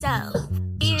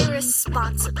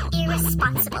Irresponsible.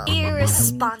 Irresponsible.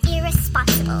 Irresponsible.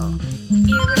 Irresponsible.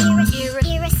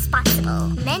 Irresponsible.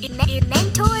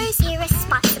 Mentors.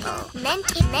 Irresponsible.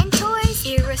 Mentors.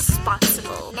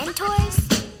 Irresponsible. Mentors.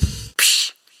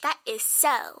 Psh, that is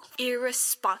so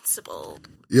irresponsible.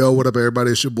 Yo, what up,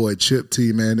 everybody? It's your boy Chip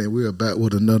T, man, and we are back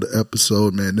with another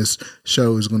episode, man. This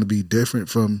show is going to be different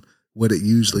from what it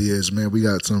usually is, man. We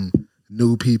got some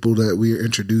new people that we are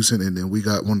introducing, and then we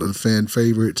got one of the fan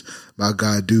favorites, my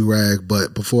guy Durag.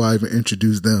 But before I even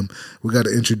introduce them, we got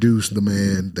to introduce the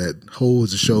man that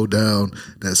holds the show down.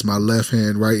 That's my left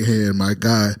hand, right hand, my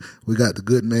guy. We got the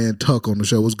good man Tuck on the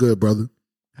show. What's good, brother?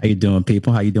 How you doing,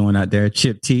 people? How you doing out there?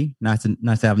 Chip T. Nice to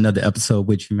have another episode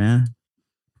with you, man.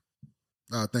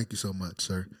 Thank you so much,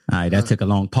 sir. All right, that took a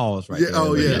long pause right there.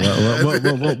 Oh, yeah.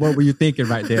 What were you thinking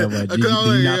right there? Do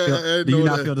you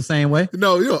not feel the same way?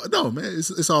 No, man.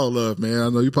 It's all love, man. I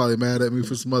know you're probably mad at me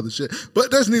for some other shit,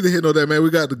 but that's neither here nor there, man. We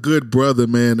got the good brother,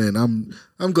 man, and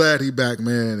I'm glad he back,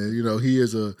 man. And you know, he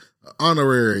is a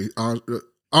honorary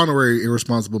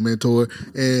irresponsible mentor,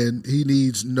 and he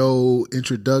needs no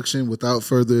introduction. Without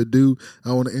further ado,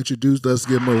 I want to introduce. Let's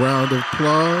give him a round of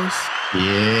applause.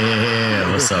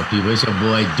 Yeah, what's up, people? It's your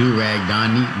boy Durag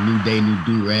Donnie. New day,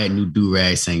 new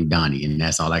durag saying Donnie, and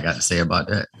that's all I got to say about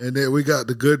that. And then we got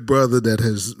the good brother that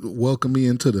has welcomed me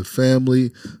into the family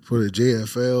for the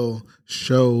JFL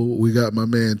show. We got my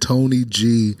man Tony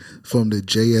G from the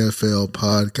JFL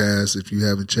podcast. If you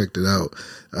haven't checked it out,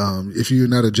 if you're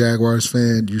not a Jaguars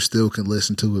fan, you still can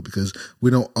listen to it because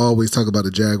we don't always talk about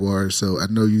the Jaguars. So I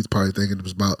know you're probably thinking it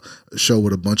was about a show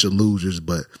with a bunch of losers,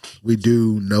 but we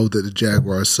do know that the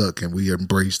Jaguars suck and we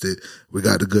embraced it. We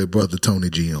got the good brother Tony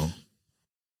G on.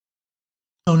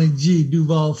 Tony G,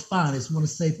 Duval Finest. I want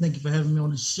to say thank you for having me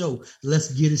on the show.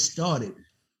 Let's get it started.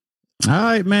 All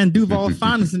right, man. Duval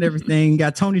Finest and everything.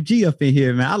 Got Tony G up in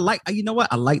here, man. You know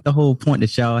what? I like the whole point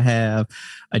that y'all have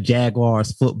a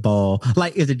Jaguars football.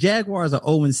 Like, if the Jaguars are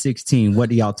 0-16, what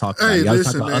do y'all talk about? Hey, y'all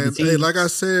listen, talk about man. Hey, like I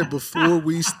said before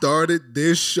we started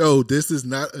this show, this is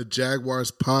not a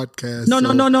Jaguars podcast. No.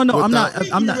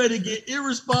 I'm not ready to get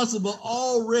irresponsible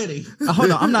already. Hold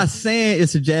on. I'm not saying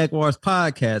it's a Jaguars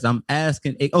podcast. I'm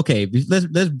asking. Okay,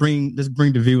 let's bring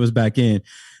the viewers back in.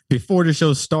 Before the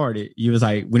show started, you was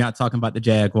like, we're not talking about the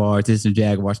Jaguars. This is a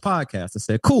Jaguars podcast. I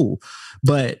said, cool.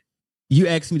 But you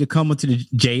asked me to come onto the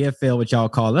JFL, what y'all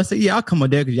call it. I said, yeah, I'll come on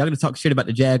there because y'all going to talk shit about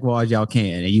the Jaguars. Y'all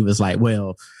can. And you was like,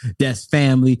 well, that's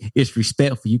family. It's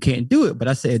respectful. You can't do it. But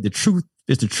I said, the truth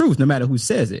is the truth, no matter who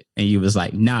says it. And you was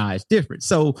like, nah, it's different.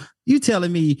 So you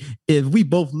telling me if we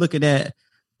both looking at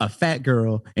a fat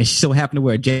girl and she so happened to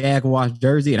wear a Jaguars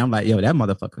jersey, and I'm like, yo, that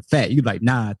motherfucker fat. You like,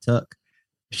 nah, Tuck,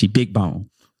 she big bone.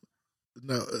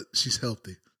 No, she's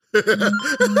healthy.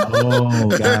 Oh,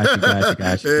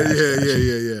 gotcha.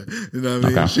 Yeah. You know what I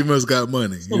mean? Okay. She must got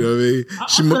money. You know what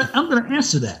I mean? I'm going to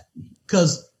answer that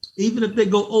because even if they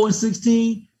go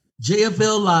 0-16,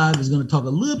 JFL Live is going to talk a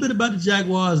little bit about the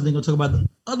Jaguars, and they're going to talk about the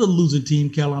other losing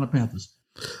team, Carolina Panthers.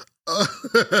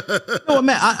 No,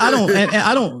 man, I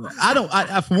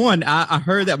for one, I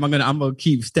heard that. I'm gonna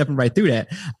keep stepping right through that.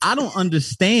 I don't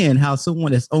understand how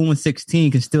someone that's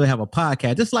 0-16 can still have a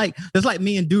podcast. Just like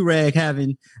me and Durag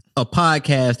having a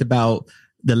podcast about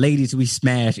the ladies we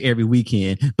smash every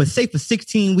weekend. But say for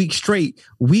 16 weeks straight,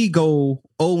 we go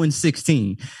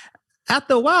 0-16.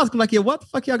 After a while, it's like, yeah, what the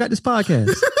fuck y'all got this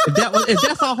podcast? If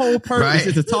that's our whole purpose, right,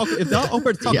 is to talk. If our whole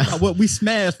purpose to talk about what we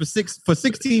smashed for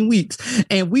 16 weeks,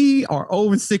 and we are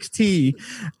 0-16,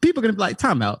 people are gonna be like,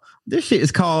 time out. This shit is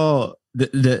called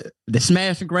the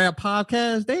Smash and Grab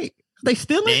podcast. They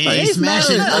still ain't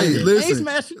smashing. Hey,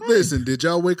 listen. Did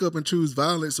y'all wake up and choose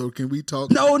violence, or can we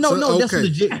talk? No.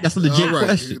 Okay. That's a legit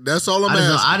question. That's all I'm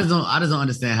asking. I just don't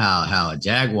understand how a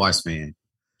Jaguars fan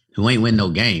who ain't win no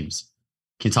games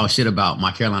can talk shit about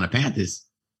my Carolina Panthers,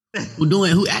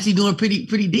 who actually doing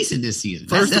pretty decent this season.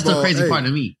 That's the crazy part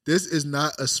to me. This is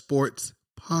not a sports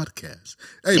podcast.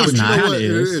 Hey, but you know what?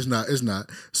 It's not.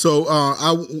 So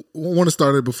I want to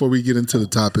start it before we get into the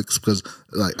topics because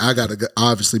like I gotta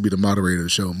obviously be the moderator of the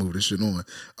show and move this shit on.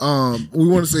 We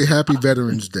want to say Happy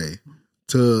Veterans Day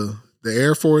to the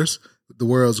Air Force, the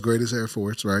world's greatest Air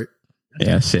Force, right?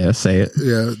 Yes, say it.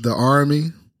 Yeah, the Army,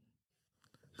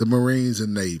 the Marines,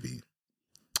 and Navy.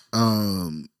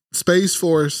 Space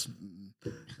Force,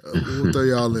 we'll throw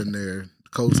y'all in there.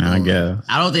 Coast Guard. I guess.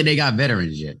 I don't think they got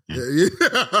veterans yet. Yeah.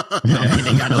 I don't think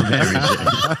they got no veterans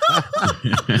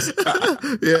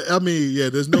yet. Yeah, I mean,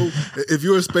 there's no. If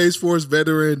you're a Space Force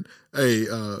veteran, hey,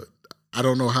 I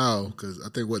don't know how because I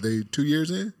think they 2 years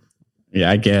in.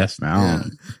 Yeah, I guess now. Yeah.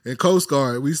 And Coast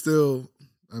Guard, we still.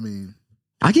 I mean,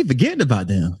 I keep forgetting about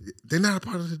them. They're not a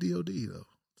part of the DoD though.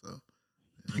 So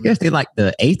I guess they like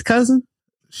the 8th cousin?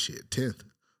 Shit, 10th.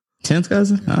 10th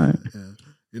cousin? Yeah, All right. yeah.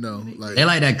 You know, like They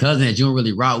like that cousin that you don't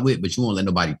really rock with, but you won't let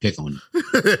nobody pick on you.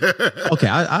 Okay,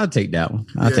 I'll take that one.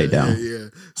 I'll take that one. Yeah.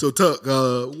 So Tuck,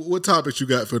 what topics you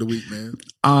got for the week, man?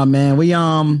 Man, we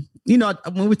you know,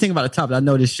 when we think about the topic, I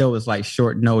know this show is like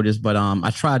short notice, but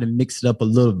I try to mix it up a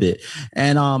little bit.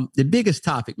 And the biggest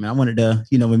topic, man, I wanted to,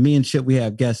 you know, when me and Chip we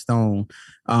have guests on,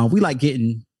 we like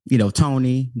getting, you know,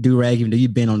 Tony, Durag, even though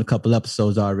you've been on a couple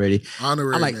episodes already.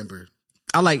 Honorary member.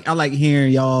 I like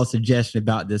hearing y'all suggestion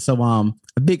about this. So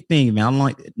a big thing, man. I'm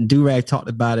like Durag talked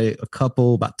about it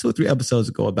about 2 or 3 episodes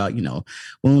ago about, you know,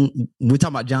 when we talk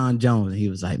about John Jones, and he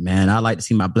was like, man, I like to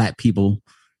see my black people,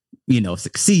 you know,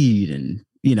 succeed, and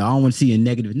you know, I don't want to see in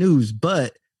negative news.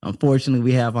 But unfortunately,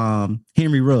 we have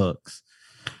Henry Ruggs,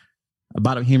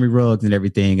 about Henry Ruggs and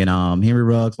everything, and Henry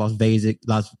Ruggs, Las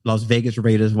Vegas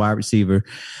Raiders wide receiver,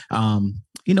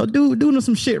 you know, doing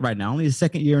some shit right now. Only his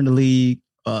 2nd year in the league.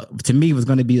 To me, was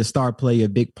going to be a star player, a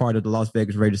big part of the Las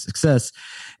Vegas Raiders' success.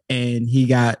 And he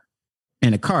got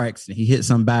in a car accident. He hit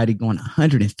somebody going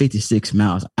 156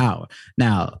 miles an hour.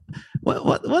 Now,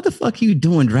 what the fuck are you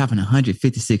doing driving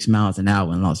 156 miles an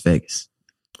hour in Las Vegas?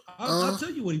 I'll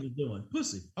tell you what he was doing.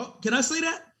 Pussy. Oh, can I say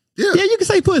that? Yeah, you can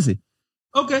say pussy.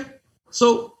 Okay.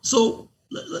 So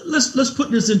let's put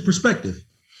this in perspective.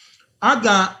 I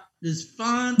got this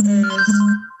fine ass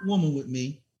woman with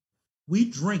me. We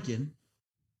drinking.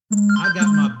 I got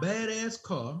my badass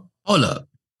car. Hold up.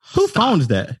 Whose phone is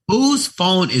that? Whose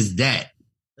phone is that?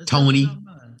 Tony.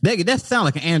 That sound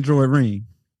like an Android ring.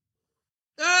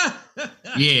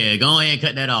 Yeah, go ahead and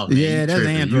cut that off. Yeah, that's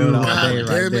Android all day right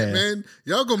damn there. it, man.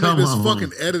 Y'all gonna make this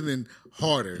fucking editing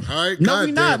harder. All right. No,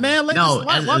 we not, man. Leave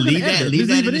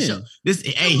that in the show.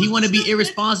 Hey, he want to be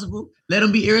irresponsible. Let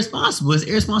him be irresponsible. It's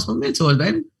irresponsible mentors,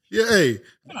 baby. Yeah, hey,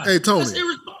 Tony. That's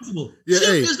irresponsible. Yeah, Chip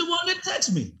is the one that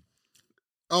texted me.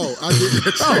 Oh, I did.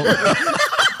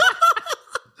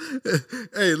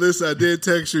 Hey, listen, I did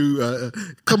text you.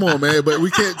 Come on, man, but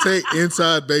we can't take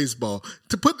inside baseball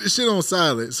to put this shit on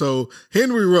silent. So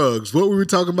Henry Ruggs, what were we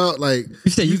talking about? Like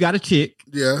you said, you got a chick.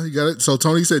 Yeah, you got it. So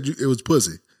Tony said it was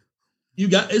pussy.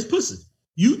 It's pussy.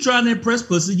 You trying to impress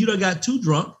pussy. You done got too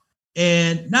drunk,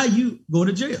 and now you going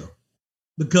to jail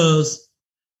because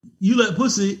you let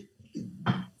pussy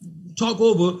talk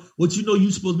over what you know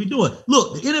you're supposed to be doing.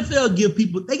 Look, the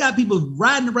NFL they got people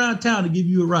riding around town to give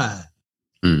you a ride.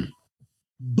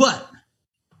 But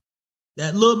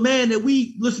that little man that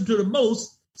we listen to the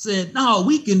most said, no,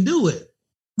 we can do it.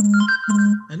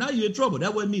 And now you're in trouble.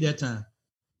 That wasn't me that time.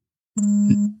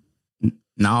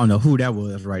 No, I don't know who that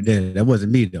was right there. That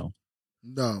wasn't me though.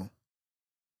 No.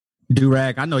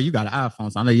 Durag, I know you got an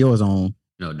iPhone, so I know yours on.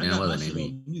 No, damn well that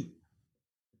ain't me.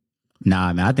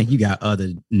 Nah, man, I think you got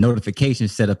other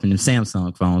notifications set up in them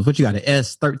Samsung phones. What you got, an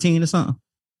S13 or something?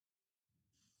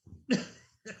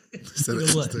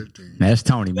 That's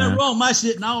Tony, man. You're wrong, my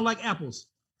shit, and I don't like apples.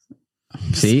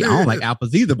 See, I don't like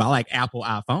apples either, but I like Apple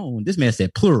iPhone. This man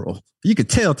said plural. You could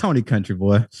tell Tony country,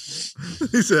 boy.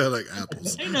 He said I like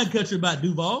apples. Ain't nothing country about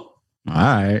Duval. All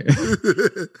right.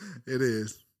 It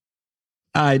is.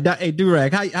 All right. Hey,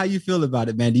 Durag, how you feel about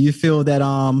it, man? Do you feel that,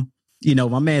 you know,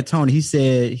 my man Tony, he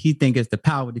said he think it's the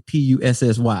power of the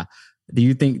PUSSY. Do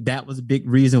you think that was a big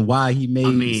reason why he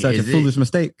made such a foolish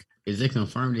mistake? Is it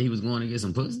confirmed that he was going to get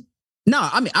some pussy? No,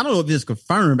 I mean, I don't know if it's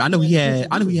confirmed. I know he had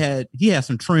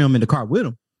some trim in the car with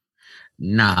him.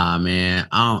 Nah, man.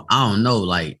 I don't know.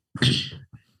 Like,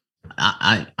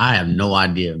 I have no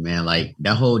idea, man. Like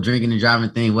that whole drinking and driving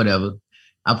thing, whatever.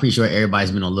 I'm pretty sure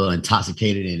everybody's been a little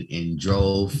intoxicated and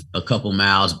drove a couple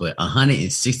miles, but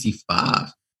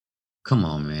 165. Come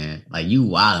on, man. Like you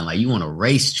wilding, like you on a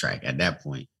racetrack at that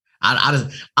point. I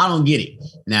don't get it.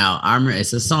 Now, I remember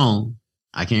it's a song.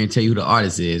 I can't even tell you who the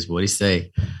artist is, but what he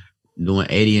say, doing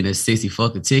 80 and a 60,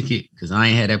 fuck a ticket, because I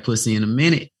ain't had that pussy in a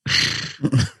minute.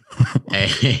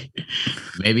 Hey,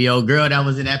 maybe old girl that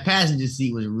was in that passenger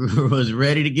seat was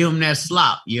ready to give him that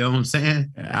slop. You know what I'm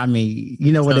saying? I mean,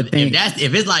 you know what the thing.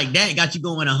 If it's like that, got you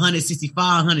going 165,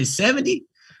 170.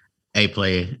 Hey,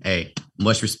 player. Hey,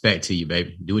 much respect to you,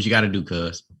 baby. Do what you got to do,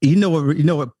 cuz. You know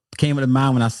what came to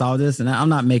mind when I saw this, and I'm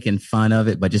not making fun of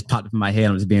it, but just popped up in my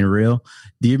head. I'm just being real.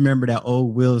 Do you remember that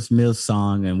old Will Smith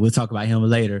song? And we'll talk about him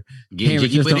later. Parents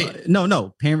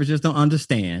just don't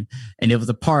understand. And there was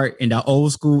a part in the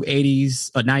old school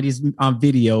 80s or 90s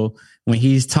video when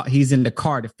he's in the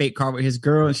car, the fake car with his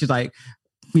girl, and she's like,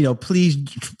 you know, please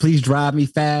drive me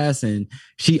fast. And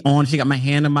she got my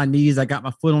hand on my knees. I got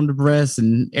my foot on the breast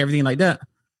and everything like that.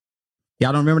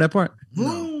 Y'all don't remember that part?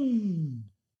 No.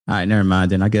 All right, never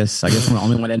mind. Then I guess I'm the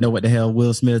only one that know what the hell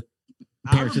Will Smith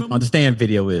Parents just understand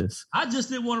video is. I just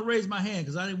didn't want to raise my hand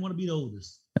because I didn't want to be the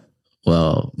oldest.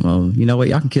 Well, you know what?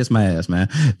 Y'all can kiss my ass, man.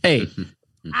 Hey.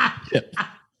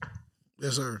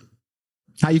 Yes, sir.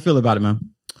 How you feel about it, man?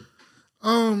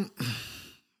 I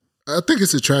think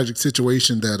it's a tragic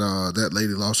situation that that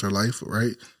lady lost her life,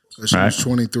 right? She was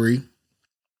 23.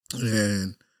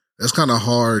 And that's kind of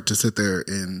hard to sit there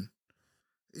and,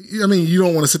 I mean, you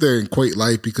don't want to sit there and equate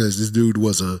life because this dude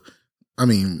was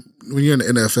when you're in the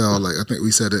NFL, like I think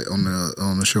we said it on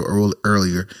the show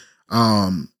earlier,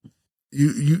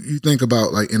 you think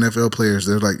about like NFL players,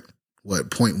 they're like what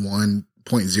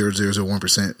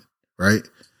 0.0001%, right?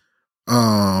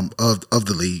 Of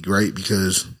the league, right?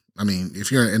 Because I mean,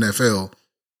 if you're in NFL,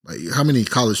 like how many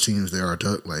college teams there are,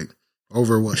 Tuck? Like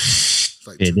over what?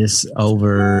 Like it is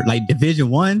over like Division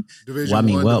One.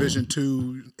 Division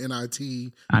Two,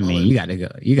 NIT. I mean, you got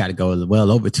to go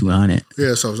well over 200.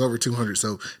 Yeah, so it's over 200.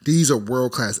 So these are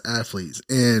world class athletes,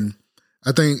 and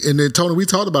I think, and then Tony, we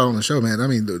talked about it on the show, man. I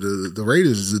mean, the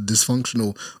Raiders is a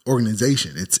dysfunctional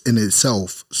organization. It's in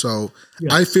itself. So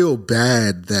yes. I feel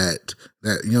bad that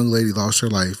young lady lost her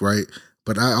life, right?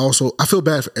 But I feel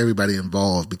bad for everybody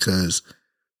involved because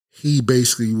he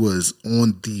basically was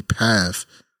on the path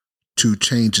to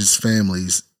change his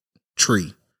family's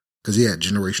tree because he had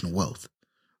generational wealth.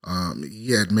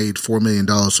 He had made $4 million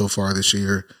so far this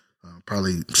year,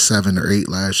 probably 7 or 8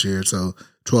 last year. So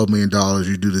 $12 million.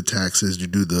 You do the taxes, you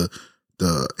do the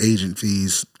agent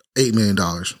fees, $8 million.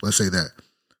 Let's say that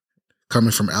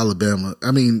coming from Alabama.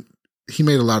 I mean, he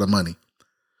made a lot of money.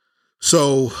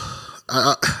 So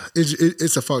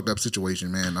it's a fucked up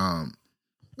situation, man.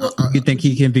 You think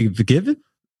he can be forgiven?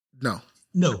 No.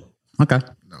 Okay.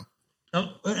 No.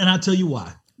 And I'll tell you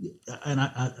why. And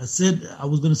I said I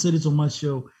was going to say this on my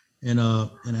show, and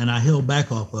I held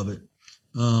back off of it.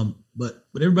 But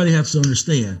everybody has to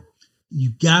understand,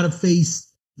 you got to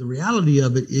face the reality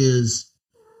of it. Is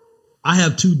I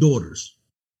have 2 daughters,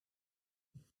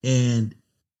 and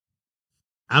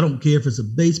I don't care if it's a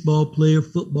baseball player,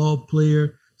 football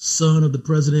player, son of the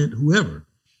president, whoever.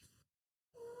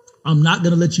 I'm not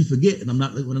going to let you forget, and I'm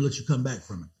not going to let you come back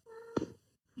from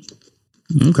it.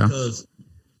 Okay. Because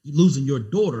losing your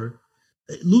daughter,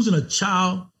 losing a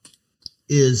child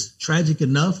is tragic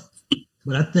enough,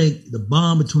 but I think the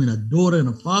bond between a daughter and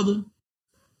a father,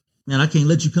 man, I can't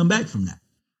let you come back from that.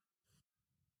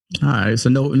 All right, so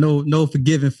no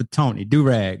forgiving for Tony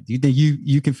Durag. Do you think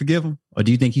you can forgive him, or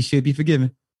do you think he should be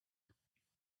forgiven?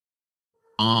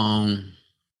 Nah,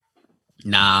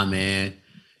 man.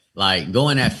 Like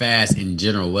going that fast in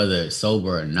general, whether it's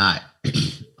sober or not,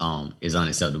 is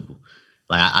unacceptable.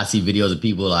 Like I see videos of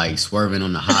people like swerving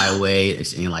on the highway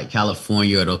in like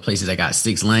California or those places that got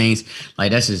 6 lanes.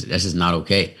 Like that's just not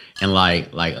okay. And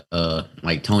like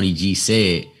Tony G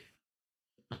said,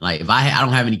 like if I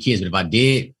don't have any kids, but if I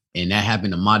did and that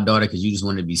happened to my daughter because you just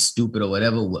wanted to be stupid or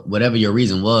whatever your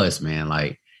reason was, man,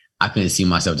 like I couldn't see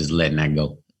myself just letting that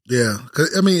go. Yeah,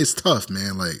 cause I mean it's tough,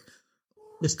 man. Like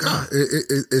it's tough.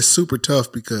 It's super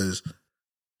tough because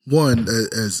one,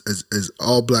 as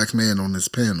all black man on this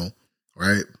panel,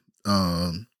 right?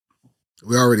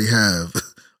 We already have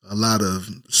a lot of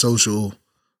social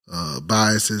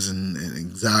biases and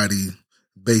anxiety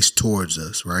based towards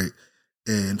us, right?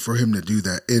 And for him to do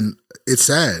that, and it's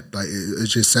sad. Like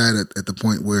it's just sad at the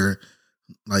point where,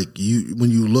 like when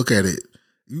you look at it,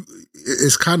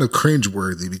 it's kind of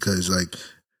cringeworthy because, like,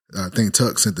 I think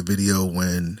Tuck sent the video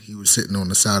when he was sitting on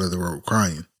the side of the road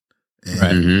crying, and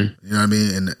right. You know what I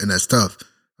mean, and that's tough.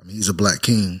 I mean, he's a black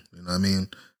king. You know what I mean.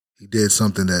 He did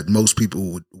something that most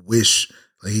people would wish,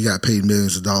 like he got paid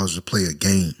millions of dollars to play a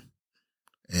game.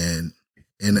 And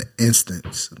in an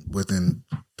instance, within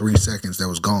 3 seconds, that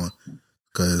was gone.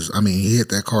 Because, I mean, he hit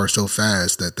that car so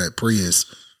fast that Prius,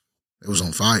 it was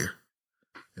on fire.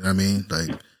 You know what I mean?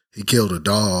 Like, he killed a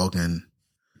dog, and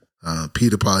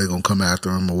Peter probably going to come after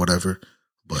him or whatever.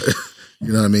 But,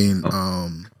 you know what I mean?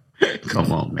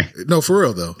 Come on, man. No, for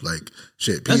real, though. Like,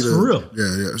 shit, Peter. That's for real.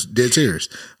 Yeah, dead serious.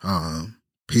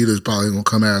 Peter's probably gonna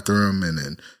come after him, and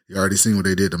then you already seen what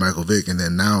they did to Michael Vick, and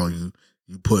then now you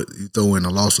throw in a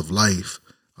loss of life.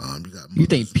 You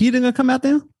think Peter gonna come after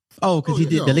him? Oh, because he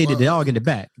did the lady the dog in the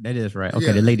back. That is right.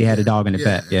 Okay, the lady had a dog in the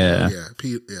back. Yeah.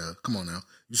 Peter. Yeah, come on now.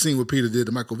 You seen what Peter did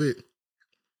to Michael Vick?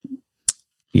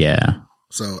 Yeah.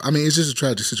 So I mean, it's just a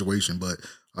tragic situation, but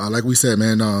like we said,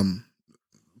 man,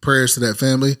 prayers to that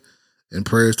family and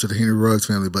prayers to the Henry Ruggs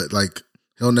family. But like,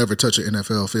 he'll never touch an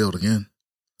NFL field again.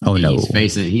 Oh no, he's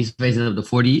facing up to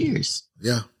 40 years.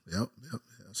 Yeah, yep.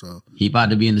 So he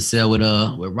about to be in the cell with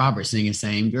Robert singing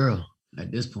 "Same Girl." at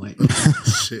this point.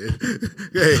 Shit.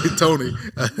 Hey, Tony,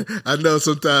 I know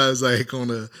sometimes it's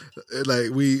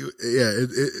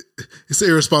an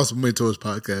Irresponsible Mentors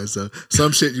podcast. So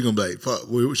some shit you're gonna be like, fuck,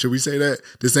 should we say that?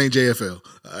 This ain't JFL.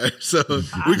 All right. So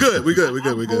we good.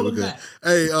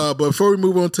 Hey, but before we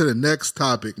move on to the next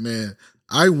topic, man,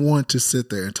 I want to sit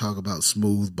there and talk about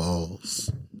smooth balls.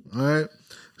 All right.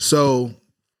 So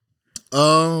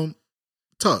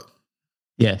Tuck.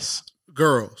 Yes.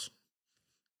 Girls.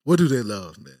 What do they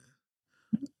love, man?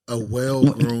 A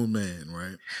well-groomed man,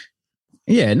 right?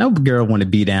 Yeah, no girl want to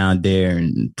be down there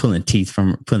and pulling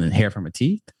hair from her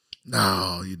teeth.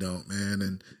 No, you don't, man.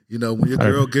 And when your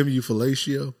girl giving you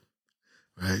fellatio,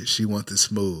 right? She wants it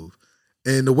smooth.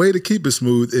 And the way to keep it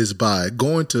smooth is by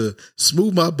going to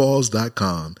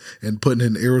smoothmyballs.com and putting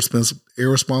in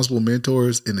irresponsible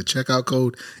mentors in the checkout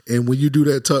code. And when you do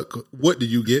that, Tuck, what do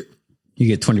you get? You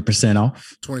get 20%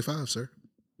 off. 25, sir.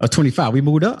 25. We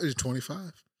moved up. It's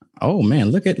 25. Oh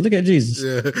man, look at Jesus.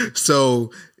 Yeah.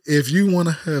 So if you want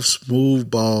to have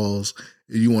smooth balls,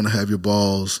 you want to have your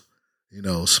balls,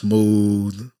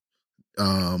 smooth,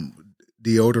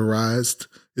 deodorized.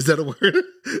 Is that a word?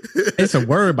 It's a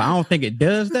word, but I don't think it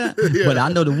does that. Yeah. But I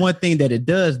know the one thing that it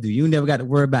does do. You never got to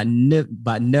worry about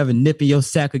never nipping your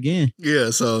sack again.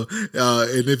 Yeah. So,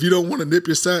 and if you don't want to nip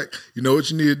your sack, you know what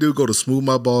you need to do? Go to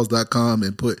smoothmyballs.com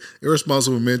and put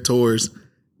Irresponsible Mentors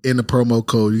in the promo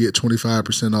code. You get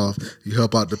 25% off. You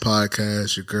help out the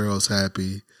podcast. Your girl's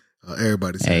happy.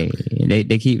 Everybody's happy.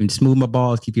 They keep smooth my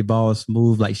balls. Keep your balls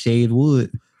smooth like shaved wood.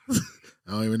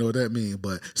 I don't even know what that means,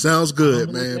 but sounds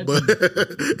good, man. But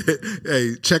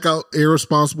hey, check out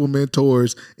Irresponsible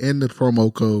Mentors in the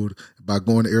promo code by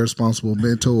going to Irresponsible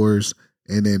Mentors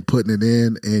and then putting it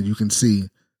in, and you can see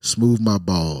Smooth My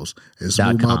Balls. And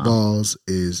Smooth My Balls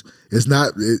it's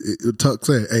not. Tuck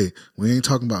said, "Hey, we ain't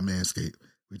talking about Manscaped.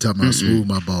 We talking about Smooth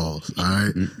My Balls." All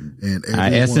right, and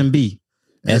SMB,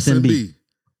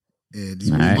 and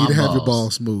you need to have your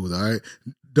balls smooth. All right.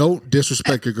 Don't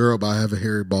disrespect your girl by having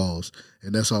hairy balls,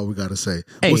 and that's all we got to say.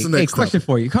 What's the next question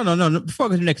for you? No. Before I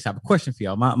go to the next topic, question for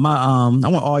y'all. I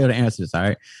want all y'all to answer this. All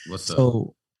right. What's up?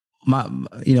 So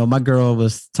my girl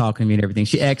was talking to me and everything.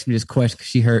 She asked me this question because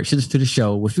she listened to the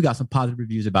show, which we got some positive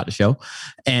reviews about the show,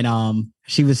 and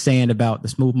she was saying about the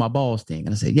smooth my balls thing,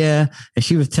 and I said yeah, and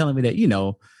she was telling me that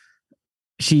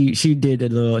she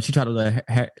tried a little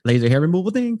laser hair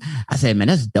removal thing. I said, man,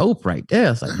 that's dope right there.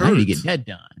 I was like, I need to get that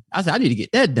done. I said, I need to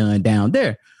get that done down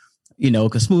there,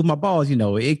 because smooth my balls,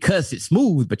 it cuts it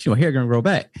smooth, but hair gonna grow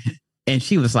back. And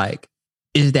she was like,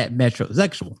 is that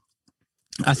metrosexual?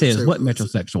 I said, what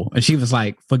metrosexual? And she was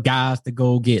like, for guys to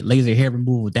go get laser hair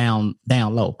removal down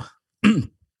low.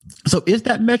 So is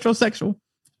that metrosexual?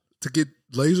 To get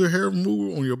laser hair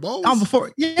removal on your balls?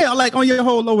 Like on your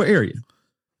whole lower area.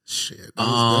 Shit,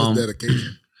 that's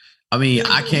dedication. I mean,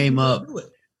 I came up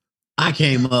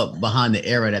behind the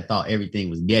era that thought everything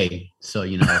was gay. So, the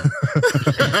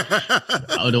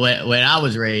way when I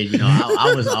was raised,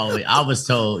 I was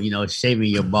told, shaving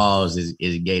your balls is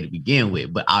gay to begin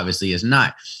with, but obviously it's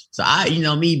not. So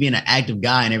me being an active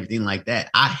guy and everything like that,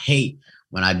 I hate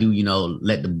when I do,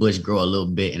 let the bush grow a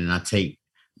little bit and then I take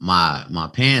my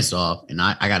pants off and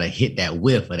I got to hit that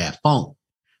whiff of that funk.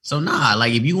 So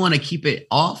like if you want to keep it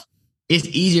off, it's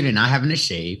easier than not having to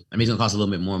shave. I mean, it's gonna cost a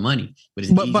little bit more money, but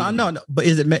it's But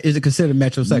is it considered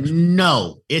metrosexual?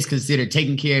 No, it's considered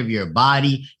taking care of your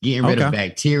body, getting rid of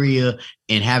bacteria,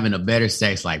 and having a better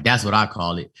sex life. That's what I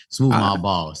call it. Smooth my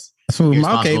balls.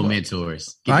 Irresponsible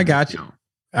mentors. I got you.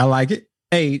 I like it.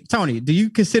 Hey, Tony, do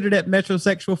you consider that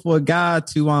metrosexual for a guy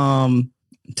to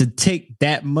take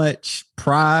that much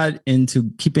pride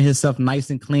into keeping himself nice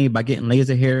and clean by getting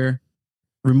laser hair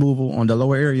removal on the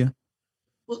lower area?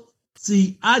 Well,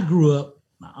 see, I grew up.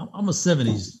 I'm a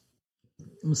 70s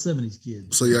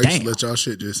kid. So y'all used to let y'all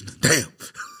shit just damn.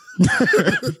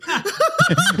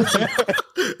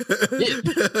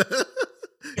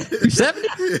 You 70?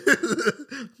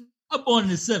 I'm born in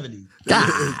the 70s.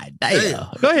 God damn.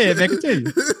 Go ahead, man.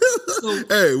 Continue. So,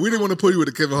 hey, we didn't want to put you with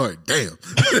a Kevin Hart. Damn.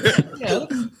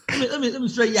 Let me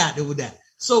straight you out there with that.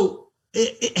 So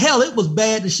it was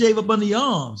bad to shave up under your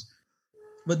arms.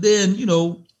 But then,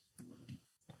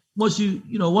 once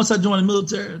I joined the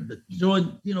military, and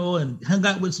hung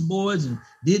out with some boys and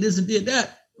did this and did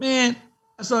that, man,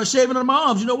 I started shaving under my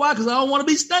arms. You know why? Because I don't want to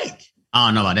be stank. I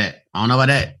don't know about that. I don't know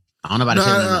about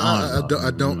shaving under the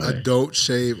arms. I don't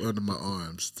shave under my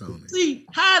arms, Tony. See,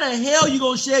 how the hell you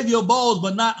gonna shave your balls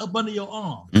but not up under your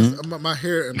arm? Mm-hmm. My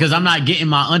hair. Because I'm not getting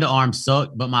my underarm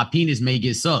sucked, but my penis may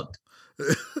get sucked.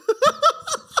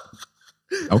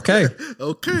 Okay.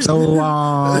 Okay. So,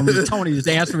 Tony,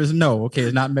 the answer is no. Okay,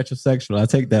 it's not metrosexual. I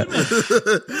take that.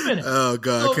 Oh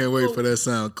God, I can't wait for that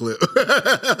sound clip.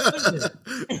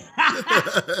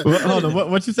 Hold on,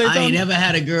 what you say, Tony? I ain't never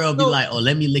had a girl be like, "Oh,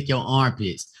 let me lick your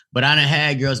armpits," but I done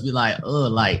had girls be like, "Oh,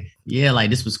 like yeah, like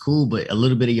this was cool, but a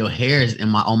little bit of your hair is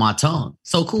on my tongue.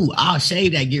 So cool, I'll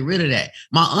shave that, get rid of that.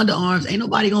 My underarms, ain't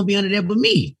nobody gonna be under there but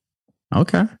me."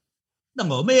 Okay.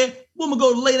 No, man. Woman go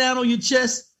lay down on your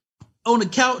chest on the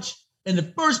couch, and the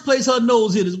first place her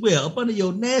nose hit is where? Up under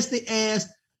your nasty ass,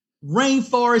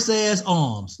 rainforest ass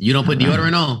arms. You don't put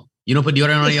deodorant on. You don't put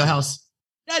deodorant on in your house.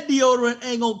 That deodorant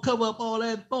ain't gonna cover up all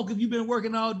that funk if you've been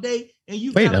working all day and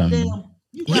you Wait got a a minute. damn.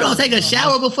 You don't take a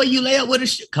shower before you lay up with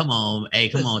a Come on. Hey,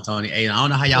 come on, Tony. Hey, I don't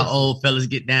know how y'all old fellas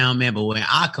get down, man, but where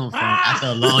I come from, after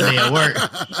a long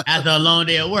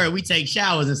day at work, we take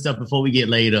showers and stuff before we get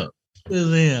laid up.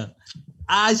 Yeah.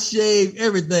 I shave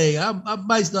everything. I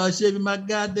might start shaving my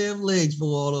goddamn legs for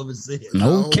all of it's in.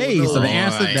 Okay, no. so the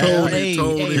answer All that right.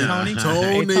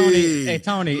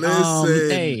 Tony.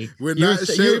 Listen, we're not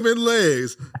shaving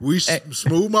legs.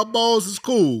 Smooth my balls is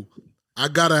cool. I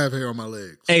gotta have hair on my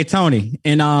legs. Hey Tony,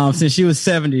 and since you was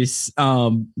 70s,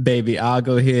 baby, I'll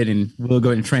go ahead and we'll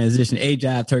go ahead and transition.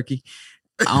 Jive turkey.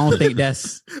 I don't think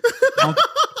that's. I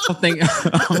don't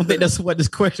think that's what this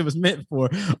question was meant for.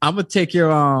 I'm gonna take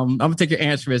your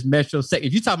answer as metrosexual.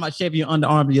 If you talking about shaving your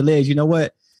underarm and your legs, you know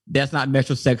what? That's not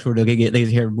metrosexual to get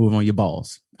laser hair removed on your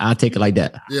balls. I'll take it like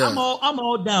that. Yeah. I'm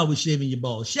all down with shaving your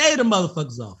balls. Shave the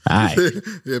motherfuckers off. All right.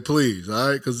 Yeah, please. All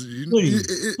right, because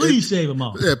Please shave them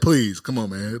off. Yeah, please. Come on,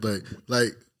 man.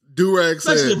 Like Durag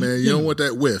said, Especially man, you don't want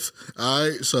that whiff. All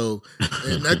right, so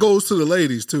and that goes to the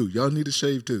ladies too. Y'all need to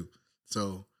shave too.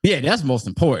 So. Yeah, that's most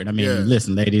important. I mean, Yeah.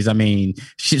 listen, ladies. I mean,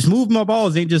 smooth my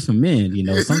balls ain't just for men. You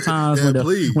know, sometimes Yeah,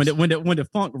 when the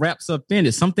funk wraps up in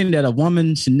it, something that a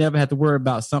woman should never have to worry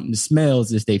about. Something that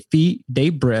smells is their feet,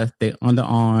 their breath, their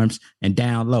underarms, and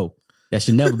down low. That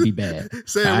should never be bad.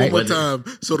 Say it All one right? more time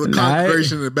so the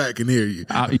congregation in the back can hear you.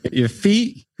 Your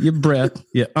feet, your breath,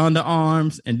 your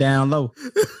underarms, and down low.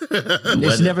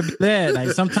 It should never be bad.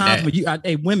 Like sometimes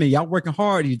when women, y'all working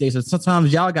hard these days, so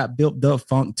sometimes y'all got built up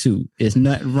funk too. There's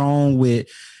nothing wrong with,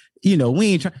 we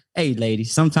ain't trying. Hey,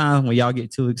 ladies, sometimes when y'all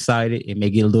get too excited, it may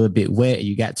get a little bit wet and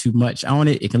you got too much on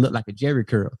it. It can look like a Jerry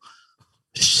curl.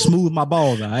 Smooth my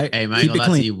balls, all right? Hey, man, I ain't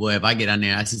gonna lie to you, boy. If I get on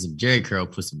there, I see some Jerry curl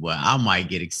pussy, boy, I might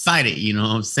get excited. You know what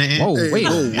I'm saying? Whoa, Wait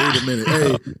a minute.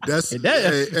 Hey,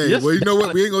 well, you know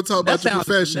what? We ain't gonna talk about your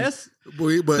profession.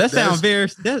 That sounds very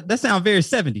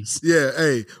 70s. Yeah,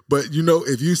 hey, but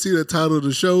if you see the title of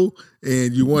the show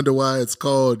and you wonder why it's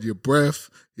called Your Breath,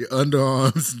 Your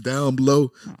Underarms Down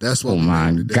Below, that's what. Oh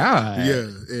my God! Yeah,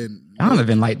 and I don't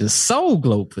even like the Soul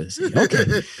Glow pussy. Okay.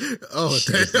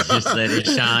 Just let it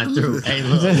shine through. Hey,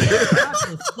 look,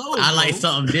 I like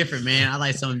something different, man.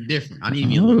 I need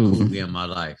me a little cool in my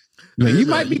life. Man, you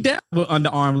might be down with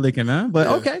underarm licking, huh? But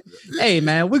okay. Hey,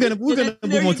 man, we're gonna move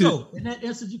on to. And that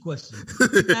answers your question.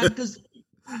 Because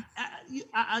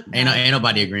ain't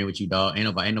nobody agreeing with you, dog. Ain't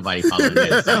nobody following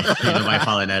that. Ain't nobody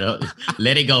following that up.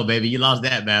 Let it go, baby. You lost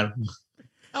that battle.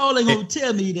 All they gonna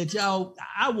tell me that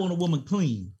I want a woman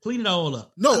clean it all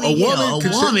up. No, a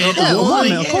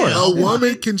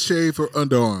woman can shave her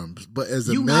underarms, but as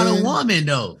a man, not a woman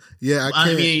though. Yeah, I can't.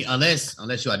 I mean,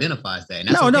 unless you identify as that.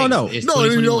 No. It's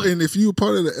and if you're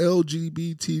part of the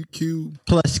LGBTQ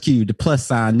plus Q, the plus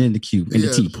sign in the Q, and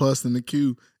the T, the plus and the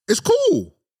Q, it's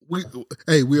cool.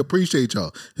 We appreciate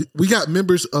y'all. We got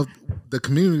members of the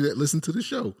community that listen to the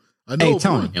show. I know, hey,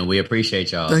 Tony, and we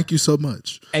appreciate y'all. Thank you so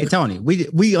much. Hey, Tony,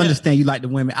 we understand you like the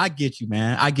women. I get you,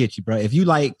 man. I get you, bro. If you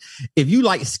like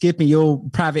skipping your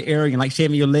private area and like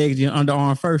shaving your legs, your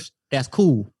underarm first, that's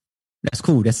cool. That's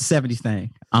cool. That's a 70s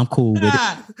thing. I'm cool with it.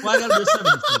 Well, I gotta be a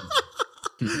 70s thing.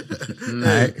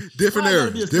 Hey, different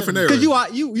era. Because you are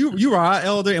our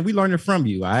elder and we learning from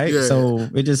you, all right? Yeah. So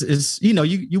it's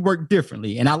you work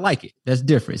differently and I like it. That's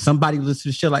different. Somebody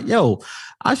listen to shit like, yo,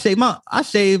 I shave my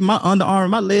underarm and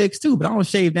my legs too, but I don't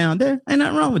shave down there. Ain't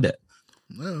nothing wrong with that.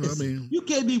 No, I mean, you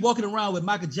can't be walking around with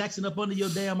Michael Jackson up under your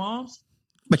damn arms.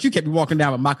 But you can't be walking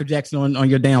down with Michael Jackson on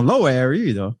your damn lower area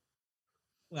either.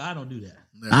 Well, I don't do that.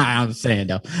 no. I understand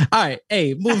though. All right,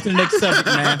 hey, moving to the next subject,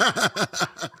 man.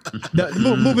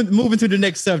 Moving to the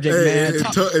next subject, man.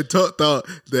 And Tuck thought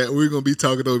that we're gonna be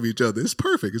talking over each other. It's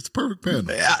perfect. It's a perfect panel.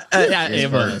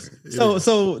 It was.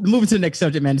 So moving to the next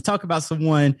subject, man. To talk about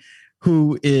someone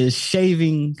who is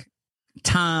shaving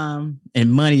time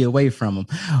and money away from them.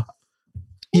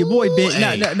 Your boy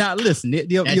Ben. Now listen. That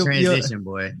transition,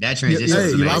 boy. That transition.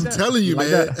 Hey, was I'm telling you,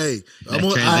 man. Hey,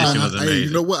 transition was amazing. you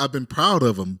know what? I've been proud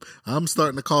of him. I'm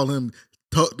starting to call him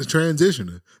Talk the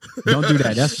transitioner. Don't do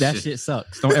that. That shit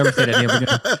sucks. Don't ever say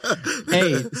that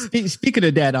again. Hey, speaking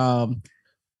of that,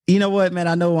 you know what, man?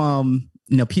 I know,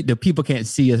 the people can't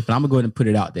see us, but I'm gonna go ahead and put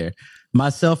it out there.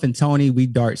 Myself and Tony, we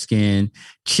dark skinned.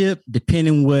 Chip,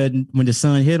 depending when the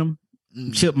sun hit him,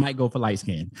 Chip might go for light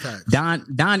skin. Don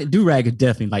Durag is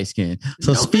definitely light skin.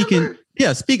 So speaking to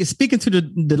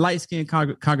the light skin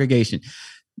congregation,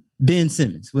 Ben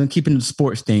Simmons. We're keeping the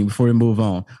sports thing before we move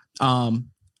on. How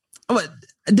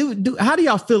do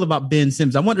y'all feel about Ben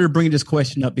Simmons? I wanted to bring this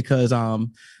question up because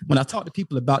when I talk to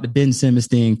people about the Ben Simmons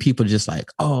thing, people are just like,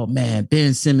 oh man,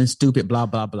 Ben Simmons, stupid, blah,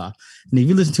 blah, blah. And if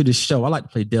you listen to this show, I like to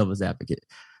play devil's advocate.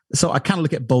 So I kind of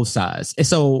look at both sides. And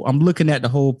so I'm looking at the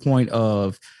whole point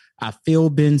of, I feel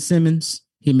Ben Simmons,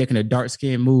 he making a dark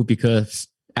skin move because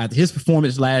after his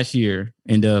performance last year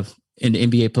in the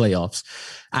NBA playoffs,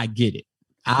 I get it.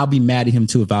 I'll be mad at him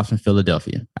too if I was from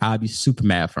Philadelphia. I'll be super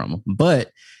mad from him.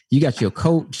 But you got your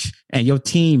coach and your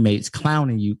teammates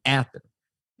clowning you after.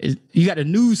 You got a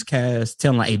newscast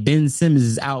telling like, hey, Ben Simmons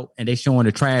is out and they showing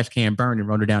the trash can burning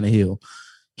running down the hill.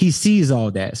 He sees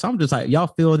all that. So I'm just like, y'all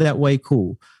feel that way?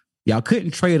 Cool. Y'all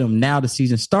couldn't trade him now the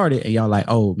season started and y'all like,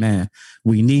 oh man,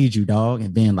 we need you, dog.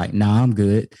 And Ben like, nah, I'm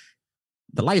good.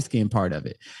 The light skin part of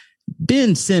it.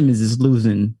 Ben Simmons is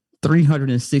losing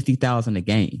 $360,000 a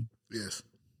game. Yes.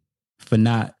 For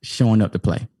not showing up to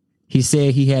play. He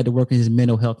said he had to work on his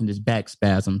mental health and his back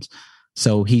spasms.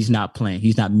 So he's not playing.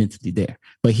 He's not mentally there.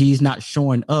 But he's not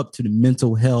showing up to the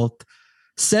mental health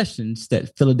sessions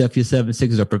that Philadelphia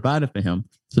 76ers are providing for him.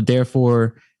 So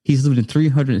therefore, he's losing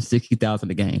 $360,000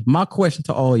 a game. My question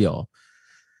to all y'all,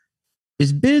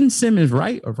 is Ben Simmons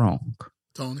right or wrong?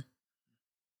 Tony?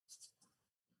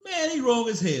 Man, he wrong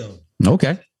as hell.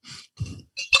 Okay.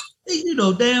 You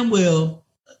know damn well,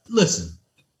 listen,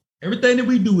 everything that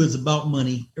we do is about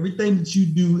money. Everything that you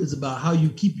do is about how you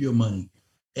keep your money.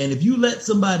 And if you let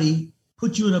somebody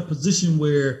put you in a position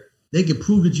where they can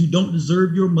prove that you don't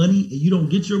deserve your money and you don't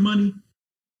get your money,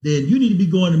 then you need to be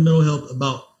going to mental health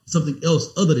about something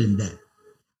else other than that.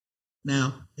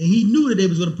 Now, and he knew that they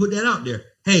was going to put that out there.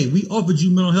 Hey, we offered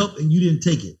you mental health and you didn't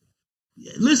take it.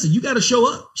 Listen, you got to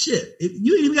show up. Shit,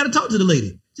 you ain't even got to talk to the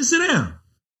lady. Just sit down.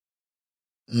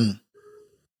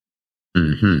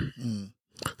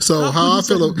 So how I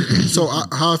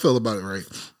feel about it, right?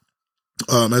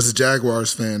 As a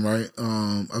Jaguars fan, right?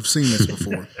 I've seen this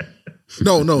before.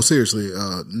 No, seriously.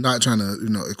 Not trying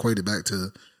to equate it back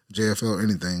to JFL or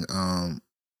anything.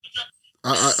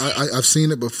 I've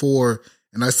seen it before,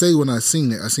 and I say when I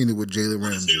seen it with Jalen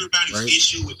Ramsey. Right?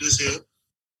 Issue with this here.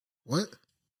 What?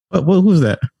 Well, who's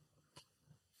that?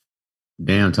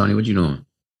 Damn, Tony, what you doing?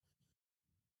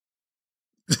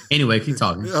 Anyway, keep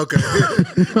talking. Okay.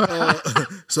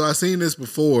 So I seen this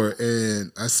before,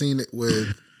 and I seen it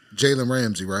with Jalen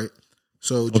Ramsey, right?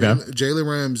 So Jalen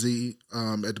Ramsey,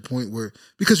 at the point where,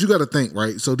 because you got to think,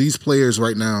 right? So these players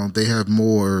right now, they have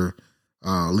more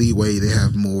leeway, they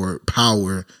have more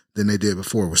power than they did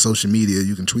before. With social media,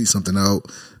 you can tweet something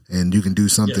out and you can do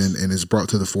something, and it's brought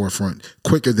to the forefront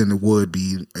quicker than it would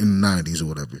be in the 90s or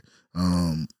whatever.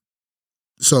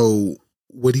 So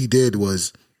what he did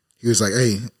was, he was like,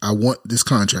 hey, I want this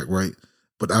contract, right?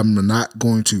 But I'm not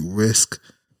going to risk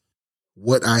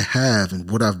what I have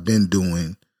and what I've been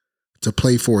doing to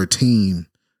play for a team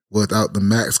without the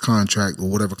max contract or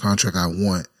whatever contract I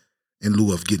want in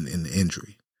lieu of getting an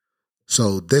injury.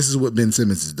 So this is what Ben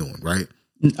Simmons is doing, right?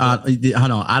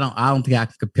 Hold on. I don't think I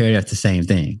can compare that to the same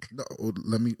thing. No,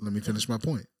 let me finish my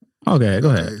point. Okay,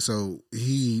 go ahead. So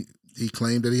he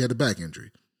claimed that he had a back injury.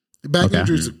 The back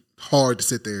injury is hard to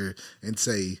sit there and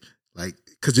say, like,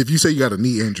 because if you say you got a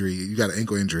knee injury, you got an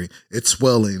ankle injury, it's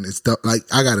swelling, it's like,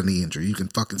 I got a knee injury, you can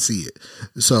fucking see it.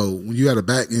 So when you got a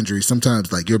back injury,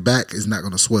 sometimes like your back is not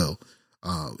going to swell.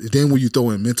 Then when you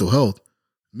throw in mental health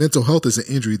is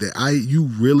an injury that you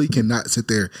really cannot sit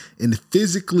there and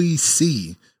physically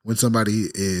see when somebody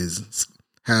is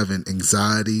having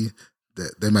anxiety,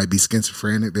 that they might be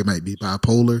schizophrenic, they might be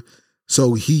bipolar.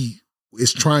 So he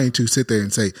is trying to sit there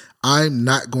and say, I'm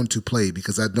not going to play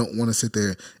because I don't want to sit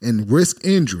there and risk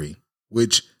injury,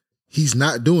 which he's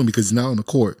not doing because he's not on the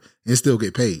court, and still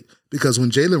get paid. Because when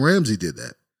Jalen Ramsey did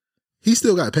that, he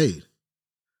still got paid.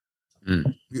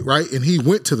 Right? And he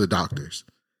went to the doctors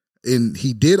and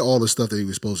he did all the stuff that he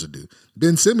was supposed to do.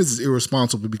 Ben Simmons is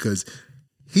irresponsible because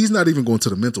he's not even going to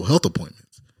the mental health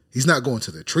appointments. He's not going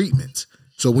to the treatments.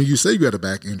 So when you say you got a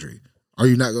back injury, are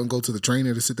you not going to go to the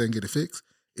trainer to sit there and get it fixed?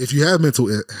 If you have mental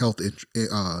health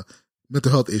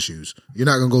issues, you're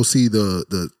not going to go see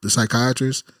the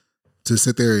psychiatrist to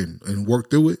sit there and work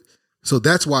through it. So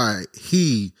that's why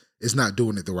he is not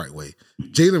doing it the right way.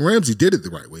 Jalen Ramsey did it the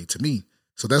right way to me.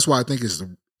 So that's why I think it's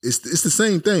the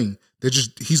same thing. They're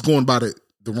just he's going about it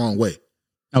the wrong way.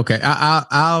 Okay,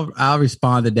 I'll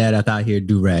respond to that after I hear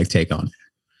Durag take on it.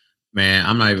 Man,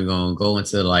 I'm not even gonna go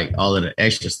into like all of the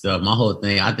extra stuff. My whole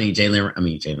thing, I think Jalen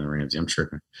Ramsey, I'm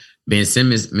tripping. Ben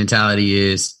Simmons' mentality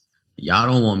is y'all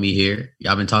don't want me here.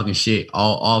 Y'all been talking shit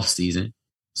all off season.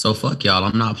 So fuck y'all.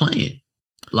 I'm not playing.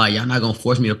 Like y'all not gonna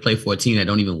force me to play for a team that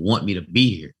don't even want me to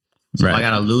be here. So if I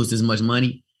gotta lose this much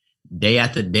money day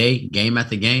after day, game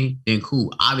after game, then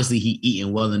cool. Obviously he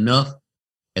eating well enough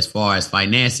as far as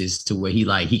finances to where he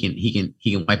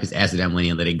can wipe his ass of that money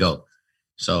and let it go.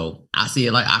 So I see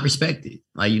it like I respect it.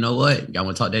 Like, you know what? Y'all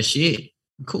want to talk that shit?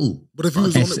 Cool. But if he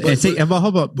was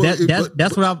hold up,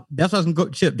 that's what I was gonna go,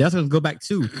 Chip. That's what I was gonna go back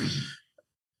to.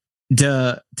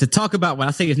 To talk about when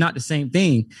I say it's not the same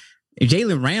thing.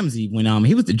 Jalen Ramsey, when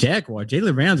he was the Jaguar,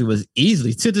 Jalen Ramsey was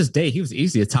easily, to this day, he was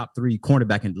easily a top 3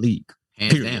 cornerback in the league.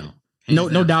 Hands down.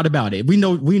 No doubt about it. We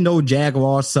know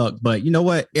Jaguars suck, but you know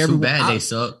what? Too bad they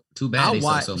suck so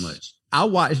much. I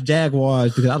watch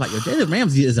Jaguars because I was like, Jalen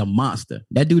Ramsey is a monster.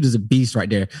 That dude is a beast right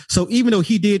there. So even though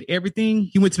he did everything,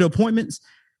 he went to the appointments,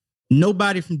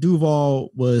 nobody from Duval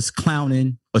was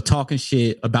clowning or talking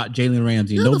shit about Jalen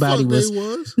Ramsey. Yeah, nobody was.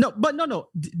 No.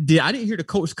 I didn't hear the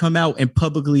coach come out and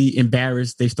publicly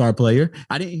embarrass their star player.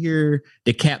 I didn't hear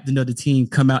the captain of the team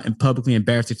come out and publicly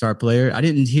embarrass their star player. I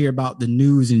didn't hear about the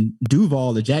news in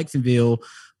Duval or Jacksonville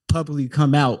publicly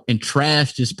come out and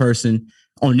trash this person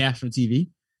on national TV.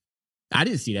 I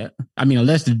didn't see that. I mean,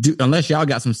 unless y'all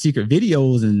got some secret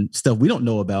videos and stuff we don't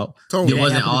know about. Tony, it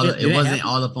wasn't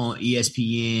all up on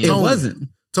ESPN. It wasn't.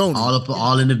 Tony,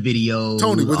 all in the video.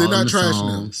 Tony, were they not trashing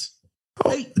him?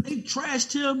 They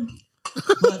trashed him,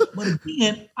 but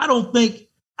again, I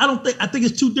think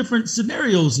it's two different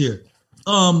scenarios here.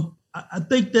 I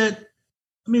think that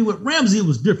with Ramsey it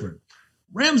was different.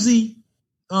 Ramsey,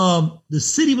 the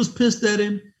city was pissed at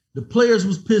him, the players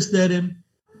was pissed at him.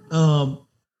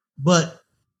 But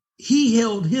he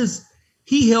held his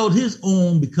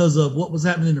own because of what was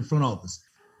happening in the front office.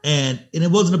 And it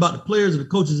wasn't about the players or the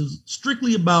coaches. It was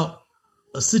strictly about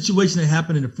a situation that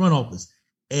happened in the front office.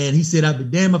 And he said, I'd be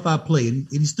damned if I play. And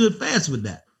he stood fast with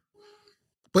that.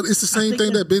 But it's the same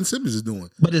thing that Ben Simmons is doing.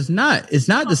 But it's not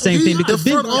the same thing because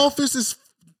the front office is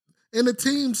and the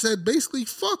team said basically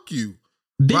fuck you.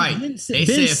 They said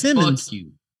Simmons, fuck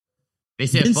you. They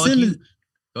said fuck Simmons, you.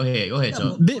 Go ahead,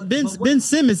 Chuck. Ben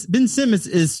Simmons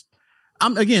is.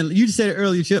 Again, you just said it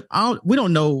earlier, Chip. We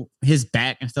don't know his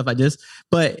back and stuff like this,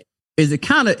 but is it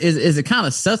kind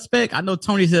of suspect? I know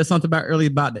Tony said something earlier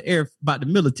about the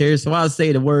military, so I'll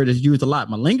say the word is used a lot,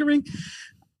 malingering.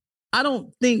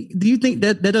 Do you think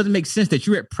that doesn't make sense that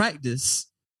you're at practice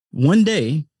one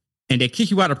day and they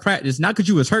kick you out of practice, not because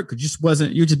you was hurt, because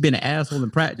you just been an asshole in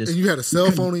practice. And you had a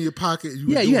cell phone in your pocket.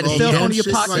 You had a cell phone in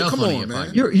your pocket. Like, come on,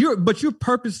 man. You're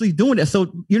purposely doing that.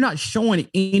 So you're not showing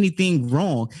anything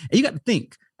wrong. And you got to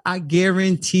think, I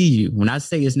guarantee you, when I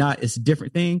say it's a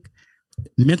different thing,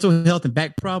 mental health and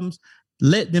back problems,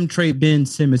 let them trade Ben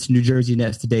Simmons to New Jersey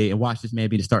Nets today and watch this man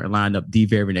be the starting lineup the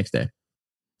very next day.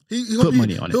 Put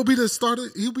money on it. He'll be the starter.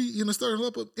 He'll be in the starting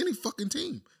lineup of any fucking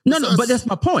team. No, but that's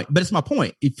my point. But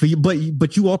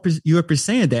you are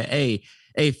saying that,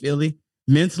 hey, Philly,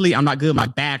 mentally, I'm not good. My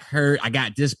back hurt. I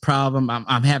got this problem.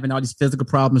 I'm having all these physical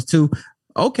problems too.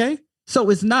 Okay, so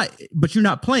it's not. But you're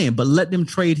not playing. But let them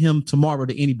trade him tomorrow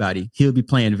to anybody. He'll be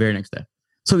playing the very next day.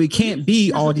 So it can't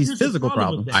be all these physical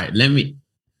problems. All right, let me.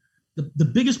 The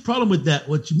biggest problem with that,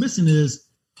 what you're missing is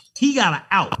he got an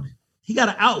out. He got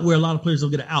an out where a lot of players don't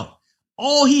get an out.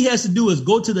 All he has to do is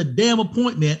go to the damn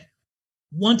appointment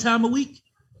one time a week.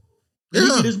 And he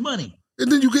get his money. And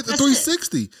then you get the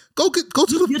 360. Go to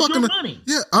the fucking money.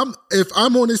 Yeah, if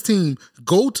I'm on this team,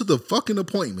 go to the fucking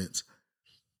appointments.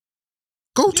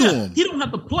 Go to him. He don't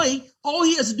have to play. All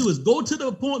he has to do is go to the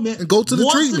appointment and go to the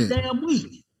treatment once a damn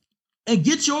week and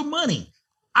get your money.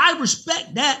 I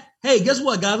respect that. Hey, guess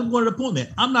what, guys? I'm going to the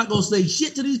appointment. I'm not going to say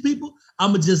shit to these people.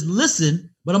 I'm going to just listen,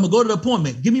 but I'm going to go to the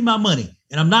appointment. Give me my money,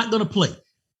 and I'm not going to play.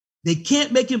 They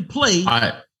can't make him play. All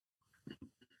right.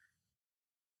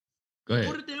 Go ahead.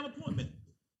 Go to the damn appointment.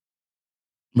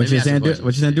 What you saying,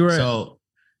 right?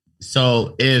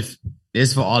 So if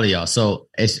it's for all of y'all, so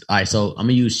it's all right. So I'm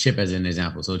gonna use Chip as an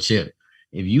example. So Chip,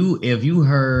 if you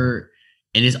heard,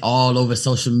 and it's all over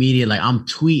social media, like I'm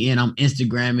tweeting, I'm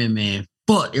Instagramming, man,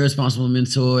 fuck irresponsible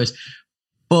mentors,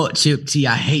 fuck Chip T.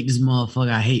 I hate this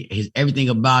motherfucker. I hate everything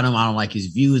about him. I don't like his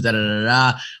views.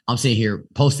 I'm sitting here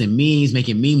posting memes,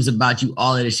 making memes about you,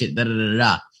 all of this shit.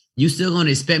 You still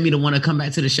gonna expect me to want to come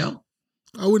back to the show?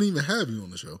 I wouldn't even have you on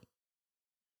the show.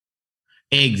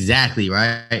 Exactly,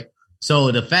 right?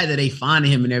 So the fact that they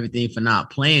finding him and everything for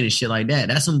not playing and shit like that,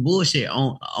 that's some bullshit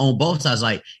on both sides.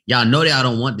 Like, y'all know that y'all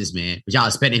don't want this man, but y'all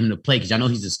expecting him to play because y'all know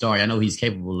he's a star. Y'all know he's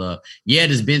capable of. Yeah,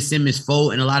 does Ben Simmons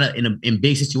fold in a lot of in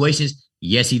big situations?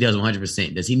 Yes, he does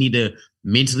 100%. Does he need to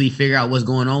mentally figure out what's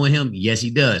going on with him? Yes, he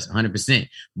does 100%.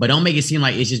 But don't make it seem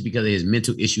like it's just because of his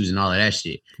mental issues and all of that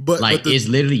shit. But it's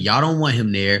literally y'all don't want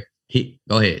him there.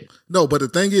 Go ahead. No, but the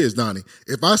thing is, Donnie,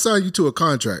 if I sign you to a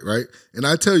contract, right, and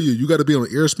I tell you got to be on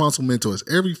Irresponsible Mentors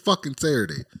every fucking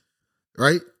Saturday,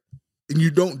 right, and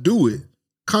you don't do it,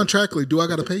 contractually, do I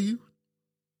got to pay you?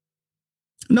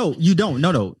 No, you don't.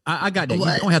 No. I got that.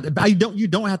 What? You don't have to. You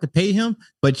don't have to pay him.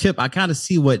 But Chip, I kind of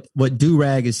see what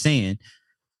Durag is saying.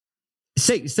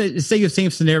 Say your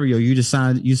same scenario. You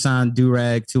signed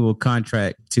Durag to a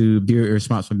contract to be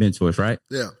Irresponsible Mentors, right?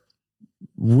 Yeah.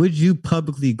 Would you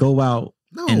publicly go out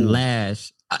and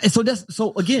lash?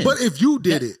 So again. But if you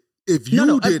did it, if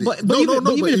you did it, but if you did it,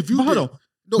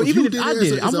 no, if you did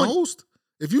it as a host.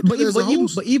 If you did it as a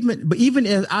host, but even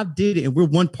as I did it, and we're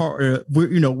one part of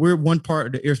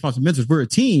the Irresponsible Mentors. We're a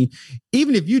team.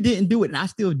 Even if you didn't do it and I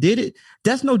still did it,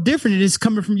 that's no different. And it's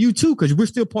coming from you too, because we're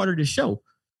still part of the show.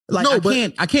 Like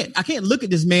I can't look at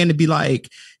this man and be like,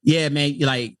 yeah, man,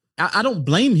 like. I don't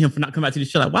blame him for not coming back to the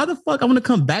show. Like, why the fuck I want to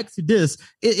come back to this?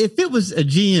 If it was a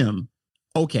GM,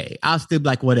 okay, I'll still be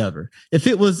like, whatever. If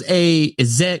it was a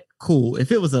exec, cool.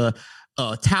 If it was a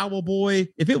towel boy,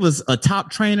 if it was a top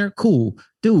trainer, cool.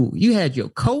 Dude, you had your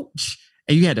coach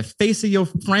and you had the face of your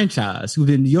franchise who's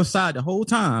been your side the whole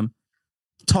time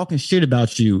talking shit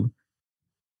about you,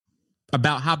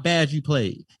 about how bad you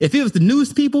played. If it was the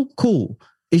news people, cool.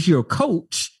 It's your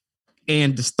coach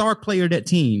and the star player of that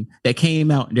team that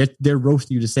came out, they're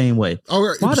roasting you the same way. All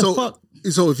right. Why the fuck?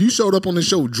 So if you showed up on the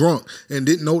show drunk and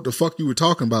didn't know what the fuck you were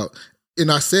talking about,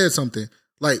 and I said something,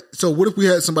 like, so what if we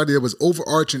had somebody that was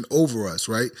overarching over us,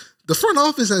 right? The front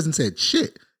office hasn't said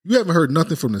shit. You haven't heard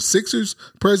nothing from the Sixers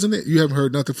president. You haven't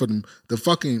heard nothing from the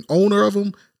fucking owner of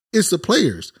them. It's the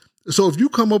players. So if you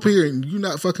come up here and you're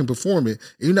not fucking performing, and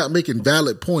you're not making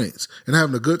valid points and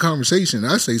having a good conversation,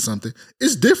 and I say something,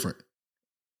 it's different.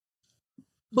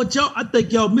 But I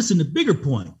think y'all missing the bigger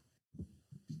point.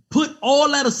 Put all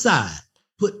that aside.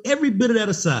 Put every bit of that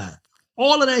aside.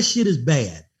 All of that shit is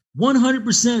bad.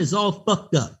 100% is all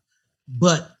fucked up.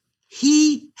 But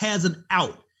he has an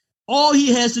out. All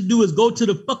he has to do is go to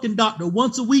the fucking doctor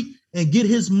once a week and get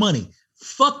his money.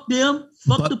 Fuck them.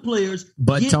 Fuck the players.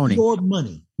 But get Tony, your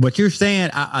money. What you're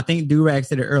saying, I think Durag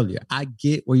said it earlier. I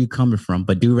get where you're coming from,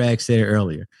 but Durag said it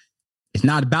earlier. It's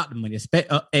not about the money.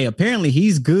 Apparently,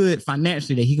 he's good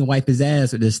financially that he can wipe his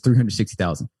ass with this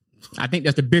 $360,000. I think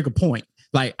that's the bigger point.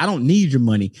 Like, I don't need your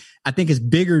money. I think it's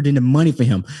bigger than the money for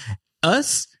him.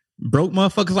 Us, broke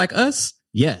motherfuckers like us,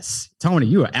 yes. Tony,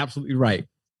 you are absolutely right.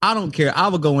 I don't care. I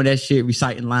would go in that shit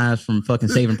reciting lines from fucking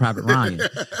Saving Private Ryan.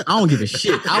 I don't give a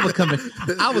shit. I would come in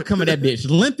that bitch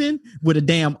limping with a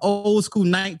damn old school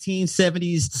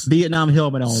 1970s Vietnam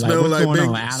helmet on. Smell like, what's going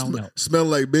on? I don't know. Smell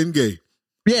like Ben Gay.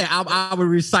 Yeah, I would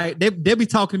recite. They'll be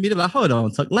talking to me. They're like, hold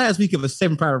on. So last week it was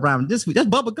Saving Private Ryan. This week, that's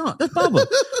Bubba Gump. That's Bubba.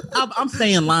 I'm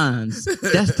saying lines.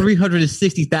 That's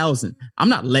 $360,000. I'm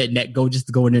not letting that go just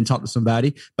to go in there and talk to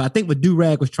somebody. But I think what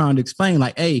Durag was trying to explain,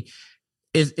 like, hey,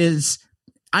 is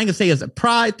I ain't gonna say it's a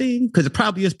pride thing, because it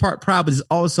probably is part pride, but it's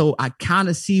also, I kind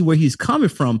of see where he's coming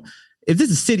from. If this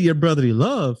is a city of brotherly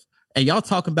love, and y'all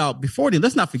talking about before then,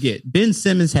 let's not forget, Ben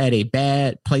Simmons had a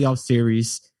bad playoff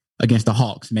series against the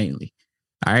Hawks mainly.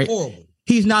 All right. Horrible.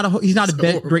 He's not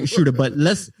a great shooter, but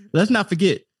let's not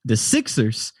forget the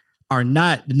Sixers are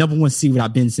not the number one seed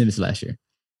without Ben Simmons last year.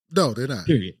 No, they're not.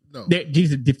 Period. No.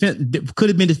 He's could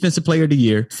have been defensive player of the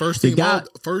year. First team.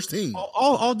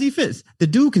 All defense. The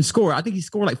dude can score. I think he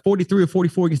scored like 43 or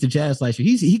 44 against the Jazz last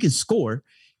year. He can score.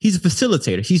 He's a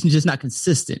facilitator. He's just not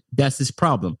consistent. That's his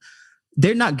problem.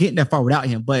 They're not getting that far without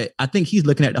him. But I think he's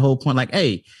looking at the whole point like,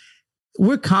 hey,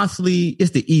 we're constantly,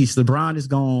 it's the East. LeBron is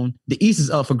gone. The East is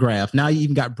up for grabs. Now you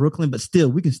even got Brooklyn, but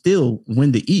still, we can still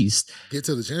win the East. Get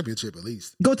to the championship at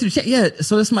least. Go to the yeah.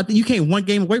 So that's my thing. You came one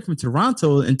game away from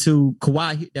Toronto until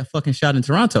Kawhi hit that fucking shot in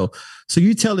Toronto. So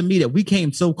you telling me that we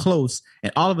came so close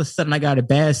and all of a sudden I got a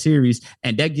bad series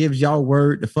and that gives y'all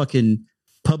word to fucking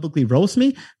publicly roast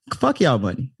me? Fuck y'all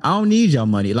money. I don't need y'all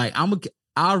money. Like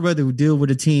I'd rather deal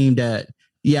with a team that,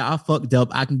 yeah, I fucked up.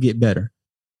 I can get better.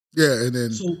 Yeah, and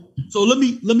then so let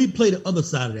me play the other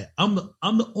side of that. I'm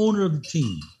the owner of the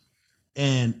team,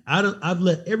 and I've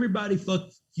let everybody fuck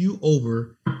you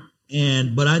over,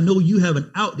 but I know you have an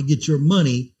out to get your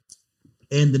money,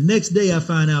 and the next day I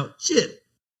find out shit,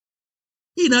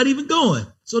 he's not even going.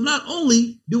 So not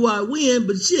only do I win,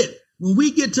 but shit, When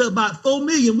we get to about 4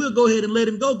 million, we'll go ahead and let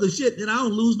him go because shit, then I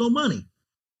don't lose no money.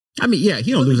 I mean, yeah,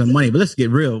 he don't lose any money, but let's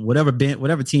get real. Whatever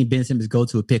team Ben Simmons go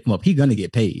to pick him up, he's gonna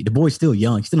get paid. The boy's still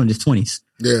young, he's still in his 20s.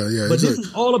 Yeah. But this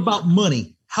is all about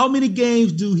money. How many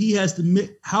games do he have to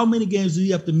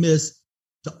miss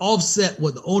to offset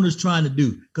what the owner's trying to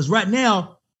do? Because right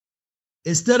now,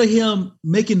 instead of him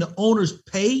making the owners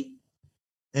pay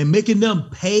and making them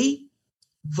pay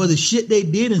for the shit they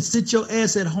did and sit your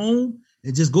ass at home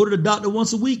and just go to the doctor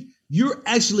once a week, you're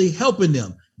actually helping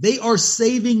them. They are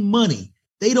saving money.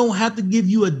 They don't have to give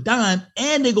you a dime,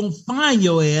 and they're going to fine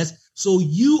your ass. So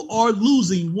you are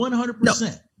losing 100%. No,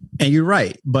 and you're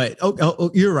right. But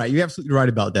you're right. You're absolutely right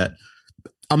about that.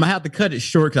 I'm going to have to cut it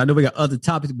short because I know we got other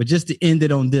topics. But just to end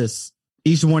it on this,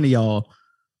 each one of y'all,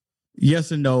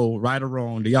 yes or no, right or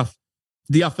wrong, do y'all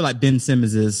feel like Ben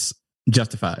Simmons is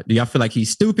justified? Do y'all feel like he's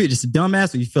stupid, just a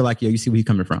dumbass, or you feel like, you see where he's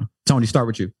coming from? Tony, start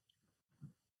with you.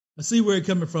 I see where he's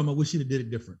coming from. I wish he'd have did it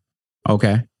different.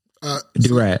 Okay.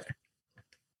 Do-Rad.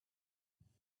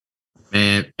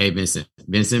 Man, hey, Ben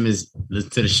Simmons, listen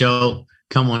to the show.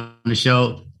 Come on the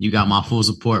show. You got my full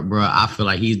support, bro. I feel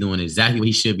like he's doing exactly what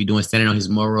he should be doing, standing on his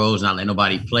morals, not letting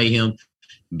nobody play him,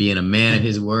 being a man of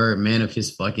his word, man of his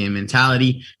fucking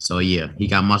mentality. So, yeah, he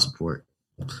got my support.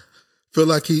 Feel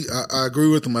like I agree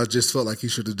with him. I just felt like he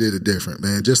should have did it different,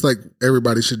 man. Just like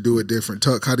everybody should do it different.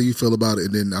 Tuck, how do you feel about it?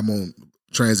 And then I'm going to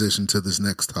transition to this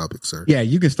next topic, sir. Yeah,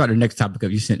 you can start the next topic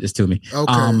if you sent this to me.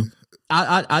 Okay.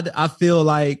 I feel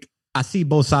like I see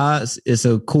both sides. It's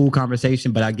a cool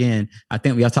conversation, but again, I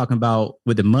think we are talking about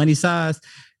with the money size,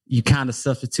 you kind of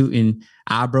substituting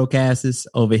our broke asses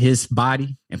over his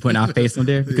body and putting our face on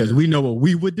there because we know what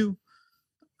we would do.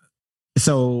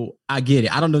 So I get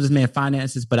it. I don't know this man's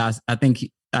finances, but I think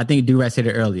Do-Rad said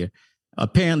it earlier.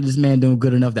 Apparently, this man doing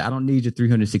good enough that I don't need your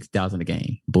 $360,000 a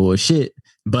game. Bullshit.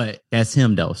 But that's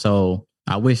him though. So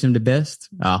I wish him the best.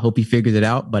 I hope he figures it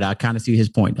out. But I kind of see his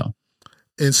point though.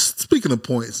 And speaking of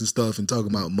points and stuff and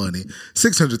talking about money,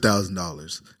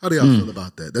 $600,000. How do y'all feel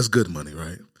about that? That's good money,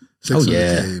 right?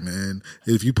 $600K, man.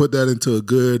 If you put that into a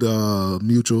good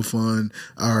mutual fund,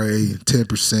 IRA,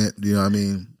 10%, you know what I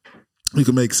mean? You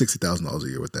can make $60,000 a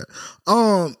year with that.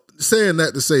 Saying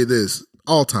that to say this,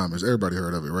 Alzheimer's, everybody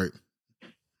heard of it, right?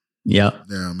 Yep.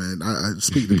 Yeah, man. I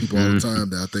speak to people all the time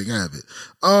that I think have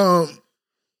it.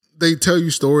 They tell you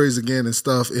stories again and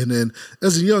stuff. And then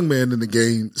as a young man in the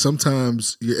game,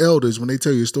 sometimes your elders, when they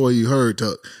tell you a story you heard,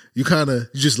 Tuck, you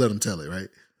just let them tell it, right?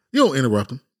 You don't interrupt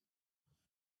them,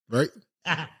 right?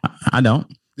 I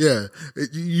don't. Yeah.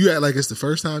 You act like it's the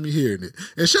first time you're hearing it.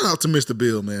 And shout out to Mr.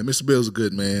 Bill, man. Mr. Bill's a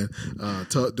good man.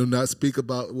 Do not speak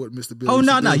about what Mr. Bill Oh,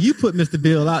 no. You put Mr.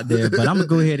 Bill out there, but I'm going to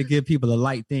go ahead and give people a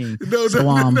light thing. No.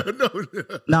 I'm going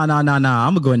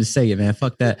to go ahead and say it, man.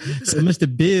 Fuck that. So Mr.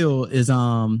 Bill is,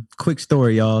 quick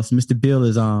story, y'all. So Mr. Bill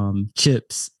is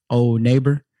Chip's old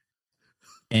neighbor.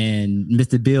 And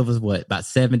Mr. Bill was about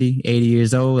 70, 80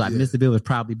 years old. Like Mr. Bill was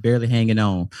probably barely hanging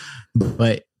on.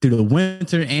 But through the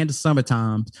winter and the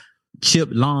summertime, Chip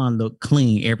lawn looked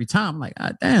clean every time. I'm like,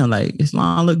 God damn, like his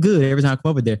lawn look good every time I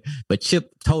come over there. But Chip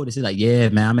told us, he's like, yeah,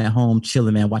 man, I'm at home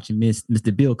chilling, man, watching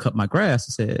Mr. Bill cut my grass.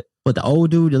 I said, what, the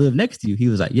old dude that lived next to you? He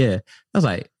was like, yeah. I was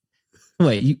like,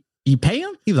 wait, you pay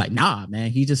him? He was like, nah, man,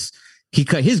 he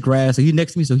cut his grass, so he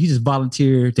next to me, so he just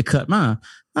volunteered to cut mine.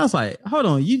 I was like, hold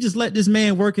on, you just let this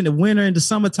man work in the winter and the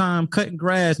summertime cutting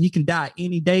grass and he can die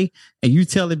any day, and you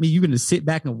telling me you're going to sit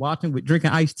back and watch him with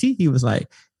drinking iced tea? He was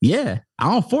like, yeah, I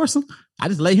don't force him. I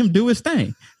just let him do his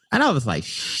thing. And I was like,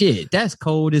 shit, that's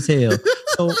cold as hell.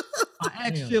 So I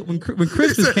asked Chip when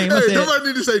Christmas came, I said, nobody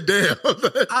need to say damn.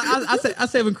 I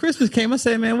said, when Christmas came, I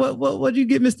said, man, what'd you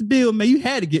get Mr. Bill? Man, you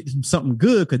had to get something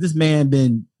good because this man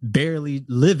been barely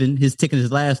living, taking his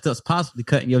last steps, possibly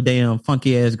cutting your damn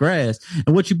funky ass grass.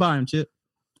 And what you buy him, Chip?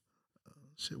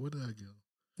 Shit, what did I get?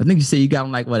 I think you said you got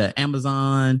him like an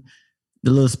Amazon,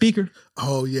 the little speaker.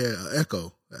 Oh yeah,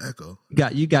 Echo.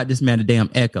 You got this man a damn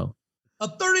Echo. A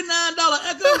 $39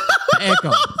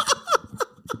 Echo?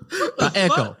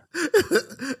 Echo.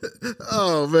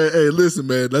 Oh man, hey, listen,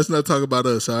 man. Let's not talk about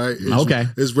us, all right? Okay.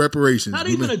 It's reparations. Not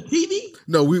even a TV?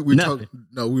 No, we've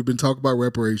been talking about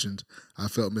reparations. I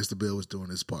felt Mr. Bill was doing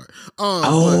his part.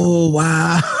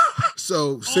 Wow.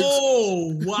 So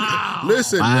wow.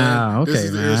 Listen, wow, man. Okay, this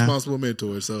is man. the Irresponsible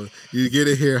Mentor, so you get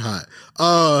it here hot.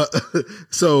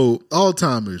 So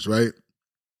Alzheimer's, right?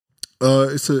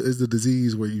 It's a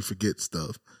disease where you forget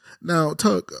stuff. Now,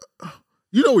 Tuck,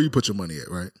 you know where you put your money at,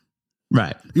 right?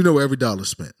 Right. You know where every dollar's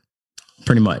spent.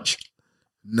 Pretty much.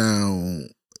 Now,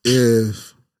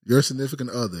 if your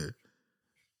significant other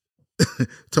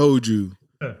told you,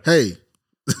 hey,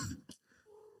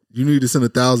 you need to send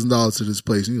 $1,000 to this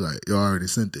place. And you're like, you already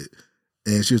sent it.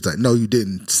 And she was like, no, you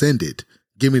didn't send it.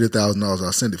 Give me the $1,000.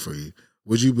 I'll send it for you.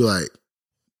 Would you be like,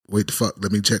 wait the fuck,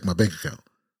 let me check my bank account?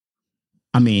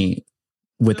 I mean,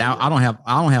 I don't have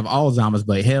Alzheimer's,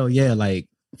 but hell yeah, like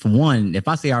for one, if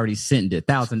I say I already sent it,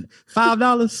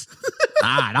 $5,000, all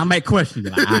right, I might question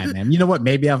you. Like, all right, man, you know what?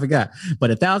 Maybe I forgot.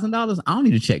 But $1,000, I don't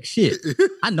need to check shit.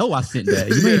 I know I sent that.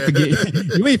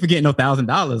 You ain't forgetting no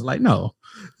 $1,000. Like, no.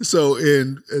 So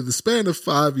in the span of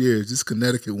 5 years, this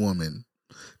Connecticut woman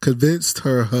convinced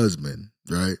her husband,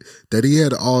 right, that he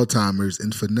had Alzheimer's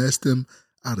and finessed him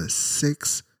out of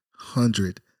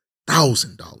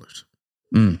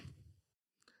 $600,000.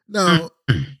 Now,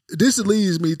 this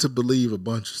leads me to believe a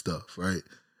bunch of stuff, right?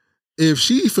 If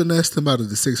she finessed him out of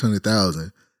the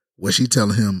 $600,000, was she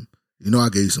telling him, you know, I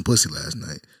gave you some pussy last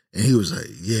night? And he was like,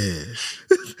 yeah,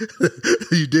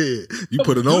 you did. You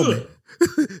put it on me.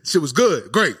 Shit was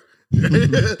good. Great.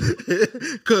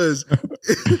 Because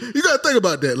you got to think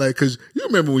about that. Like, because you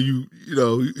remember when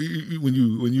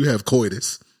when you have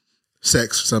coitus,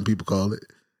 sex, some people call it.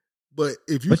 But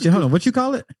if you hold on, what you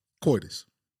call it? Coitus.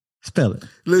 Spell it.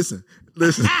 Listen.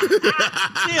 Damn, you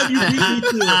beat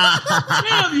me to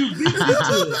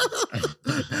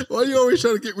it. Why you always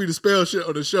trying to get me to spell shit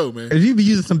on the show, man? If you be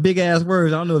using some big ass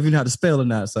words, I don't know if you know how to spell or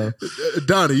not. So,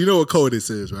 Donnie, you know what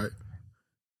coitus is, right?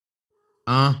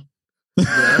 All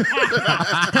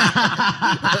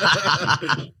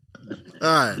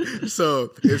right.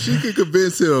 So if she can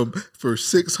convince him for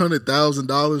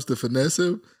 $600,000 to finesse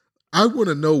him, I want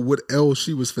to know what else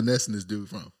she was finessing this dude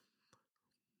from.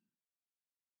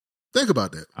 Think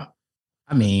about that.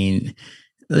 I mean,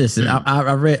 listen,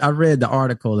 I read the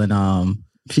article, and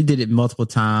she did it multiple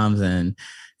times, and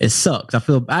it sucks. I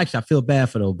feel bad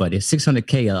for the buddy.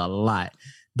 $600K a lot,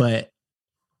 but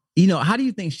you know, how do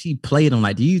you think she played him?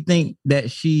 Like, do you think that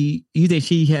she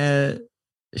had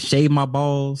shaved my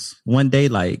balls one day?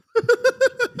 Like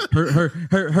her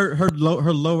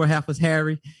lower half was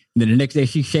hairy, and then the next day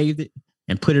she shaved it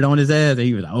and put it on his ass, and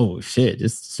he was like, "Oh shit,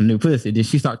 this is some new pussy." Did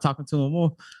she start talking to him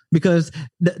more? Because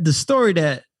the story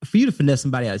that for you to finesse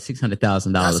somebody out of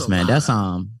 $600,000, man, that's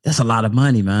a lot of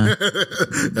money, man.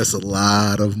 That's a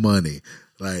lot of money.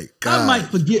 Like, God. I might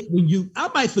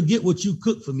forget what you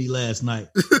cooked for me last night.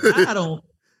 I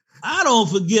don't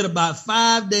forget about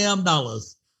 $5 damn.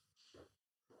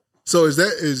 So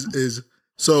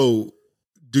so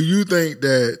do you think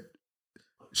that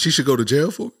she should go to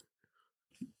jail for it?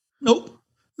 Nope.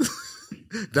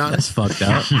 Donnie? That's fucked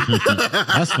up.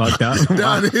 That's fucked up.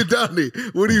 Donnie,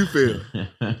 what do you feel?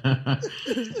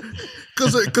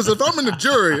 Because if I'm in the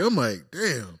jury, I'm like,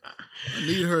 damn, I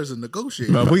need her as a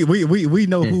negotiator. But we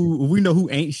know who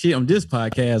ain't shit on this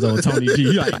podcast on Tony G.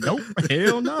 You like, nope,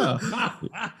 hell no.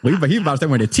 He about to start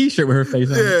wearing a t-shirt with her face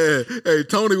on. Yeah, hey,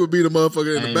 Tony would be the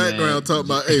motherfucker in the background talking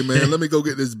about, hey man, let me go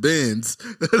get this Benz.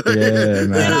 Yeah,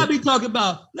 man. Then I'll be talking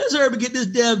about, let's hurry up and get this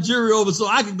damn jury over so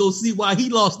I can go see why he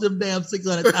lost them damn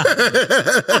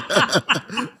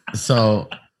 $600,000. So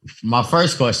my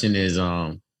first question is,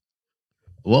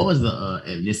 what was the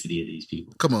ethnicity of these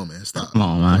people? Come on, man. Stop. Come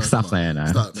on, man. Stop playing,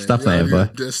 man. Stop playing, bro.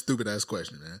 That's stupid ass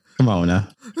question, man. Come on, now.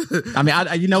 I mean,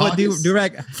 you know Caucus? what,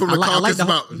 Durag? From the Caucasus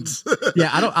Mountains. Yeah,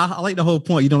 I like the whole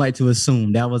point. You don't like to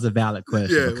assume that was a valid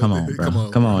question. Yeah, but come on, bro.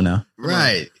 Come on now.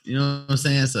 Right. You know what I'm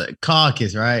saying? It's a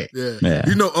caucus, right? Yeah.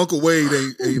 You know Uncle Wade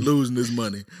ain't losing his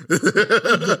money.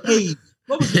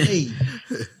 What was the age?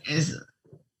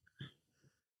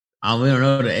 We don't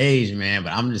know the age, man,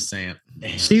 but I'm just saying.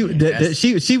 Damn, She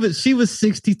was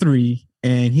 63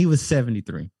 and he was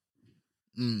 73.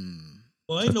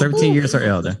 Well, So 13 years or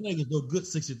elder. This nigga's no good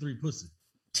 63 pussy.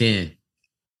 10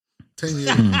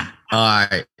 years. All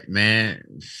right, man,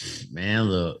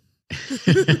 look.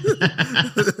 You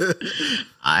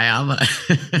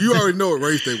already know what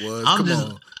race they was.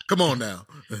 Come on now.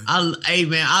 Hey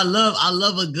man, I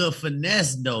love a good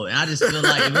finesse though, and I just feel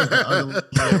like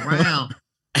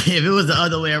if it was the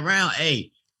other way around, hey,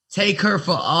 take her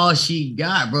for all she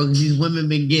got, bro. Because these women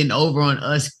been getting over on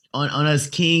us, on us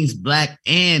kings, black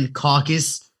and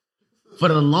caucus for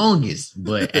the longest.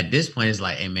 But at this point, it's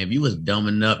like, hey man, if you was dumb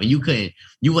enough and you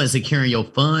wasn't securing your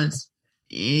funds,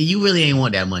 you really ain't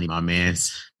want that money, my man.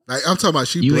 Like, I'm talking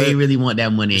about ain't really want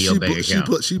that money in your bank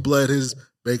account. She bled his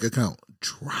bank account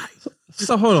dry.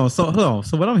 So hold on. So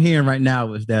what I'm hearing right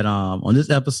now is that on this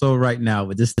episode right now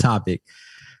with this topic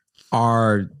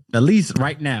are, at least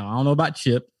right now, I don't know about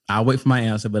Chip, I'll wait for my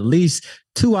answer, but at least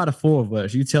 2 out of 4 of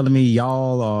us, you telling me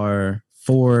y'all are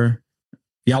for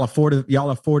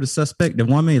the suspect, the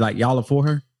woman, like y'all are for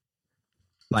her?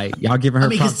 Like y'all giving her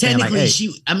because props, technically like,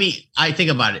 hey. I think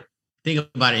about it. think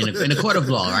about it in the court of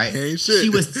law, right? Ain't shit. She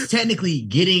was technically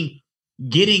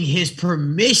getting his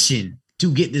permission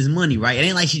to get this money, right? It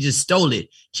ain't like she just stole it.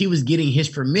 She was getting his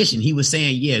permission. He was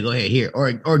saying, "Yeah, go ahead here,"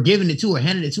 or giving it to her,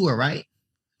 handing it to her, right?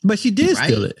 But she did Right?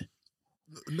 steal it.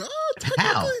 No,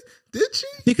 How? technically, did she?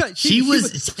 Because She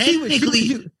was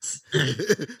technically.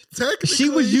 Technically, she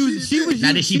was using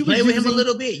Now, did she play with him a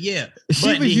little bit? Yeah. She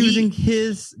But was did using he-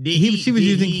 his did he- she was did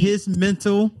using he- his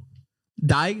mental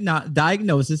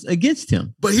diagnosis against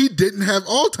him. But he didn't have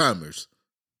Alzheimer's.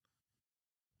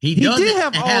 He He doesn't did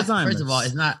have Alzheimer's. First of all,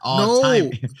 it's not No.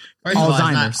 Alzheimer's. First of all,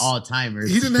 Alzheimer's. it's not Alzheimer's.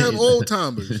 He didn't have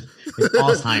Alzheimer's. It's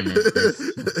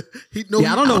Alzheimer's.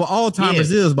 I don't know what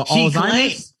Alzheimer's is, but She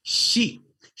claimed Alzheimer's.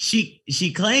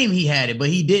 she claimed he had it, but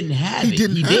he didn't have He it.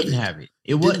 didn't He have didn't it. have it.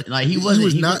 It wasn't like he wasn't. He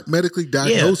was not medically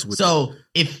diagnosed with it. So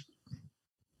if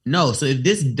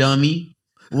this dummy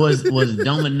was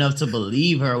dumb enough to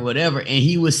believe her or whatever, and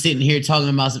he was sitting here talking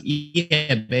about some,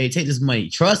 yeah, babe, take this money,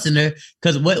 trusting her,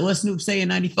 because what Snoop say in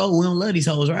 '94, we don't love these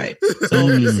hoes, right? So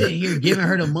he's sitting here giving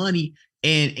her the money,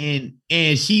 and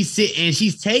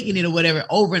she's taking it or whatever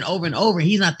over and over and over. And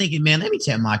he's not thinking, man, let me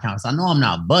check my account. So I know I'm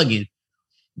not bugging.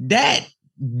 That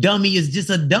dummy is just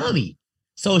a dummy.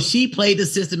 So she played the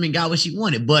system and got what she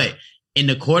wanted. But in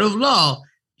the court of law,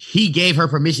 he gave her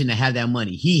permission to have that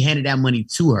money. He handed that money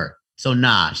to her. So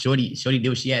Shorty did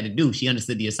what she had to do. She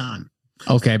understood the assignment.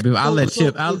 Okay, but I'll let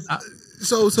So Chip.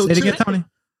 So Say it again, Chip, Tony.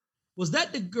 Was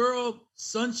that the girl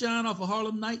Sunshine off of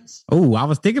Harlem Nights? Oh, I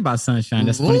was thinking about Sunshine.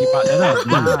 That's funny you brought that up.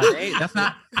 Nah, hey,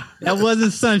 that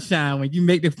wasn't Sunshine when you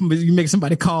make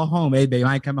somebody call home. Hey, babe,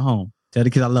 I ain't coming home. Tell the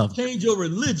kids I love them. Change your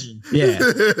religion. Yeah,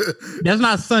 that's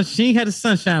not Sunshine. She ain't had a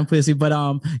Sunshine pussy, but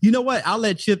you know what? I'll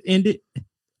let Chip end it.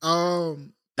 hold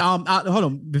Hold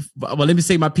on. Well, let me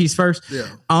say my piece first. yeah,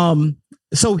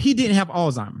 So he didn't have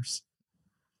Alzheimer's.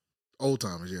 old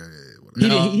timers, yeah. He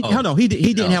Whatever. didn't. Hold on. He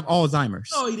didn't No. have Alzheimer's.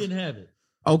 No, he didn't have it.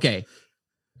 Okay.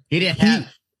 He didn't have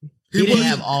He didn't was-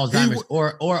 have Alzheimer's he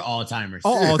or Alzheimer's.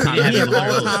 Or Alzheimer's. He He had had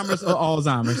Alzheimer's or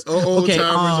Alzheimer's. Or old Okay,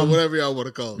 timers or whatever y'all want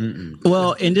to call it. Mm-mm.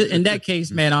 Well, in that case,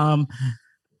 man,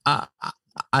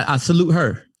 I salute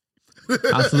her.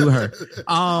 I salute her.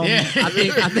 Yeah.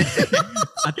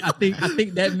 I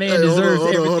think that man Hey, deserves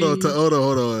everything. hold on.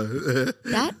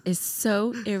 That is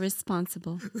so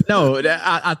irresponsible. No,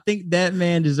 I think that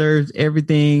man deserves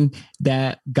everything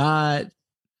that God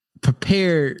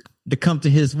prepared to come to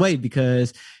his way,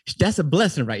 because that's a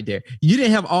blessing right there. You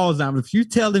didn't have Alzheimer's. If you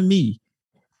telling me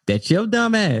that your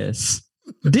dumb ass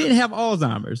didn't have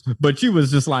Alzheimer's, but you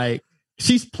was just like,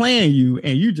 she's playing you,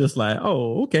 and you just like,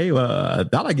 oh, okay, well, I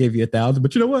thought I gave you 1,000,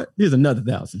 but you know what? Here's another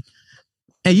 1,000.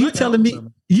 And you telling me,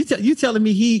 you telling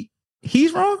me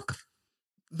he's wrong?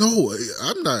 No,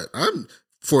 I'm not.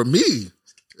 For me,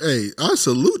 hey, I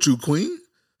salute you, Queen,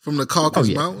 from the Caucasus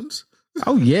yeah. Mountains.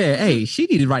 Oh yeah, hey, she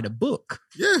need to write a book.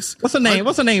 Yes. What's her name?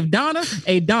 What's her name? Donna.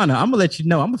 Hey Donna, I'm gonna let you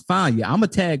know. I'm gonna find you. I'm gonna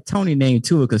tag Tony name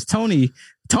to it, because Tony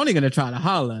gonna try to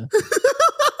holler.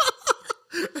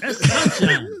 That's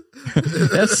Sunshine.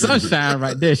 That's Sunshine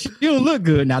right there. She don't look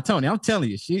good now, Tony. I'm telling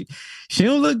you, she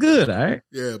don't look good. All right.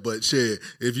 Yeah, but shit,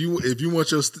 if you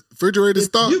want your refrigerator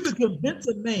stocked, You could convince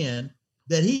a man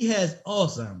that he has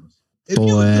Alzheimer's. If Boy.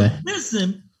 you convince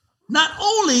him, not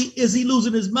only is he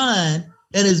losing his mind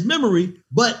and his memory,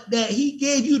 but that he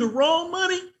gave you the wrong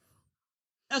money,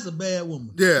 that's a bad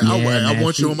woman. yeah, Yeah, I man,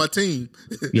 want you she- on my team.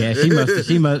 Yeah,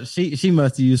 she must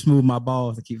have used smooth my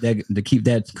balls to keep that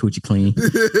coochie clean.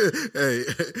 Hey,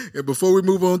 and before we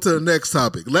move on to the next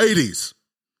topic, ladies,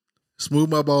 smooth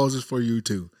my balls is for you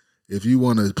too. If you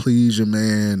want to please your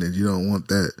man and you don't want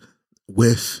that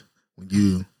whiff when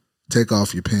you take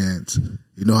off your pants,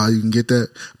 you know how you can get that?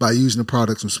 By using the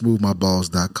products from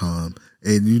smoothmyballs.com.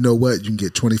 And you know what? You can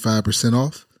get 25%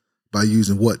 off by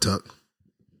using what, Tuck?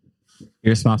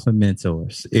 Irresponsible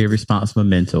mentors. Irresponsible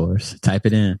mentors. Type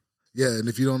it in. Yeah, and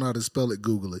if you don't know how to spell it,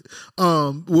 Google it.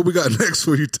 What we got next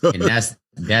for you, Tuck? And that's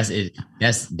it.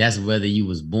 That's whether you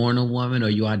was born a woman or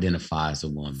you identify as a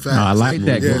woman. Facts. I like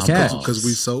that. Yeah, Good catch. because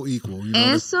we so equal. You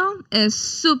know? Eso es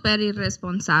súper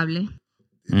irresponsable.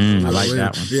 I like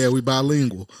that one. Yeah, we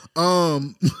bilingual.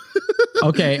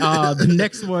 Okay, the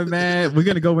next one, man, we're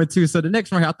gonna go into. So the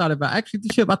next one, I thought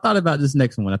about this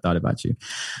next one when I thought about you.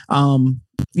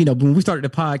 When we started the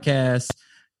podcast,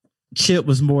 Chip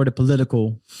was more the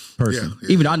political person. Yeah.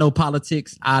 Even though I know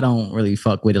politics, I don't really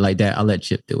fuck with it like that. I let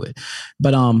Chip do it.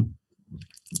 But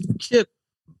Chip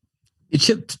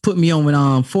put me on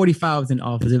when 45 was in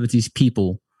office. It was these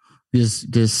people, this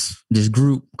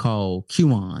group called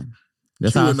QAnon.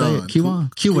 That's how I say it.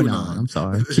 QAnon. QAnon. I'm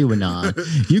sorry.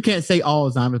 QAnon. You can't say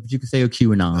Alzheimer's, but you can say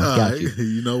QAnon. Got you.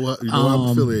 You know what? You know what I'm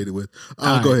affiliated with. Go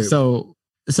right, ahead. So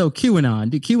QAnon.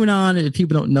 QAnon, if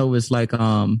people don't know, is like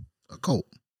a cult.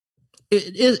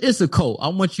 It's a cult. I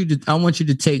want you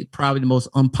to take probably the most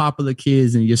unpopular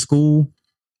kids in your school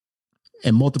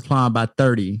and multiply them by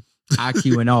 30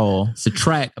 IQ and all.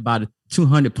 Subtract about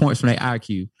 200 points from their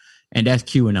IQ, and that's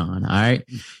QAnon. All right.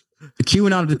 The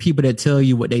QAnon are the people that tell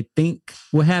you what they think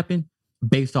will happen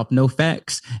based off no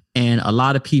facts, and a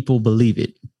lot of people believe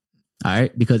it. All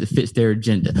right, because it fits their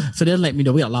agenda. So they'll let me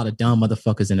know we got a lot of dumb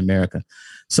motherfuckers in America.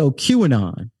 So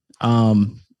QAnon,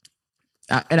 and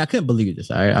I couldn't believe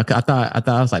this. All right, I thought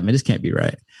I was like, man, this can't be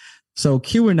right. So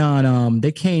QAnon,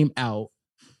 they came out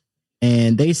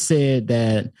and they said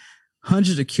that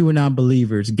hundreds of QAnon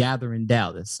believers gather in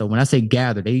Dallas. So when I say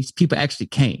gather, these people actually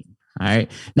came. All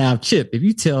right. Now, Chip, if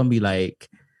you tell me like,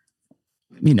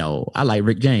 you know, I like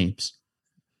Rick James.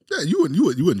 Yeah, you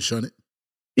wouldn't shun it.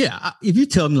 Yeah. If you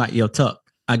tell me like, yo, Tuck,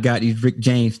 I got these Rick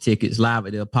James tickets live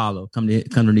at the Apollo. Come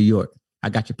to New York. I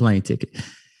got your plane ticket.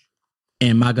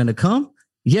 Am I going to come?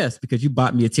 Yes, because you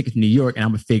bought me a ticket to New York and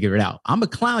I'm going to figure it out. I'm going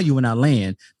to clown you when I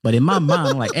land. But in my mind,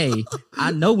 I'm like, hey,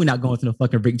 I know we're not going to the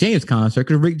fucking Rick James concert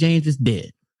because Rick James is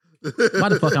dead. Why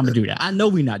the fuck I'm gonna do that? I know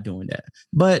we're not doing that,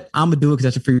 but I'm gonna do it because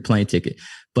that's a free plane ticket.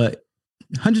 But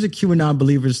hundreds of QAnon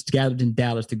believers gathered in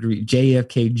Dallas to greet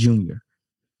JFK Jr.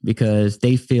 because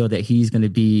they feel that he's going to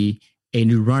be a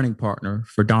new running partner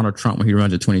for Donald Trump when he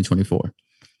runs in 2024.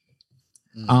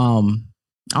 I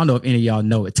don't know if any of y'all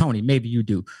know it. Tony, maybe you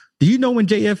do. Do you know when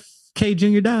JFK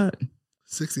Jr. died?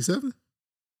 67?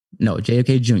 No,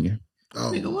 JFK Jr.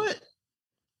 Oh, Nigga, what?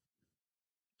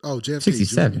 Oh, JFK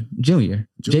 67. Junior.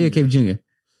 JFK Jr.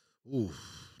 Ooh,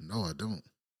 no, I don't.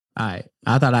 All right.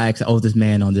 I thought I asked the oldest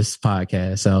man on this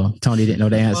podcast, so Tony didn't know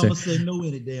the answer. I'm gonna say no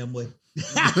any damn way.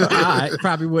 All right,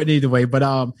 probably wouldn't either way. But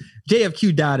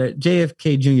JFK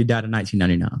Jr. died in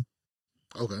 1999.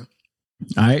 Okay.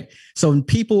 All right. So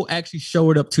people actually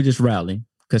showed up to this rally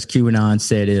because QAnon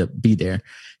said it'd be there.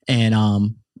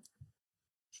 And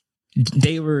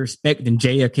they were expecting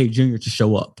JFK Jr. to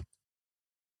show up,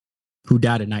 who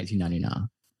died in 1999.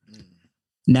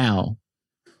 Now,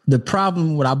 the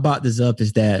problem when I brought this up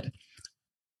is that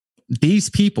these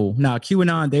people, now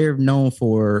QAnon, they're known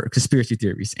for conspiracy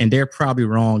theories, and they're probably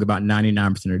wrong about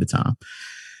 99% of the time.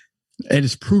 And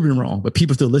it's proven wrong, but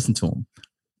people still listen to them.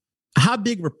 How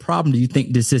big of a problem do you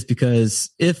think this is? Because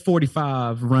if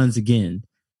 45 runs again,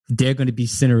 they're going to be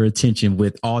center of attention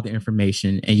with all the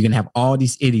information, and you're going to have all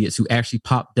these idiots who actually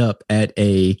popped up at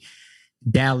a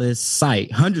Dallas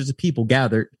site. Hundreds of people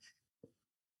gathered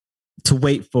to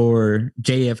wait for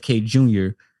JFK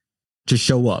Jr. to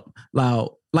show up.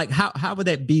 Now, like, how would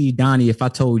that be, Donnie, if I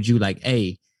told you, like,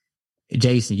 hey,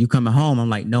 Jason, you coming home? I'm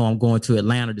like, no, I'm going to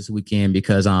Atlanta this weekend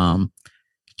because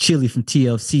Chili from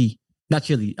TLC, not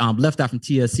Chili, Left Eye from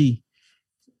TLC,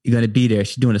 you're going to be there.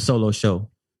 She's doing a solo show.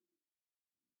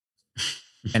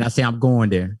 And I say, I'm going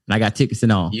there. And I got tickets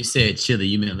and all. You said Chili,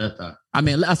 you meant Left Eye. I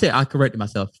mean, I corrected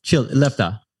myself. Chili, Left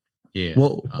Eye. Yeah.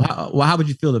 Well, how would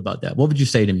you feel about that? What would you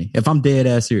say to me if I'm dead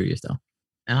ass serious though?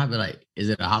 And I'd be like, is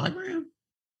it a hologram?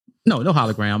 No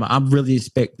hologram. I'm really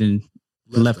expecting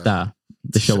Left Eye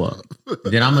to show up.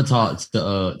 Then I'm gonna talk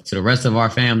to the rest of our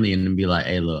family and then be like,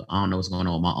 hey, look, I don't know what's going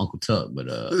on with my Uncle Tuck, but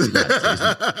we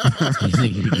gotta he's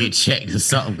nigga to get checked or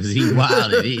something because he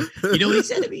wild. You know what he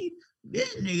said to me?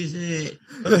 This nigga said,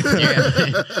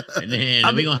 yeah. And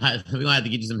then we gonna have to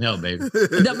get you some help, baby.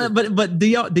 But do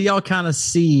y'all kind of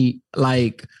see,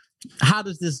 like, how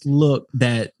does this look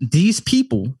that these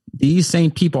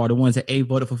same people are the ones that A,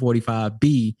 voted for 45,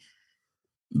 B,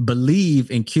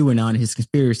 believe in QAnon and his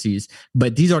conspiracies,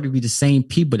 but these are to be the same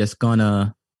people that's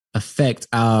gonna affect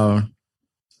our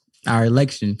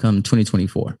election come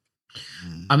 2024.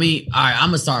 I mean, all right, I'm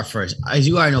gonna start first. As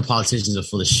you already know, politicians are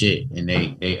full of shit and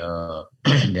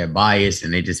they're biased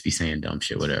and they just be saying dumb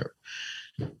shit, whatever.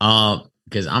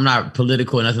 Because I'm not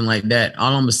political or nothing like that.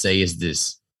 All I'm gonna say is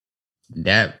this: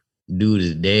 that dude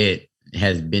is dead,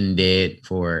 has been dead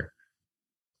for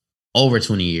over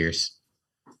 20 years.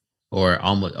 Or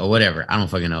almost, or whatever. I don't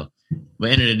fucking know.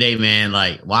 But end of the day, man,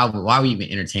 like, why are we even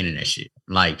entertaining that shit?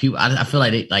 Like, people, I feel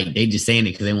like they just saying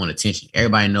it because they want attention.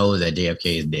 Everybody knows that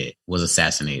JFK is dead, was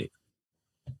assassinated.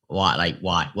 Why? Like,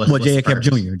 why? What's JFK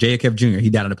Jr. JFK Jr. He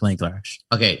died in a plane crash.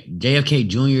 Okay, JFK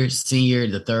Jr., Senior,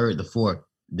 the third, the fourth,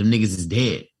 them niggas is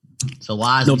dead. So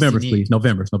why is November's, please?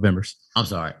 November's. I'm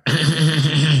sorry.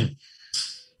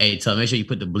 Hey, tell make sure you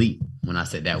put the bleep when I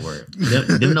said that word.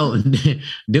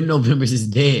 Them Novembers is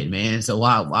dead, man. So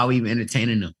why are we even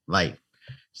entertaining them? Like,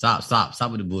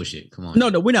 Stop with the bullshit. Come on. No,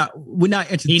 we're not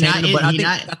entertaining.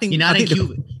 He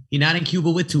not in Cuba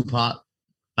with Tupac.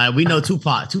 Like we know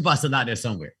Tupac's still out there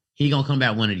somewhere. He gonna come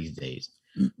back one of these days.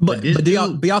 But do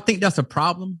y'all think that's a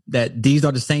problem? That these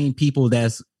are the same people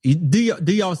do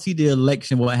y'all see the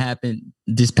election, what happened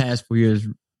this past 4 years,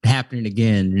 happening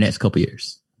again in the next couple of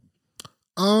years?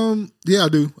 Yeah, I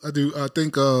do. I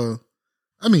think I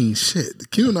mean shit,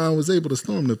 QAnon was able to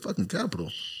storm the fucking Capitol.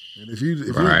 And if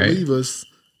you don't believe us,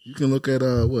 you can look at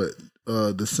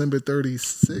December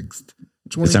 36th.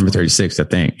 December 36th, I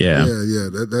think. Yeah. Yeah.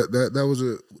 That was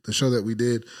the show that we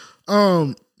did.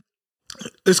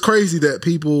 It's crazy that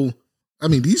people, I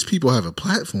mean, these people have a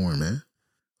platform, man.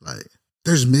 Like,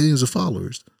 there's millions of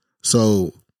followers.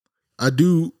 So I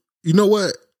do, you know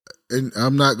what? And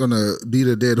I'm not gonna beat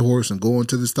a dead horse and go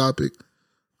into this topic.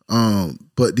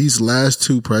 But these last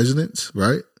two presidents,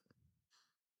 right,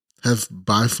 have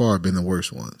by far been the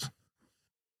worst ones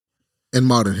in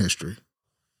modern history.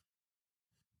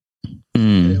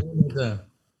 Say that one more time.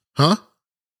 Huh?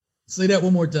 Say that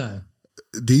one more time.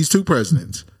 These two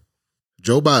presidents,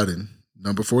 Joe Biden,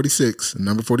 number 46 and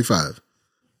number 45,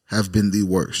 have been the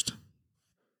worst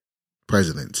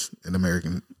presidents in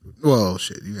American. Well,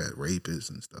 shit, you had rapists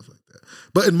and stuff like that.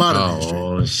 But in modern history.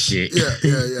 Oh, shit.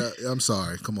 Yeah. I'm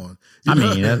sorry. Come on.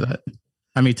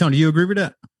 I mean, Tony, you agree with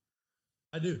that?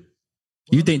 I do.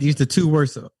 You think these are the two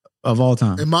worst of all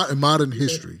time? In modern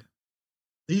history.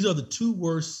 These are the two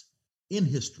worst in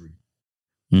history.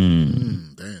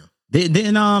 Damn.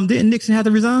 Didn't Nixon have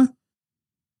to resign?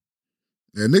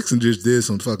 Yeah, Nixon just did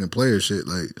some fucking player shit.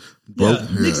 Like,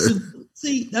 Nixon.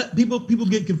 See, that people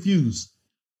get confused.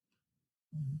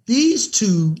 These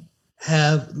two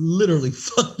have literally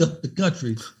fucked up the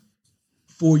country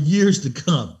for years to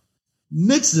come.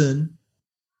 Nixon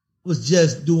was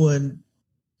just doing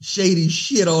shady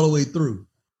shit all the way through,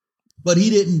 but he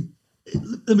didn't.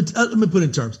 Let me put it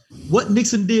in terms. What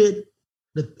Nixon did,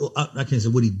 I can't say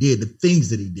what he did. The things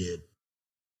that he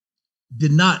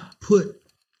did not put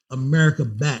America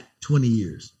back 20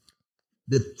 years.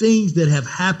 The things that have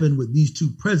happened with these two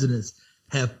presidents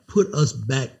have put us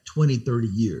back 20, 30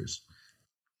 years.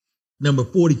 Number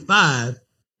 45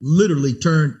 literally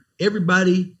turned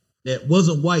everybody that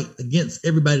wasn't white against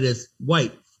everybody that's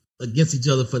white against each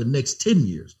other for the next 10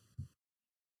 years,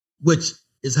 which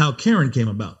is how Karen came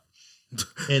about.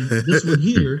 And this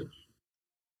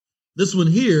one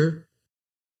here,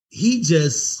 he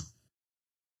just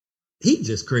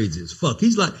crazy as fuck.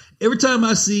 He's like, every time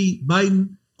I see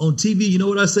Biden on TV, you know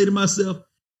what I say to myself?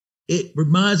 It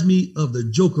reminds me of the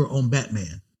Joker on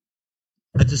Batman.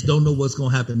 I just don't know what's going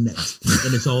to happen next.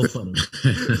 And it's all funny.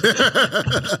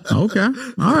 Okay.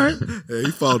 All right. Yeah,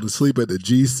 he falling asleep at the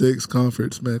G6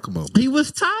 conference, man. Come on. He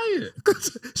was tired.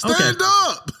 Stand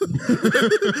up.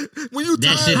 When you that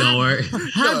tired, shit don't work.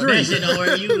 That shit don't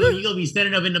work. You going to be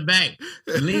standing up in the back,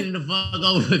 leaning the fuck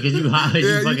over because you hot.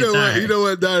 Yeah, you fucking tired. You know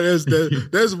what, Don?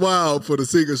 That's wild for the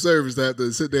Secret Service to have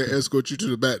to sit there and escort you to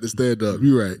the back to stand up.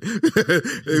 You're right.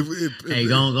 Hey,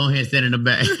 go ahead and stand in the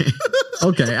back.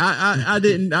 Okay,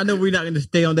 I know we're not going to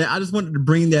stay on that. I just wanted to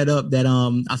bring that up. That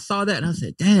I saw that and I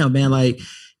said, "Damn, man! Like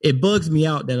it bugs me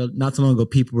out that not so long ago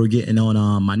people were getting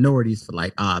on minorities for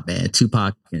like, man,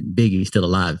 Tupac and Biggie still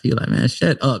alive. Feel like, man,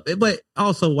 shut up." But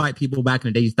also white people back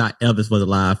in the days thought Elvis was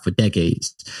alive for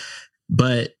decades.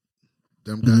 But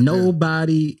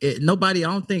nobody. I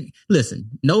don't think. Listen,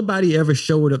 nobody ever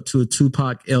showed up to a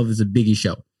Tupac, Elvis, or Biggie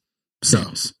show.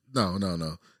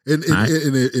 No. And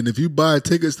if you buy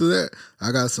tickets to that,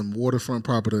 I got some waterfront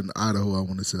property in Idaho I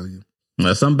want to sell you.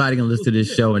 Well, somebody gonna listen to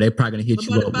this show and they probably gonna hit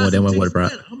you up more than what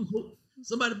brought.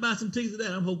 Somebody buy some tickets to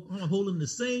that. I'm holding the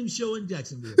same show in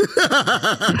Jacksonville.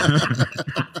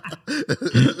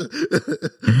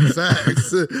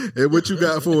 Facts. And what you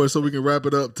got for us so we can wrap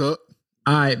it up, Tuck?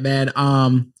 All right, man.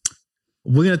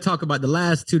 We're gonna talk about the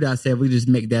last two that I said. We just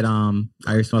make that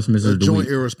irresponsible joint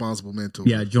irresponsible mentor.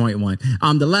 Yeah, joint one.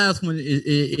 The last one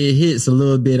it hits a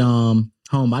little bit home.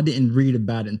 I didn't read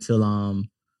about it until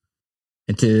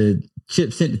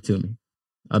Chip sent it to me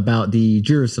about the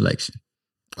jury selection.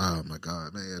 Oh my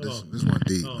God, man! This one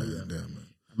deep, man. Yeah. Damn, man.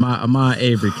 Ahmaud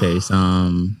Arbery case.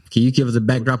 Can you give us a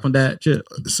backdrop on that, Chip?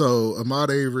 So Ahmaud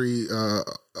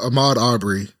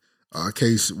Arbery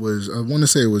case was, I want to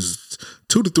say it was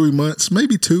 2 to 3 months,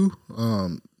 maybe 2,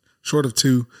 short of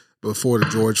 2, before the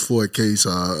George Floyd case.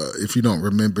 If you don't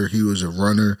remember, he was a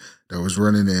runner that was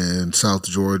running in South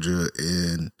Georgia,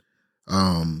 and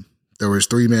there was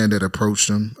 3 men that approached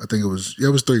him. I think it was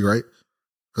 3, right?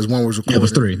 Because one was recorded. It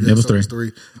was 3. Yeah, it was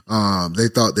 3. They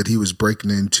thought that he was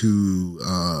breaking into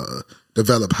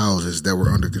developed houses that were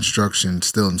under construction,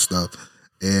 stealing stuff.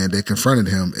 and they confronted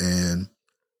him, and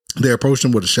they approached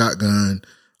him with a shotgun.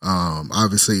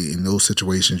 Obviously, in those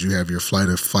situations, you have your flight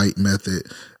or fight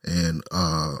method, and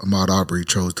Ahmaud Arbery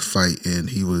chose to fight, and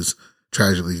he was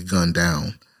tragically gunned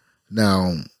down.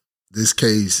 Now, this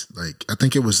case, like, I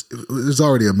think it was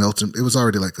already it was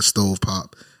already like a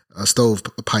stovepipe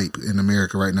in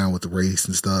America right now with the race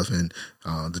and stuff, and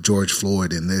the George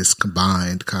Floyd and this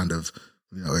combined kind of,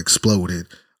 exploded.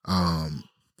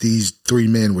 These three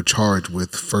men were charged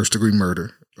with first-degree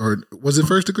murder, or was it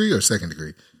first degree or second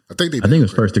degree? I think it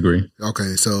was first degree.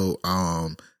 Okay, so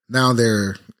now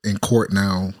they're in court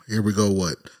now. Here we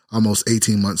go, almost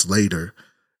 18 months later,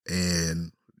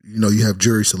 and you have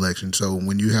jury selection. So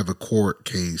when you have a court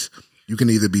case, you can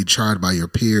either be tried by your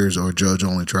peers or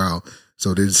judge-only trial.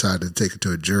 So they decided to take it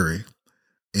to a jury.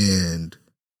 And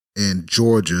in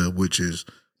Georgia,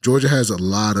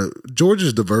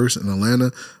 Georgia's diverse in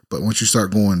Atlanta, but once you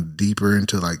start going deeper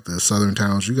into like the southern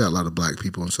towns, you got a lot of black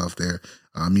people and stuff there.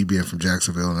 Me being from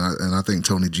Jacksonville, and I think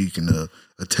Tony G can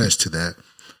attest to that.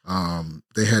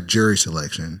 They had jury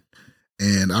selection,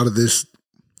 and out of this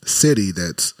city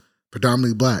that's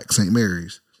predominantly black, St.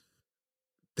 Mary's,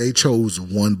 they chose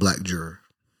one black juror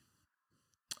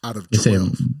out of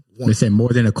 12. They said more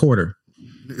than a quarter.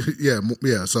 Yeah.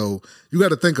 So you got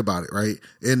to think about it, right?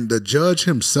 And the judge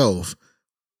himself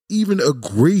even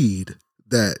agreed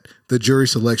that the jury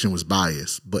selection was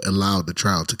biased, but allowed the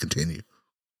trial to continue.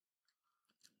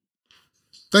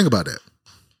 Think about that.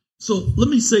 So let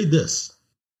me say this.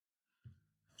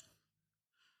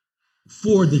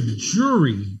 For the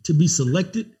jury to be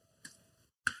selected,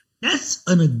 that's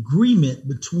an agreement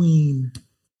between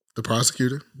the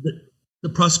prosecutor, the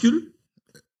prosecutor,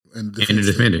 and the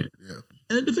defendant. Yeah.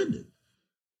 And the defendant.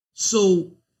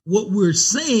 So what we're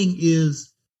saying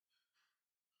is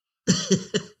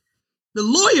the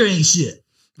lawyer ain't shit.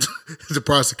 The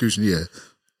prosecution, yeah.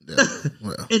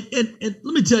 Well. and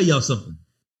let me tell y'all something.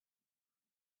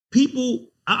 People,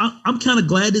 I'm kind of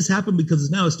glad this happened because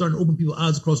it's starting to open people's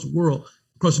eyes across the world,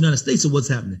 across the United States, of what's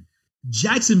happening.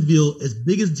 Jacksonville, as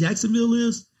big as Jacksonville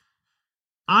is,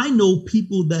 I know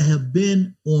people that have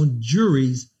been on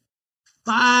juries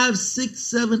 5, 6,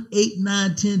 7, 8,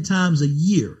 9, 10 times a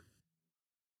year.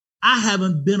 I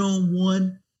haven't been on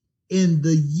one in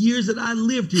the years that I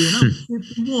lived here, and I'm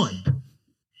 51.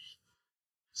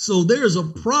 So there's a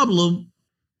problem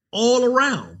all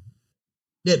around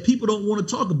that people don't want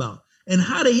to talk about. And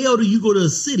how the hell do you go to a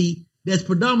city that's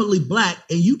predominantly black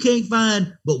and you can't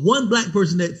find but one black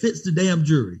person that fits the damn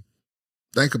jury?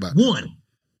 Think about it.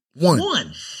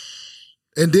 One.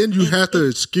 And then you have to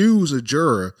excuse a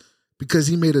juror because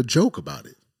he made a joke about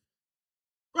it.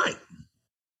 Right.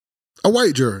 A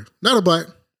white juror, not a black,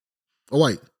 a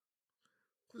white.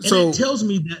 And that tells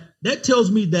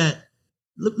me that,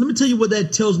 let me tell you what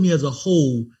that tells me as a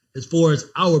whole, as far as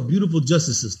our beautiful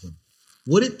justice system.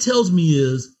 What it tells me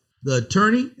is the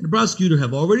attorney and the prosecutor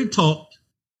have already talked.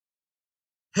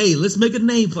 Hey, let's make a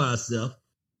name for ourselves.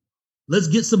 Let's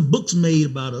get some books made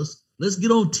about us. Let's get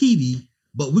on TV,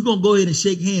 but we're going to go ahead and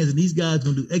shake hands, and these guys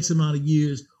going to do X amount of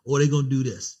years, or they're going to do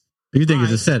this. You think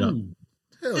it's a setup?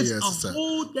 Hell it's yeah, it's a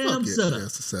whole damn setup. Yeah,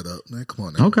 it's a setup, man. Come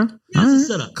on now. Okay. Yeah, it's a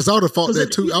setup. Because I would have fought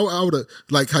that too. I would have,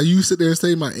 like how you sit there and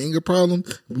say my anger problem,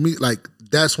 me, like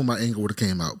that's when my anger would have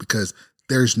came out, because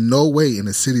there's no way in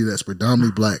a city that's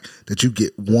predominantly black that you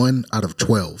get 1 out of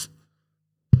 12.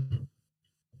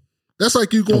 That's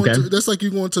like you going to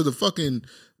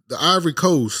the Ivory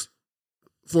Coast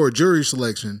for a jury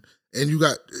selection, and you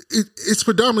got it's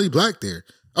predominantly black there.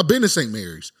 I've been to St.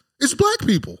 Mary's. It's black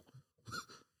people.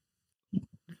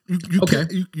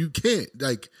 You can't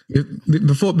like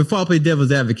before I play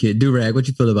devil's advocate. Durag, what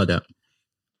you feel about that?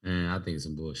 Man, I think it's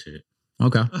some bullshit.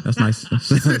 Okay, that's nice.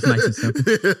 That's nice and simple.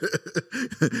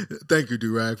 Thank you,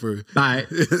 Durag, for. All right.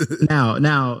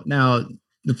 Now,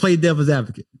 to play devil's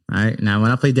advocate. All right. Now,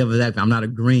 when I play devil's advocate, I'm not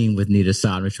agreeing with neither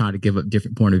side. I'm trying to give up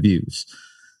different point of views.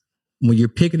 When you're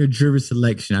picking a jury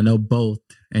selection, I know both,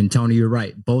 and Tony, you're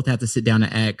right. Both have to sit down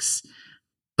and ask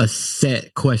a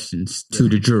set questions to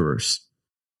the jurors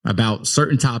about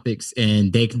certain topics,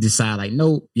 and they can decide like,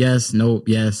 no, yes,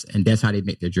 and that's how they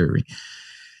make their jury.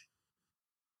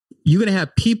 You're going to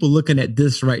have people looking at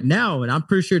this right now, and I'm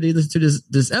pretty sure they listen to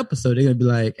this episode. They're going to be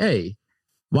like, hey,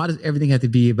 why does everything have to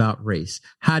be about race?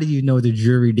 How do you know the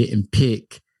jury didn't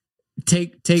take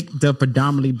the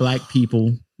predominantly black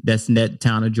people that's in that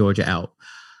town of Georgia out?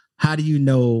 How do you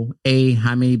know,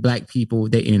 how many black people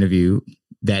they interviewed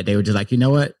that they were just like, you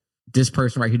know what? This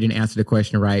person right here didn't answer the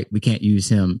question right. We can't use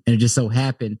him. And it just so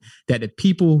happened that the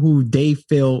people who they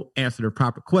feel answer the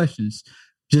proper questions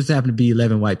just happen to be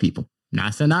 11 white people.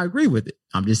 Not saying I agree with it.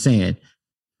 I'm just saying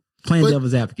Playing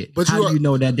devil's advocate. But how do you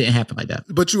know that didn't happen like that?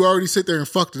 But you already sit there and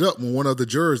fucked it up when one of the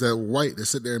jurors that were white that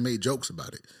sit there and made jokes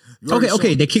about it.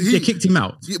 Okay, they kicked him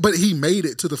out. But he made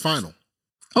it to the final.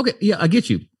 Okay, yeah, I get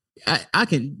you. I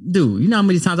can do. You know how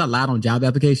many times I lied on job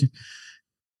application?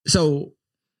 So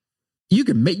you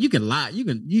can lie.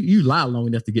 You lie long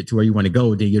enough to get to where you want to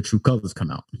go, then your true colors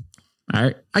come out. All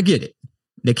right, I get it.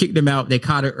 They kicked him out. They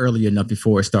caught it early enough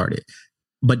before it started.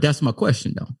 But that's my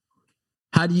question, though.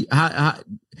 How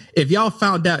if y'all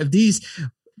found out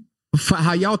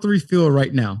how y'all three feel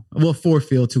right now? Well, four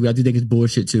feel too. I do think it's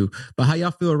bullshit too. But how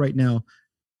y'all feel right now?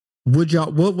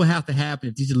 What would have to happen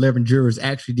if these 11 jurors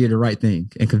actually did the right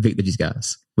thing and convicted these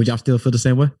guys? Would y'all still feel the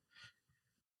same way?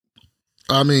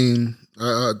 I mean,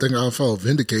 I think I felt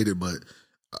vindicated, but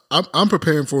I'm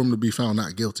preparing for him to be found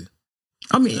not guilty.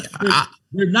 I mean,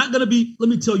 they're not going to be. Let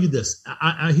me tell you this.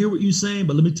 I hear what you're saying,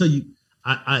 but let me tell you,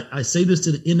 I say this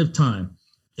to the end of time,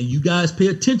 and you guys pay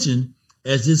attention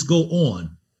as this go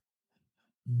on.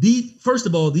 First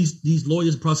of all, these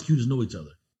lawyers and prosecutors know each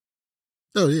other.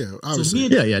 Oh yeah, obviously.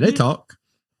 So they talk.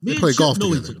 They play golf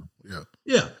together.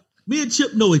 Yeah. Me and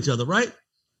Chip know each other, right?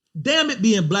 Damn it,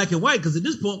 being black and white, because at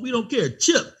this point we don't care.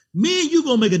 Chip, me and you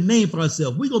gonna make a name for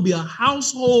ourselves. We're gonna be a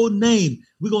household name.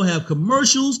 We're gonna have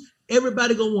commercials.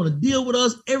 Everybody gonna want to deal with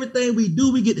us. Everything we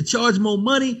do, we get to charge more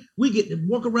money. We get to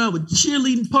walk around with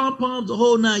cheerleading pom-poms the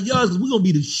whole 9 yards because we're gonna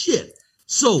be the shit.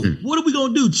 So what are we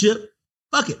gonna do, Chip?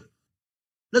 Fuck it.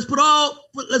 Let's put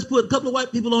a couple of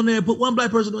white people on there, put one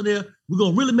black person on there. We're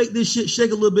gonna really make this shit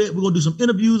shake a little bit. We're gonna do some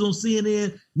interviews on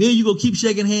CNN. Me and you gonna keep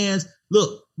shaking hands.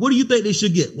 Look, what do you think they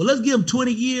should get? Well, let's give them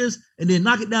 20 years and then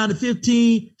knock it down to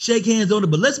 15, shake hands on it.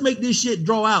 But let's make this shit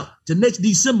draw out to next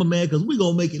December, man, because we're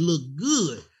gonna make it look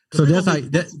good. So that's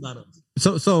like that.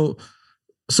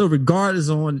 So regardless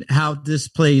on how this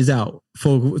plays out,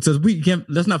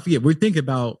 let's not forget, we're thinking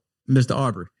about Mr.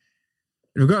 Arbery.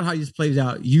 Regardless how this plays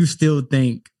out, you still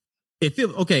think if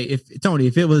it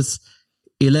was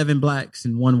 11 blacks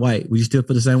and 1 white, would you still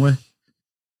feel the same way?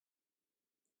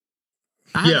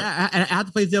 Yeah. I have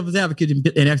to play devil's advocate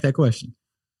and ask that question.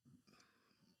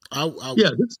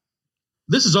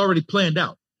 This is already planned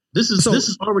out. This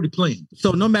is already planned.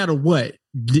 So no matter what,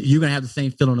 you're gonna have the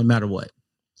same feeling no matter what.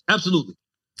 Absolutely.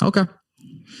 Okay.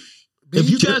 If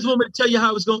you guys want me to tell you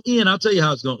how it's gonna end, I'll tell you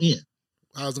how it's gonna end.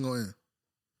 How's it gonna end?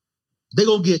 They're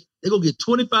gonna get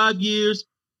 25 years,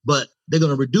 but they're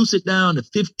gonna reduce it down to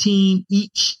 15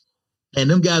 each. And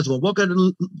them guys will walk out of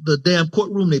the damn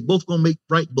courtroom. They both gonna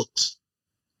write books.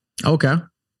 Okay.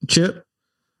 Chip?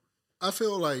 I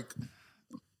feel like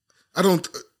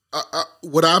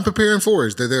what I'm preparing for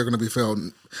is that they're going to be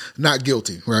found not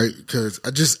guilty, right? Because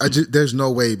I just there's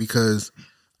no way, because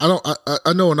I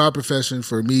know in our profession,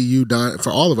 for me, you, Don, for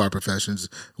all of our professions,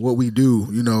 what we do,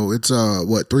 it's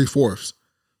 3/4.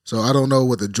 So I don't know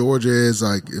what the Georgia is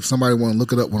like. If somebody want to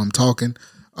look it up when I'm talking,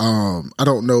 I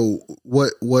don't know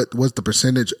what's the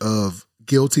percentage of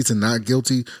guilty to not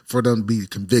guilty for them to be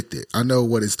convicted. I know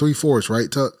what it's 3/4,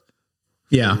 right, Tuck?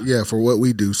 Yeah, for what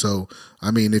we do. So,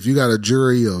 I mean, if you got a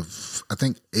jury of, I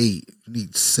think 8, you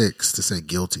need 6 to say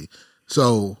guilty.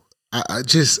 So, I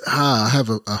have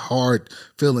a hard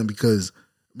feeling, because,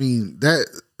 I mean, that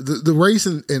the race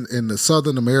in the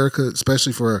Southern America,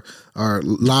 especially for our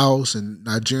Laos and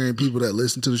Nigerian people that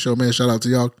listen to the show, man, shout out to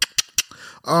y'all.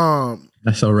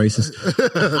 That's so racist.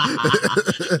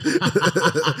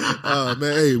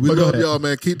 Man, hey, we love y'all,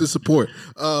 man. Keep the support.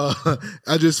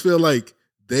 I just feel like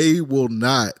they will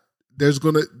not. There's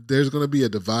gonna be a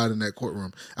divide in that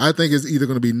courtroom. I think it's either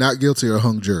gonna be not guilty or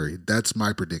hung jury. That's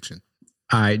my prediction.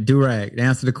 All right, Durag, to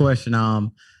answer the question.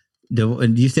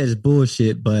 You said it's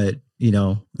bullshit, but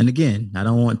and again, I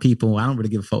don't really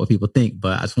give a fuck what people think,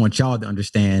 but I just want y'all to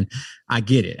understand. I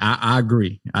get it. I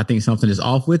agree. I think something is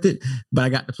off with it, but I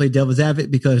got to play devil's advocate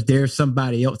because there's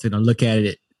somebody else that's gonna look at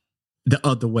it the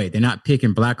other way. They're not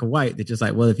picking black or white. They're just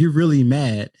like, well, if you're really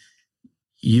mad,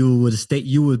 you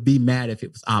would be mad if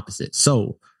it was opposite.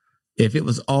 So if it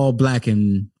was all black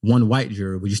and 1 white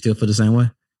juror, would you still feel the same way?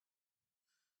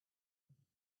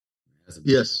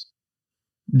 Yes.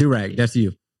 Durag, that's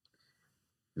you.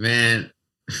 Man,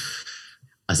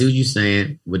 I see what you're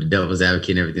saying with the devil's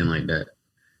advocate and everything like that,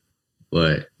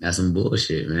 but that's some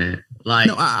bullshit, man. Like,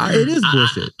 no, it is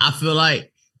bullshit. I feel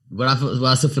like, but I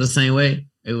still feel the same way.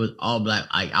 It was all black.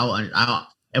 If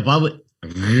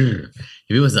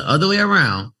it was the other way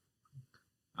around,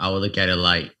 I would look at it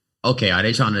like, okay, are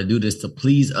they trying to do this to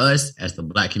please us as the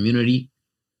black community,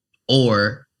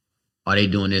 or are they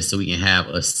doing this so we can have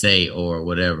a say or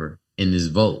whatever in this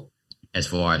vote as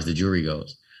far as the jury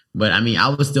goes? But I mean, I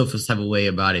would still feel some type of way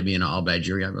about it being an all black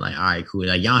jury. I'd be like, all right, cool.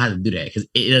 Like y'all don't have to do that because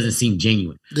it doesn't seem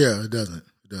genuine. Yeah, it doesn't.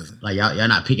 It doesn't. Like y'all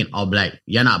not picking all black.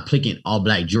 Y'all not picking all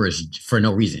black jurors for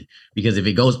no reason. Because if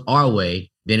it goes our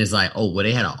way, then it's like, oh, well,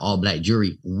 they had an all black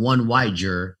jury, one white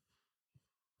juror.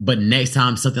 But next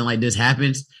time something like this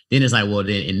happens, then it's like, well,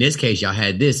 then in this case, y'all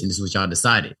had this, and this is what y'all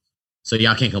decided. So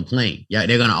y'all can't complain. Yeah,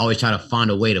 they're gonna always try to find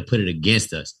a way to put it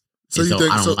against us. So,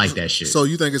 I don't like that shit. So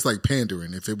you think it's like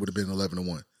pandering if it would have been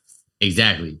 11-1?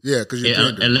 Exactly. Yeah, because you're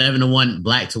 11-1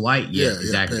 black to white. Yeah,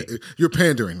 exactly. You're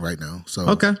pandering right now. So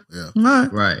okay. Yeah. All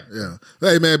right. Right. Yeah.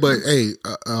 Hey man, but hey,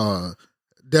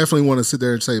 definitely want to sit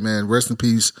there and say, man, rest in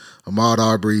peace, Ahmaud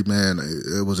Arbery. Man,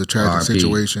 it was a tragic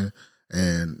situation,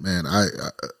 and man,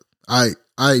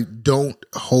 I don't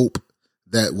hope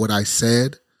that what I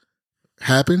said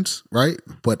happens, right?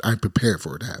 But I'm prepared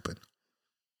for it to happen.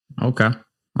 Okay.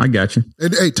 I got you.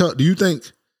 And hey, do you think,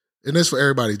 and this for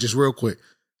everybody, just real quick,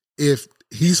 if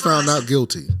he's found not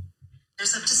guilty,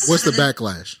 what's the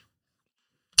backlash?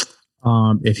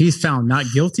 If he's found not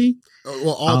guilty,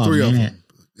 well, all three of them.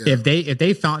 Yeah. If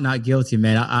they found not guilty,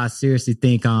 man, I seriously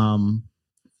think I don't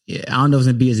know if it's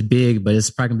gonna be as big, but it's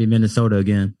probably gonna be Minnesota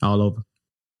again, all over.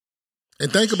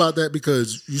 And think about that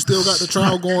because you still got the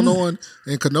trial going on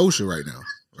in Kenosha right now,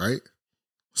 right?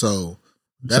 So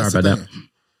that's sorry about the thing.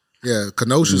 Yeah,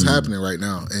 Kenosha's happening right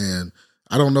now, and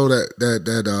I don't know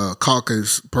that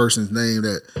caucus person's name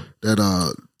that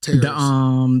terrorist.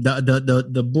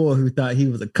 The boy who thought he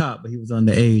was a cop, but he was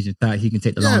underage and thought he can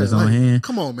take the law in his own hand.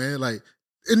 Come on, man, like.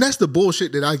 And that's the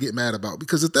bullshit that I get mad about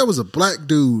because if there was a black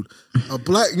dude, a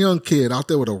black young kid out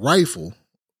there with a rifle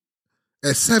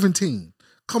at 17,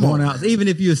 come on. Out, even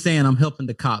if you're saying I'm helping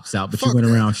the cops out, but you're going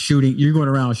around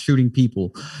shooting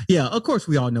people. Yeah, of course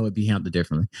we all know it'd be handled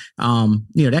differently.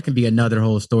 That can be another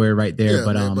whole story right there.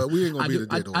 Yeah, but we ain't gonna be the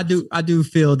dead horse. I do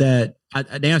feel that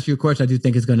to answer your question, I do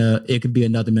think it could be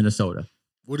another Minnesota.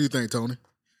 What do you think, Tony?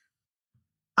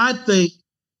 I think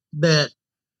that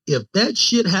if that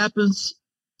shit happens,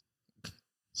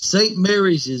 St.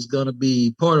 Mary's is going to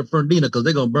be part of Fernandina because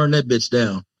they're going to burn that bitch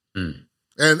down. Mm.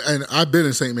 And I've been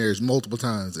in St. Mary's multiple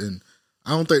times, and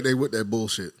I don't think they with that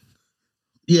bullshit.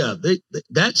 Yeah,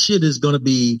 that shit is going to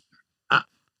be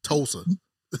Tulsa.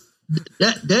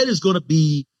 That is going to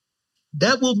be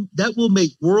that will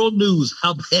make world news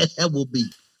how bad that will be.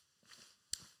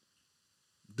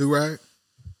 Do right?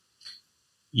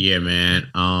 Yeah,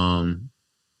 man.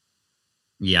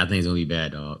 Yeah, I think it's gonna be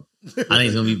bad, dog. I think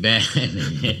it's gonna be bad.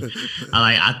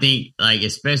 I think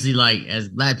especially as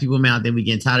black people, man, I think we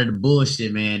getting tired of the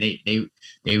bullshit, man. They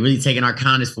really taking our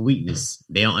kindness for weakness.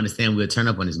 They don't understand we'll turn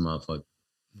up on this motherfucker.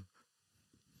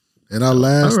 And our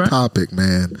last topic,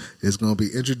 man, is gonna be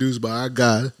introduced by our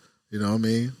guy. You know what I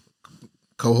mean?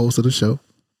 Co-host of the show,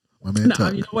 my man.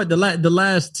 Tuck. You know what? The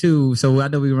last two. So I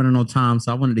know we're running on time,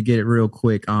 so I wanted to get it real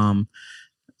quick.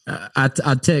 I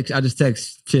just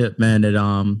text Chip, man, that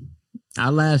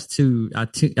our last two,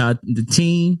 the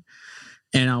team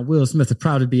and Will Smith are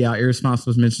proud to be our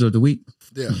irresponsible mentions of the week.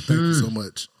 Yeah, thank you so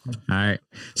much. All right,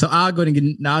 so I'll go ahead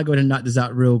and knock this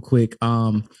out real quick.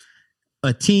 A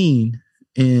teen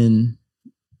in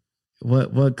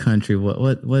what country?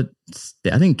 What?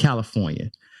 I think California.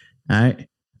 All right,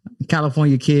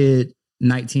 California kid,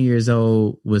 19 years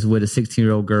old, was with a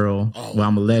 16-year-old girl. Oh. Well,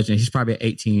 I'm a legend. He's probably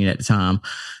 18 at the time.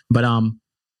 But,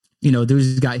 dude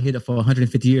just got hit up for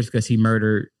 150 years because he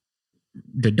murdered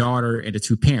the daughter and the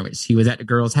two parents. He was at the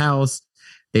girl's house.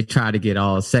 They tried to get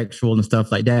all sexual and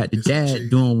stuff like that. The dad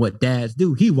doing what dads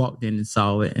do. He walked in and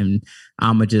saw it, and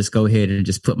I'm going to just go ahead and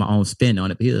just put my own spin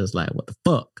on it. But he was like, what the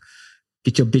fuck?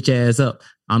 Get your bitch ass up.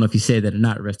 I don't know if he said that or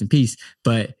not, rest in peace.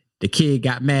 But the kid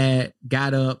got mad,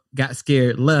 got up, got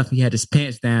scared, left. He had his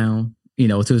pants down,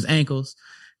 to his ankles.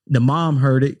 The mom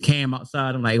heard it, came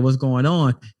outside. I'm like, what's going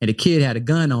on? And the kid had a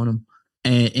gun on him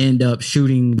and ended up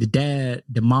shooting the dad,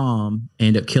 the mom,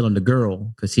 ended up killing the girl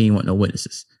because he didn't want no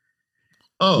witnesses.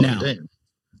 Oh, now,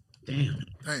 damn.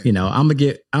 I'm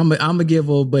gonna give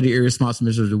old buddy irresponsible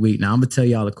of the week. Now I'm gonna tell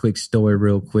y'all a quick story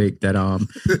real quick that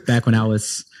back when I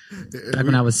was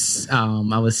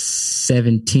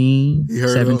 17.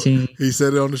 He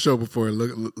said it on the show before.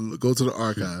 Look, go to the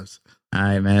archives. All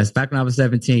right, man. It's back when I was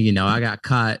 17. I got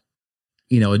caught,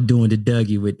 doing the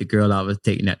Dougie with the girl I was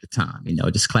dating at the time.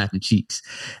 Just clapping cheeks,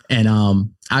 and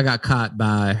I got caught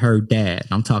by her dad.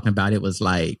 I'm talking about it was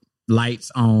like lights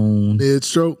on,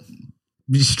 mid-stroke.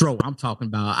 I'm talking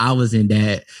about I was in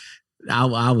that.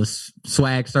 I was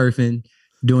swag surfing,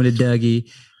 doing the Dougie.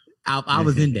 I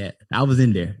was in that. I was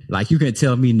in there. Like you couldn't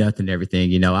tell me nothing.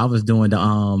 Everything, I was doing the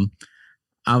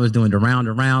round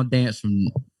and round dance from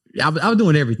I was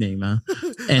doing everything, man.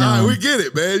 And all right, we get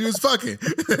it, man. You was fucking.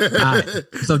 all right.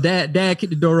 So dad kicked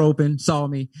the door open, saw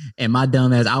me, and my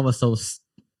dumb ass, I was so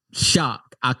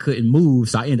shocked I couldn't move,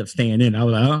 so I ended up staying in. I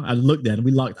was like, I looked at him,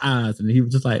 we locked eyes, and he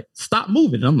was just like, "Stop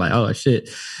moving." And I'm like, "Oh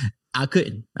shit," I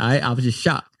couldn't. I was just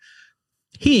shocked.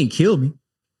 He didn't kill me.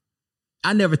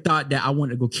 I never thought that I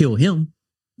wanted to go kill him.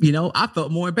 You know, I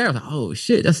felt more embarrassed. Like, oh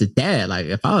shit, that's a dad. Like,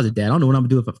 if I was a dad, I don't know what I'm gonna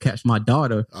do if I catch my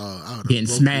daughter getting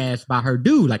smashed by her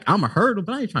dude. Like, I'm a hurdle,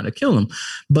 but I ain't trying to kill him.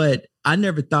 But I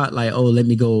never thought like, oh, let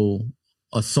me go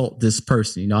assault this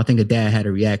person. You know, I think a dad had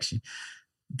a reaction.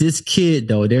 This kid,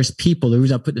 though, there's people. The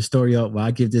reason I put the story up, where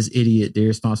I give this idiot the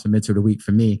irresponsible mentor of the week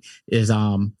for me is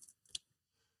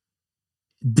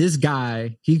this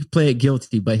guy, he pled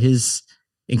guilty, but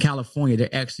in California,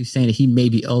 they're actually saying that he may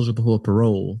be eligible for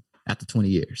parole after 20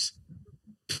 years.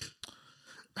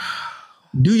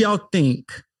 Do y'all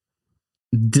think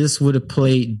this would have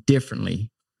played differently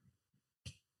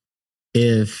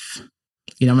if,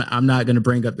 you know, I'm not going to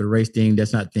bring up the race thing.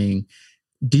 That's not thing.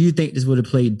 Do you think this would have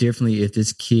played differently if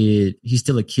this kid, he's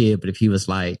still a kid, but if he was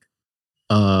like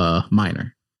a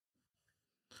minor?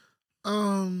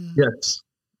 Yes.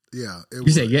 Yeah.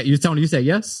 You say yeah. You say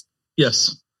yes?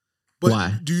 Yes. But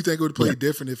why? Do you think it would play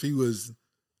different if he was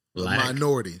Black. a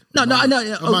minority? No.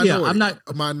 Yeah, I'm not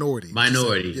a minority.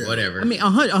 Minority, whatever. I mean,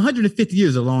 150 years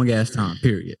is a long ass time.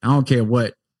 Period. I don't care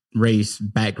what race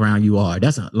background you are.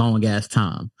 That's a long ass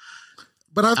time.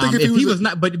 But I think if he was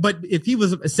not, but if he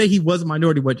was, say he was a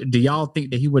minority, what do y'all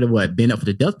think that he would have been up for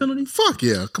the death penalty? Fuck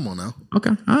yeah! Come on now.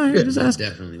 Okay, all right. Yeah, just ask.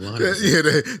 Definitely, 100%. Yeah,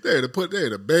 they had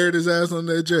to bury his ass on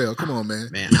their jail. Come on, man.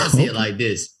 Man, I see it like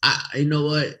this. You know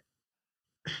what?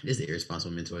 This is the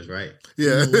Irresponsible Mentors, right?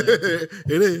 Yeah, you know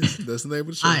it is. That's the name of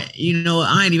the show. You know what?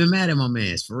 I ain't even mad at my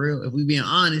man's for real. If we being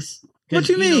honest. What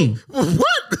you mean? What?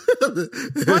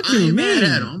 What I you ain't mad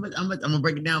mean? at him. I'm gonna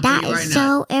break it down for That you right is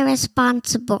now. so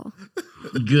irresponsible.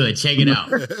 Good. Check it out.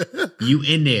 You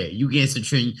in there. You getting some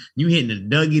training. You hitting the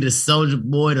Dougie, the Soldier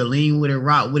Boy, the Lean with it,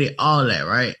 Rock with it, all that,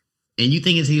 right? And you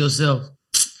thinking to yourself,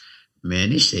 man,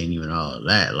 this shit ain't even all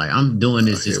that. Like, I'm doing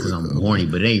this just because I'm horny,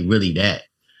 but it ain't really that.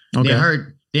 Okay.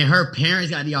 Then her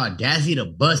parents got the audacity to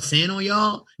bust in on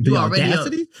y'all. The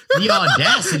audacity? The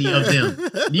audacity of them.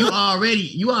 You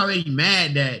already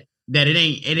mad that it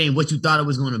ain't what you thought it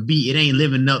was gonna be. It ain't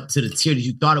living up to the tier that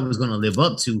you thought it was gonna live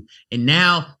up to. And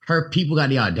now her people got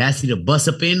the audacity to bust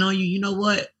up in on you. You know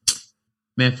what?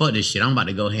 Man, fuck this shit. I'm about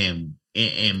to go ahead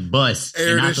and bust.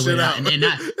 Air and this shit out. And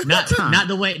not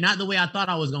the way I thought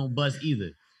I was gonna bust either.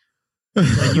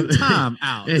 So you time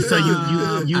out. And so you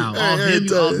out. off them,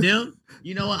 you off them.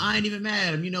 You know what? I ain't even mad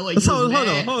at him. You know what? You So was hold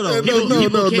mad.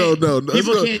 on. No.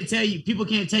 People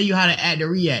can't tell you how to act or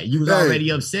react. You was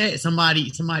already upset.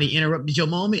 Somebody interrupted your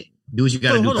moment. Do what you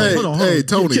got to do. Hold on. Hey,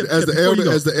 Tony, Chip, as before you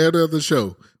go. the elder of the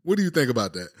show, what do you think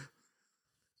about that?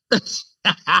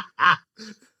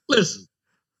 Listen,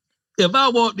 if I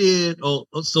walked in,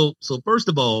 so first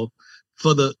of all,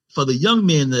 for the young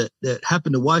men that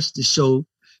happen to watch the show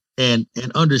and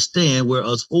understand where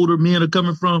us older men are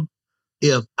coming from,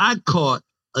 if I caught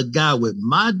a guy with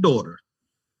my daughter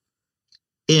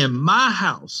in my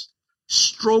house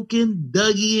stroking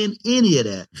Dougie and any of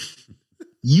that,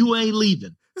 you ain't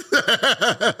leaving.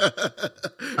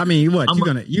 I mean, what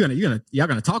y'all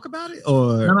gonna talk about it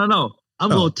or No. I'm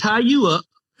gonna tie you up.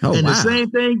 Oh, and wow. the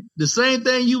same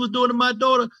thing you was doing to my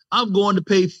daughter, I'm going to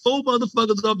pay 4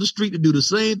 motherfuckers off the street to do the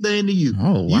same thing to you.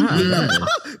 Oh wow!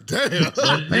 Damn.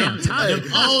 Tony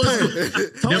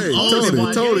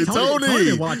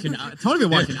been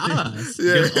watching us.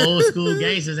 Yeah. Them old school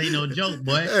gangsters ain't no joke,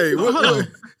 boy. Hey,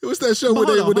 what's that show where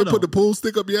they put the pool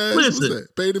stick up your ass? Listen, What's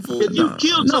that? Paid in full? If you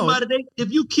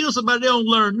kill somebody, they don't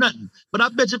learn nothing. But I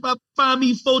bet you if I find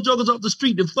me 4 jokers off the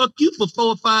street and fuck you for 4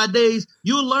 or 5 days,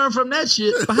 you'll learn from that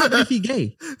shit. But how about if he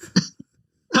gay?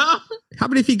 Huh? How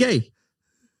about if he gay?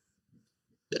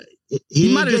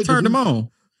 He might have turned him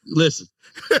on. Listen.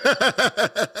 It's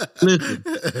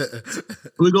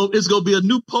gonna be a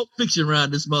new Pulp Fiction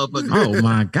around this motherfucker. Oh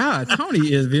my God,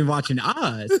 Tony has been watching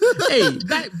Oz. Hey,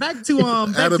 back to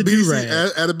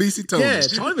Durag. Adabisi Tony. Yeah,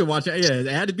 Tony been watching.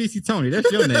 Yeah, Adabisi Tony.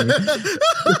 That's your name.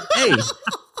 Hey,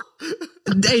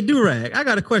 Durag, I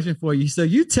got a question for you. So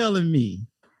you telling me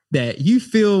that you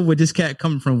feel where this cat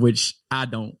coming from, which I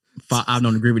don't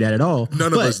agree with that at all.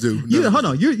 None of us do. Hold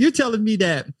on, you're telling me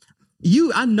that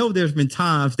I know there's been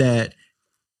times that.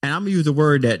 And I'm gonna use a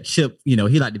word that Chip, he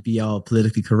like to be all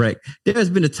politically correct. There's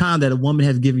been a time that a woman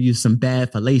has given you some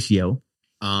bad fellatio.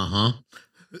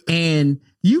 And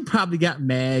you probably got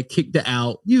mad, kicked her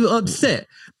out. You upset,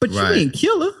 but you ain't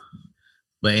kill her.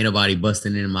 but ain't nobody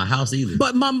busting into my house either.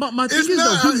 But my thing It's is though,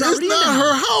 not. he was It's already in not the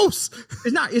her house. house.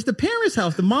 It's not. It's the parents'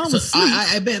 house. The mom So was asleep.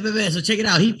 I bet. So check it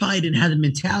out. He probably didn't have the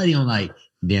mentality on like,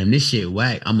 damn, this shit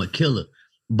whack. I'm a killer.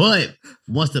 But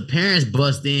once the parents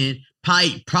bust in,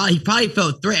 he probably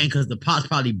felt threatened because the pops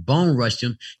probably bone rushed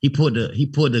him. He pulled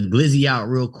the glizzy out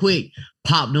real quick,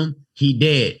 popped him. He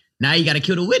dead. Now you got to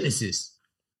kill the witnesses.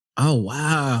 Oh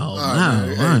wow!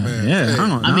 right, Wow! man. Yeah, Hey.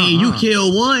 I I mean, you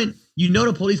kill one, you know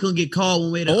the police gonna get called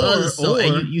one way or the other. So or-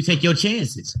 and you take your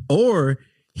chances. Or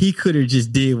he could have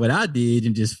just did what I did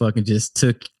and just fucking just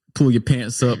pull your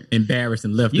pants up, embarrassed,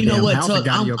 and left. You the know damn what? house and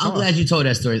got in your I'm car. glad you told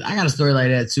that story. I got a story like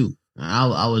that too.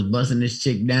 I was busting this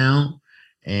chick down,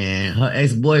 and her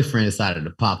ex-boyfriend decided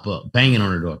to pop up, banging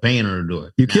on the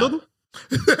door. You killed him?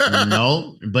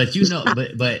 No, but you know,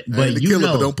 but I ain't the you killer,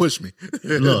 know, but don't push me.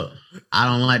 look, I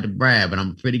don't like to brag, but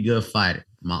I'm a pretty good fighter.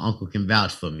 My uncle can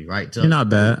vouch for me, right? You're not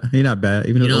bad. You're not bad.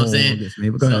 Even You though know what I'm the saying? one against me,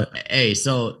 but go So, ahead. hey,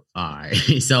 so all right,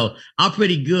 so I'm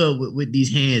pretty good with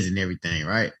these hands and everything,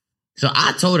 right? So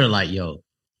I told her like, yo,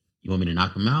 you want me to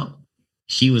knock him out?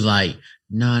 She was like,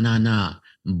 nah.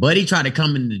 Buddy tried to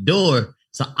come in the door,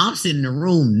 so I'm sitting in the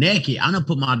room naked. I'm gonna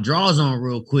put my drawers on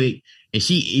real quick, and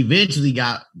she eventually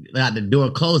got the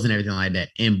door closed and everything like that.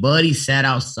 And Buddy sat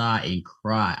outside and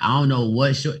cried. I don't know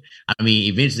what. I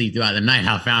mean, eventually throughout the night,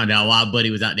 I found out why Buddy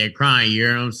was out there crying. You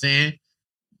know what I'm saying?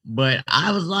 But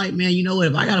I was like, man, you know what?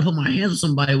 If I gotta put my hands on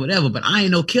somebody, whatever. But I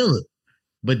ain't no killer.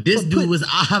 But this dude was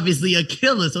obviously a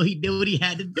killer, so he did what he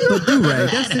had to do. But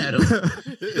Durag,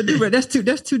 That's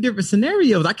that's two different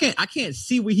scenarios. I can't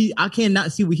see I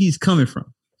cannot see where he's coming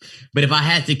from. But if I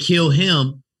had to kill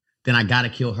him, then I gotta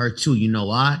kill her too. You know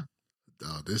why?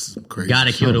 Oh, this is crazy.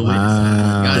 Gotta kill the witnesses.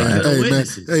 Wow. Gotta kill the Hey, man.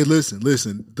 witnesses. Hey, listen.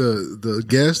 The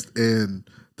guest and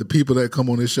the people that come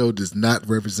on this show does not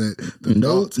represent the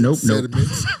thoughts and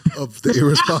sentiments of the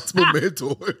irresponsible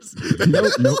mentors.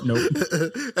 Nope.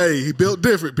 Hey, he built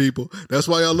different, people. That's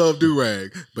why y'all love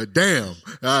Durag. But damn. All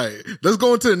right. Let's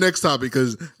go into the next topic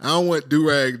because I don't want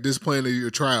Durag displaying your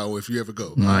trial if you ever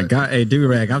go. My God, hey,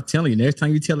 Durag, I'm telling you, next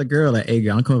time you tell a girl like, hey,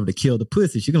 girl, I'm coming over to kill the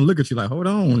pussy, she's gonna look at you like, hold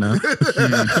on now.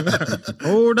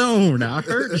 Hold on now. I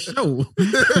heard the show.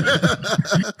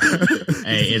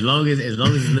 Hey, as long as it's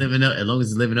living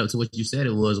up to what you said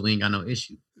it was, we ain't got no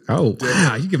issue. Oh,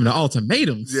 wow, you giving the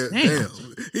ultimatums. Yeah, Damn.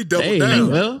 He doubled Hey,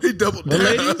 down. well, He doubled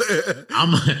well, down.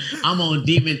 I'm on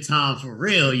demon time for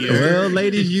real. You Well, heard?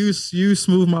 ladies, you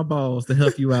smooth my balls to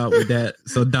help you out with that,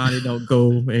 so Donnie don't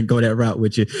go that route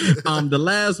with you. The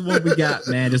last one we got,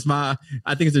 man, is I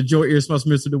think it's a Joy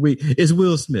Irresponsible Mr. of the Week. It's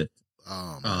Will Smith.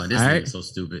 Oh, this All thing right. is so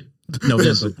stupid.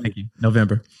 November, thank you.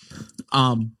 November.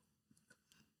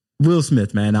 Will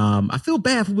Smith, man. I feel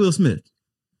bad for Will Smith.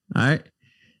 All right.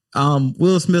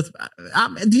 Will Smith.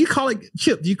 Do you call it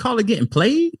Chip? Do you call it getting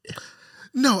played?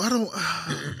 No, I don't.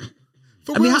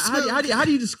 For I mean, Will how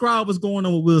do you describe what's going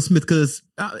on with Will Smith? Because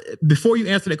before you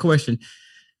answer that question,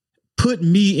 put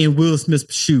me in Will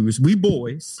Smith's shoes. We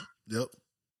boys. Yep.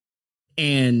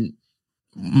 And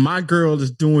my girl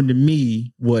is doing to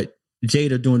me what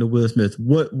Jada doing to Will Smith.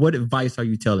 What advice are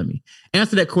you telling me?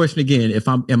 Answer that question again.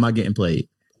 Am I getting played?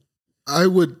 I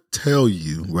would tell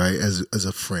you, right, as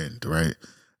a friend, right?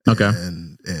 Okay.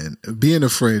 And being a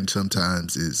friend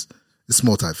sometimes it's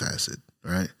multifaceted,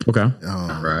 right? Okay.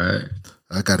 Right.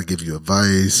 I got to give you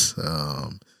advice.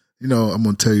 I'm going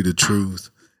to tell you the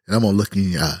truth, and I'm going to look in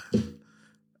your eye.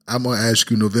 I'm going to ask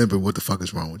you, November, what the fuck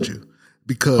is wrong with you?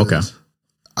 Because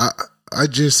I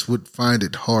just would find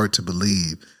it hard to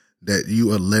believe that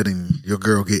you are letting your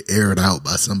girl get aired out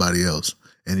by somebody else,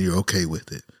 and you're okay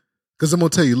with it. Because I'm going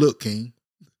to tell you, look, King,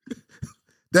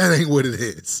 that ain't what it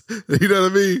is. You know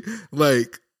what I mean?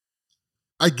 Like,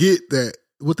 I get that.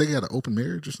 What, they got an open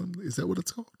marriage or something? Is that what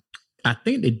it's called? I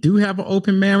think they do have an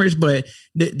open marriage, but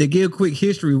to give a quick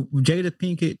history, Jada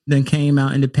Pinkett then came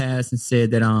out in the past and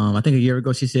said that I think a year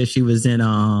ago she said she was in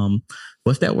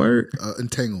what's that word?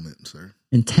 Entanglement, sir.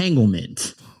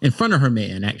 Entanglement in front of her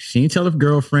man. Actually, she didn't tell her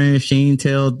girlfriend. She didn't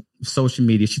tell social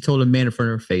media. She told a man in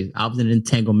front of her face, I was in an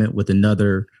entanglement with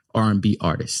another R&B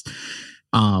artist.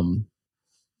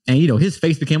 And his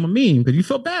face became a meme because you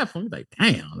felt bad for him. Like,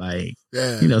 damn, like,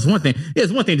 Yeah. it's one thing.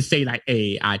 It's one thing to say like,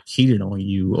 hey, I cheated on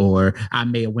you, or I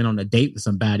may have went on a date with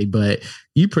somebody, but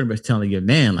you pretty much telling your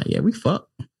man like, yeah, we fucked.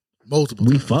 Multiple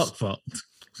We times. fucked.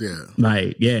 Yeah.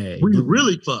 Like, yeah, We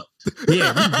really fucked.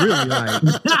 yeah, we really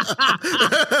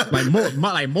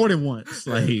like more than once.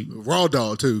 Like, Raw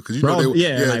dog too, because you bro, know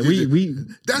they, like we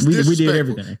that's we disrespectful. did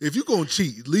everything. If you're gonna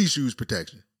cheat, at least use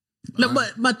protection. No,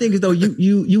 but my thing is though,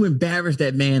 you embarrassed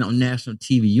that man on national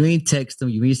TV. You ain't text him.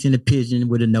 You ain't send a pigeon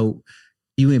with a note.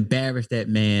 you embarrass that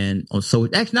man on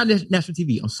actually not national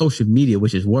TV, on social media,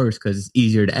 which is worse because it's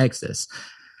easier to access.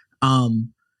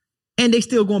 And they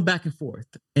still going back and forth.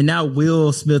 And now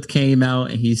Will Smith came out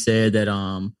and he said that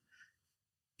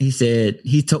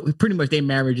he told pretty much their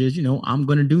marriage is, I'm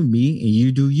gonna do me and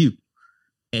you do you,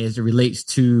 as it relates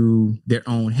to their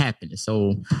own happiness.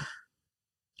 So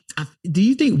do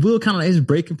you think Will kind of his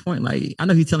breaking point? Like, I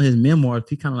know he's telling his memoirs,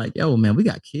 he kind of like, yo, man, we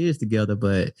got kids together,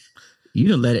 but you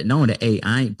don't let it know that A,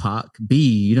 I ain't Pac, B,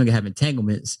 you don't have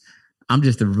entanglements. I'm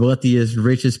just the wealthiest,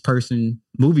 richest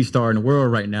movie star in the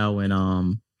world right now.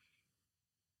 And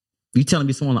you telling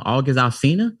me someone like August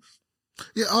Alsina?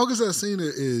 Yeah, August Alsina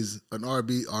is an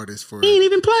R&B artist for. He ain't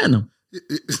even platinum.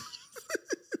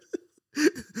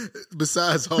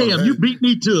 Besides all Damn, that. you beat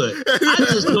me to it. I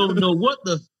just don't know what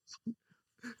the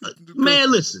man.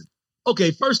 Listen,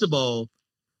 okay. First of all,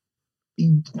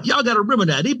 y'all got to remember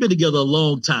that they've been together a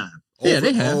long time.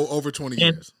 They have over 20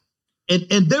 years.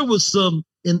 And there was some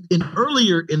in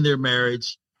earlier in their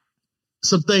marriage,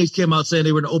 some things came out saying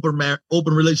they were in an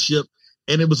open relationship,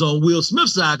 and it was on Will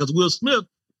Smith's side because Will Smith,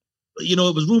 it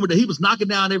was rumored that he was knocking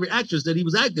down every actress that he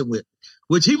was acting with,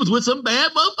 which he was with some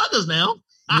bad motherfuckers now.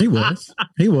 He was.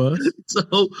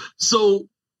 So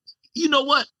you know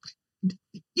what?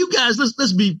 You guys,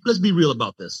 let's be real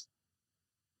about this.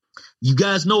 You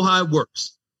guys know how it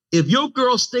works. If your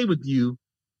girl stay with you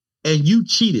and you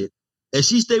cheated, and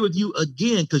she stay with you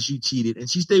again because you cheated, and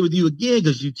she stay with you again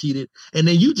because you cheated, and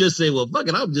then you just say, well, fuck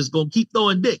it, I'm just gonna keep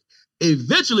throwing dick.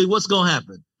 Eventually, what's gonna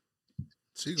happen?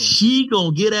 She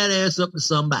gonna get that ass up to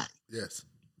somebody. Yes.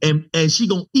 And she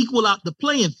gonna equal out the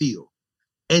playing field.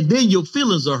 And then your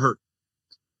feelings are hurt.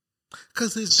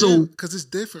 Because it's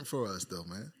different for us though,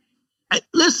 man.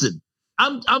 Listen,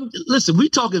 listen, we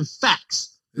talking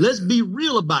facts. Yeah. Let's be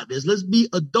real about this. Let's be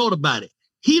adult about it.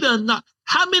 He done not.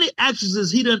 How many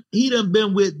actresses he done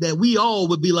been with that we all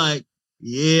would be like,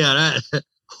 yeah,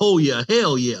 oh yeah,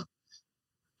 hell yeah.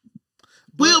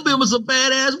 Will been with some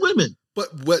badass women.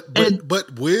 But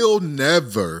Will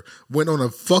never went on a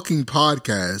fucking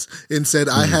podcast and said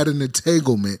I had an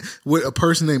entanglement with a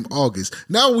person named August.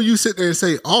 Now when you sit there and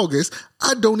say August,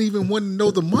 I don't even want to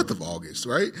know the month of August,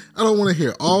 right? I don't want to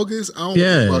hear August. I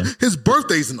don't want to hear his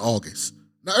birthday's in August.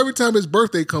 Now every time his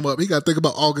birthday come up, he got to think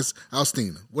about August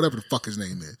Alsina, whatever the fuck his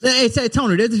name is. Hey,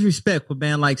 Tony, that's disrespectful,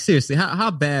 man. Like seriously,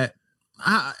 how bad?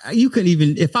 You couldn't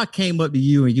even, if I came up to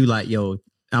you and you like, yo,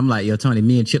 I'm like, yo, Tony,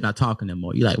 me and Chip not talking no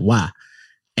more. You like, why?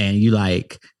 And you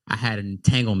like, I had an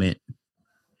entanglement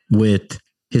with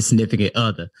his significant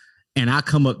other. And I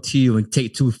come up to you and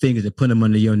take two fingers and put them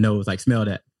under your nose, like, smell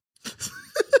that.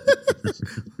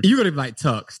 You're going to be like,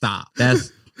 Tuck, stop.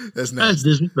 That's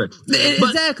disrespectful.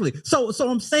 Exactly. So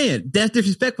I'm saying that's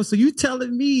disrespectful. So you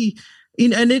telling me,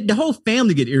 and the whole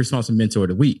family get irresponsible mentor of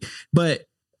the week. But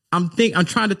I'm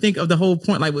trying to think of the whole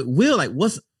point. Like with Will, like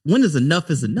when is enough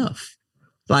is enough?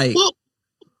 Like, well,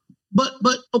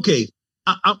 but okay.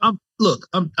 I'm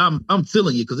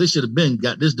feeling you because they should have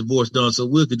got this divorce done so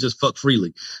Will could just fuck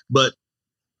freely. But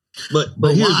why?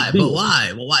 But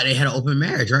why? Well, why? They had an open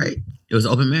marriage, right? It was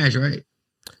an open marriage, right?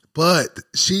 But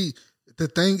the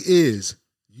thing is,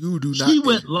 you do not. She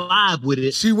went live with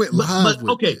it. She went live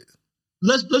with it.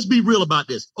 Let's be real about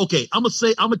this. Okay, I'm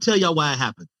gonna tell y'all why it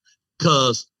happened.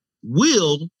 Because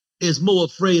Will is more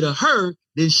afraid of her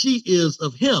than she is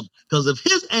of him. Because if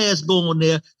his ass go on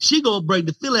there, she gonna break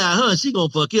the feeling out of her and she gonna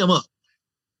fuck him up.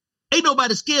 Ain't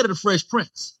nobody scared of the Fresh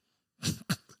Prince.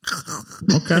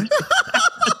 Okay.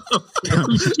 Damn.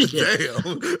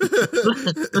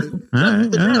 I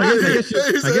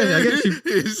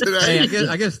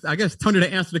guess Tony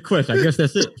to answer the question. I guess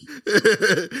that's it.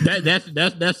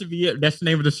 That should be it. That's the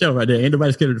name of the show right there. Ain't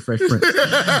nobody scared of the Fresh Prince.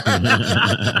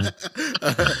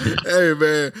 Hey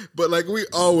man, but like we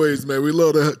always, man, we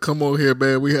love to come on here,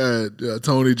 man. We had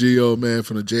Tony Gio, man,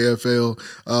 from the JFL.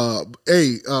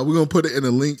 We're gonna put it in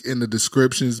a link in the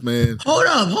descriptions, man. Hold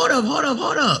up.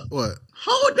 What?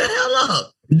 Hold the hell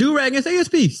up. Do-Rag and say his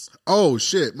piece. Oh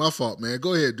shit, my fault, man.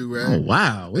 Go ahead, Do-Rag. Oh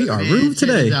wow, we are rude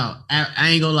today. I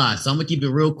ain't gonna lie, so I'm gonna keep it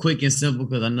real quick and simple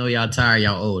because I know y'all tired,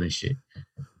 y'all old and shit.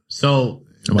 So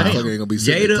motherfucker ain't gonna be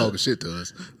sitting there talking shit to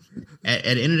us. At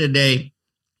the end of the day,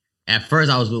 at first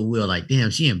I was with Will, like, damn,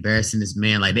 she embarrassing this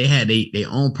man. Like they had their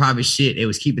own private shit. They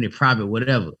was keeping it private,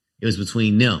 whatever. It was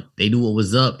between them. They knew what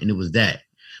was up, and it was that.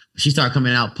 She started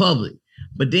coming out public.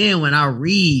 But then when I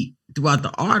read throughout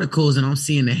the articles and I'm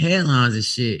seeing the headlines and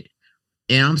shit,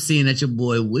 and I'm seeing that your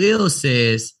boy Will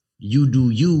says, you do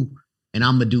you, and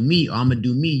I'm going to do me, or I'm going to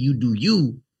do me, you do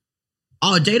you.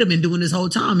 All Jada been doing this whole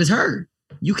time is her.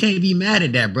 You can't be mad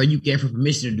at that, bro. You gave her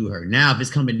permission to do her. Now, if it's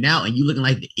coming out and you looking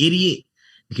like the idiot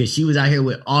because she was out here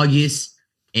with August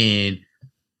and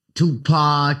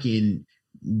Tupac and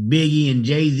Biggie and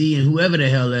Jay-Z and whoever the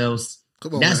hell else.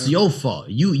 Come on, that's man. your fault.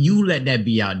 You let that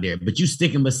be out there, but you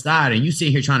sticking beside her and you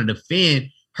sitting here trying to defend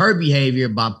her behavior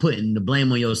by putting the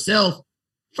blame on yourself.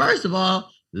 First of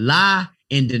all, lie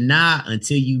and deny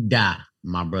until you die,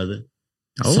 my brother.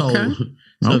 Okay. So if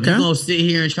you're gonna sit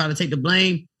here and try to take the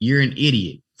blame, you're an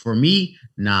idiot. For me,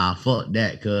 nah, fuck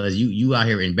that, cause you out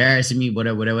here embarrassing me,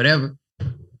 whatever.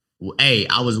 Hey,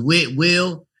 I was with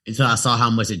Will until I saw how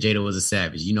much that Jada was a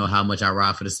savage. You know how much I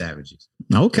ride for the savages.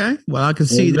 Okay, well I can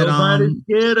see that. Nobody's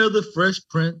scared of the Fresh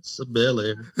Prince of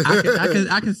Bel-Air.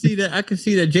 I can see that. I can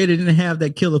see that Jada didn't have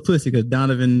that killer pussy because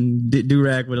Donovan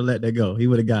Durag would have let that go. He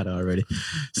would have got it already.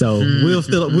 So Will's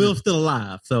still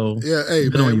alive. So yeah, hey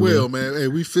man, Will, man, hey,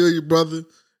 we feel you, brother.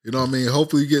 You know what I mean?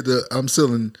 Hopefully you get the. I'm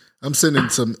sending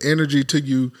some energy to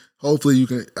you. Hopefully you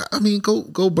can. I mean,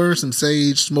 go burn some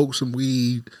sage, smoke some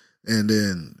weed, and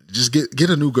then just get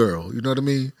a new girl. You know what I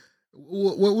mean?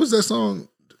 What was that song?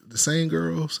 The same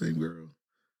girl. Talking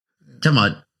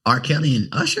about R. Kelly and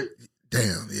Usher?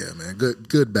 Damn, yeah, man.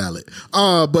 Good ballad.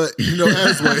 But you know,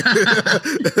 Asway,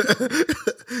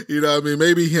 you know what I mean?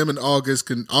 Maybe him and August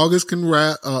can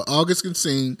rap, August can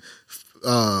sing,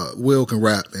 Will can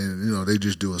rap, and you know, they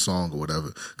just do a song or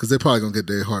whatever. Cause they're probably gonna get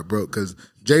their heart broke because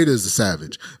Jada is a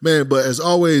savage. Man, but as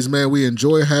always, man, we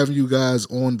enjoy having you guys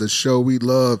on the show. We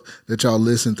love that y'all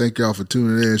listen. Thank y'all for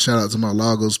tuning in. Shout out to my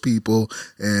Lagos people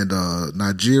and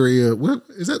Nigeria. What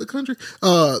is that the country?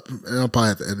 I'll probably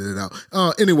have to edit it out.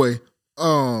 Anyway.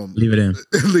 Leave it in.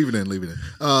 leave it in.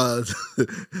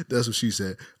 That's what she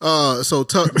said. So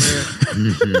Tuck, man.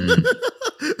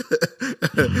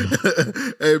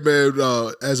 Hey man,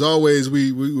 as always,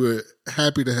 we were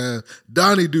happy to have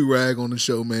Donnie Durag on the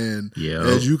show, man. Yeah.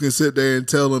 As you can sit there and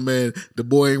tell him, man, the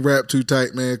boy ain't rap too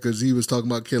tight, man, because he was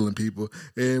talking about killing people.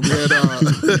 And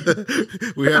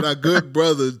we had our good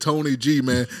brother Tony G,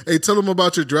 man. Hey, tell him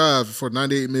about your drive for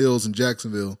 98 Mills in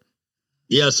Jacksonville.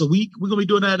 Yeah, so we're gonna be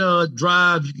doing that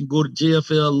drive. You can go to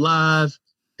JFL Live,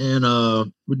 and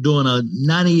we're doing a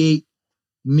 98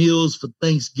 meals for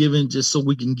Thanksgiving, just so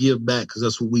we can give back, because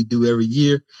that's what we do every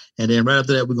year. And then right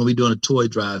after that, we're gonna be doing a toy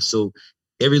drive. So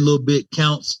every little bit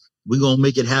counts. We're gonna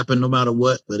make it happen no matter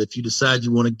what. But if you decide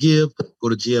you want to give, go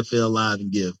to JFL Live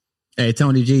and give. Hey,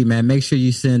 Tony G, man, make sure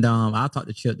you send, I'll talk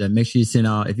to Chip then. Make sure you send,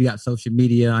 if you got social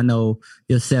media, I know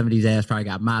your 70s ass probably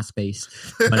got MySpace.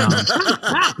 But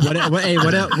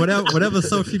whatever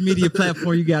social media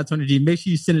platform you got, Tony G, make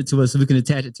sure you send it to us so we can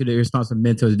attach it to the Irresponsible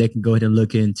Mentors. They can go ahead and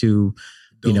look into,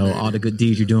 you know, all the good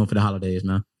deeds you're doing for the holidays,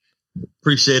 man.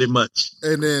 Appreciate it much.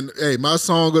 And then, hey, my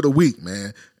song of the week,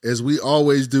 man, as we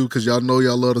always do, because y'all know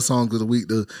y'all love the songs of the week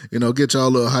to, you know, get y'all a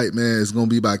little hype, man. It's going to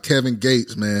be by Kevin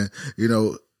Gates, man. You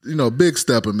know, big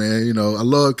stepper, man. You know, I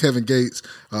love Kevin Gates.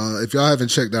 If y'all haven't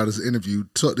checked out his interview,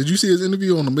 did you see his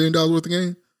interview on $1 Million Worth of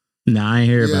Game? Nah, I ain't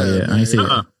hear about it. I ain't see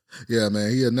it. Yeah,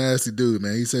 man, he a nasty dude,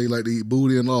 man. He say he like to eat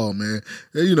booty and all, man.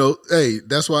 And, you know, hey,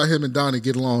 that's why him and Donnie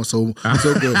get along so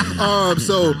good.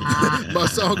 So my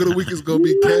song of the week is gonna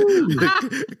be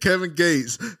Kevin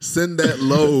Gates. Send that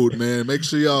load, man. Make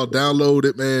sure y'all download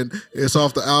it, man. It's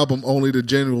off the album Only the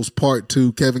Generals Part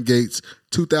 2. Kevin Gates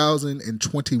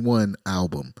 2021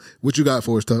 album. What you got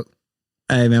for us, Tuck?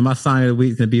 Hey, man, my song of the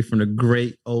week is gonna be from the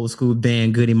great old school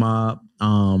band Goody Mob.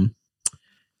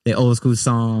 Their old school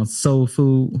song Soul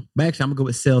Food. But actually, I'm gonna go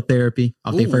with Cell Therapy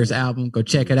off their first album. Go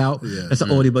check it out. Yeah. That's an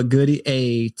oldie but goodie.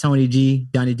 Hey, Tony G,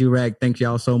 Donnie Durag, thank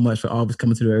y'all so much for always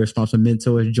coming to the Irresponsible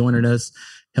Mentors, joining us,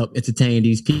 help entertain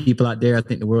these people out there. I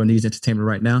think the world needs entertainment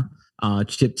right now.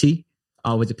 Chip T,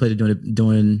 always a pleasure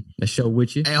doing a show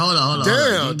with you. Hey, hold on.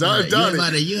 Damn, Donnie. Hold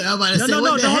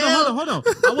on.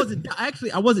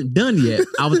 I wasn't done yet.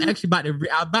 I was actually about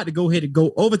to go ahead and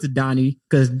go over to Donnie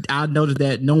because I noticed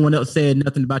that no one else said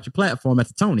nothing about your platform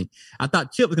after Tony. I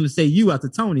thought Chip was going to say you after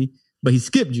Tony, but he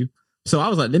skipped you. So I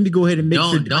was like, let me go ahead and make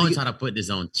sure. Don't try to put this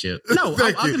on Chip. No,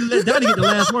 I'm going to let Donnie get the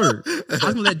last word. I was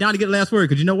going to let Donnie get the last word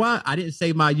because you know why? I didn't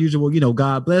say my usual,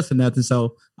 God bless or nothing.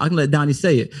 So I can let Donnie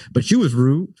say it. But you was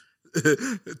rude.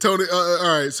 Tony,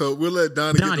 all right, so we'll let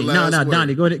Donnie get the last word.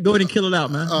 Donnie, go ahead and kill it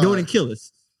out, man. Go ahead and kill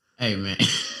us. Hey, man.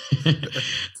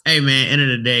 Hey, man, end of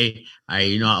the day,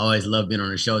 I always love being on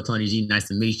the show. Tony G, nice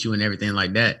to meet you and everything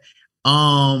like that.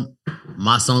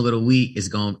 My song of the week is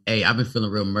I've been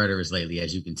feeling real murderous lately,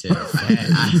 as you can tell. I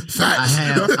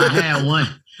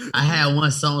had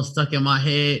one song stuck in my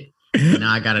head. And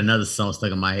now I got another song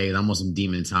stuck in my head. I'm on some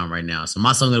demon time right now. So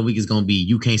my song of the week is gonna be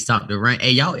 "You Can't Stop the Rain."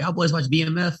 Hey, y'all boys watch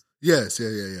BMF? Yes,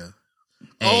 yeah.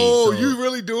 Oh, you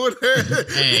really doing that?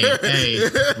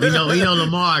 Hey, we know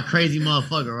Lamar a crazy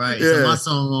motherfucker, right? Yeah. So my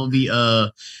song gonna be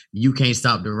 "You Can't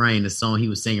Stop the Rain," the song he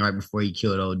was singing right before he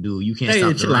killed old dude. You can't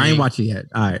stop the rain. I ain't watch it yet.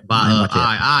 All right, All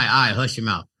right, hush your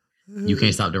mouth. You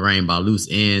Can't Stop the Rain by Loose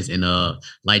Ends, and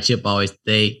like Chip always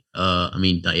say,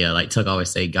 like Tuck always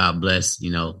say, God bless,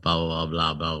 blah blah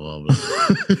blah blah blah blah.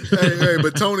 hey,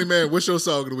 but Tony, man, what's your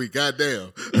song of the week?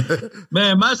 Goddamn.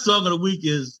 Man, my song of the week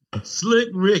is Slick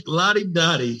Rick Lottie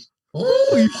Dottie.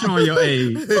 Oh, you showing your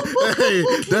age. Hey,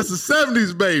 that's the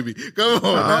 70s, baby. Come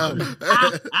on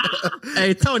now.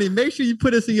 Hey, Tony, make sure you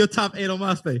put us in your top 8 on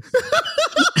MySpace.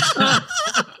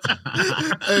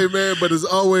 Hey, man, but it's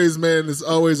always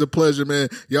a pleasure, man.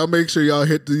 Y'all make sure y'all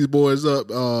hit these boys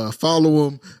up. Follow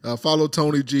them. Follow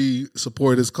Tony G.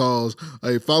 Support his cause.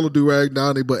 Hey, follow Durag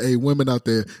Donnie. But, hey, women out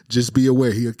there, just be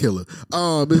aware he a killer.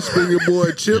 It's been your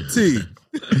boy, Chip T.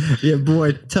 Yeah,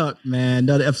 boy, Tuck, man.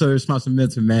 Another episode of Responsible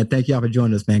Mentor, man. Thank y'all for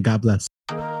joining us, man. God bless.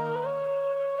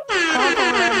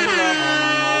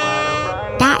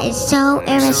 That is so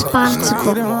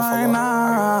irresponsible.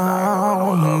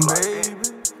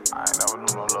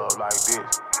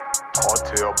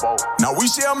 Now we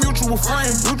share mutual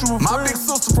friends. My big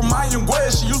sister from Iron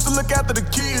West, she used to look after the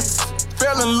kids.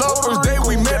 Fell in love first day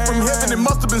we met from heaven, it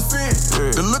must have been sin.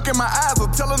 The look in my eyes are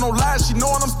telling no lies, she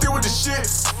knowing I'm still with the shit.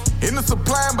 In the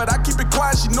supply, but I keep it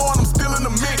quiet, she knowing I'm still in the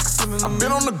mix. I've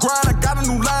been on the grind, I got a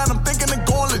new line, I'm thinking it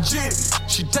going legit.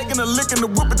 She taking a lick in the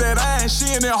whip of that iron, she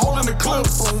in there holding the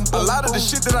clips. A lot of the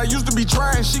shit that I used to be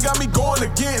trying, she got me going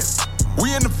against.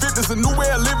 We in the fitness, a new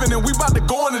way of living, and we about to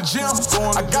go in the gym.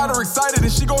 I got her excited,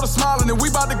 and she go to smiling, and we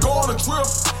about to go on a trip.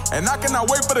 And I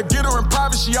cannot wait for the get her in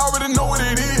private, she already know what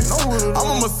it is.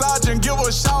 I'ma massage her and give her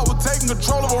a shower, taking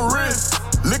control of her wrist.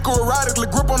 Lick her erotically,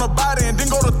 grip on her body, and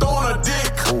then go to throwing her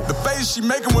dick. The face she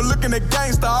making when looking at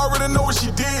gangsta, I already know what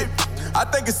she did. I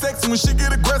think it's sexy when she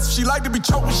get aggressive, she like to be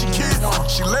choked when she kiss.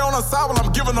 She lay on her side while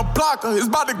I'm giving her blocker, it's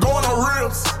about to go in her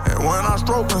ribs. And when I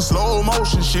stroke in slow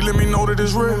motion, she let me know that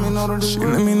it's real. She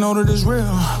let me know that it's real.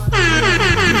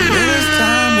 This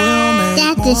time we'll make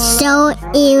That is so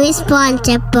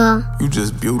irresponsible. You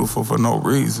just beautiful for no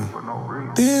reason.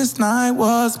 This night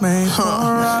was made for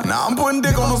us. Now I'm putting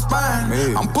dick on her spine.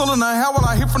 I'm pulling her hair while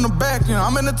I hit from the back.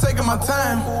 I'm in there taking my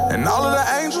time. And all of the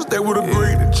angels, they would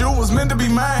agree that you was meant to be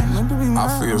mine.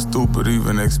 I feel stupid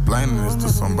even explaining this to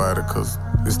somebody, cause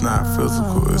it's not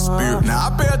physical, it's spirit. Now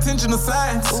I pay attention to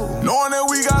signs, knowing that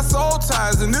we got soul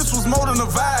ties, and this was more than a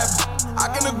vibe. I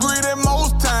can agree that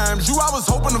most times you I was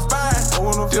hoping to find.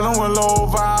 Dealing with low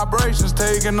vibrations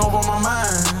taking over my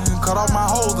mind. Cut off my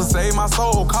hoes to save my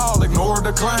soul. Call, ignore,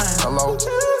 decline. Hello.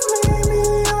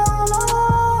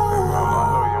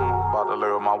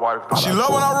 She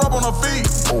love when I rub on her feet.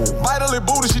 Bite her little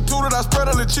booty, she tooted. I spread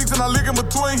her little cheeks and I lick in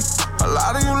between. A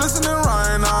lot of you listening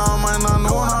right now might not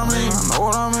know what I mean.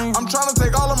 I'm trying to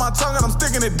take all of my tongue and I'm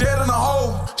sticking it dead in a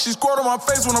hole. She squirt on my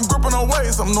face when I'm gripping her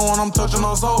waist. I'm knowing I'm touching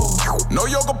her soul. No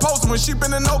yoga posing when she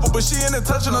bending over, but she in there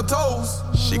touching her toes.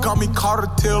 She call me Carter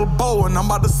Tilbo and I'm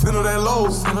about to send her that low.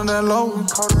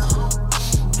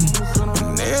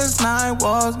 And this night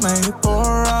was made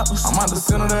for us. I'm about to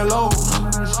send her that low.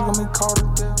 She got me Carter.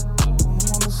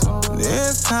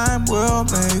 This time we'll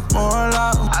make more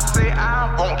love. I say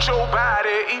I want your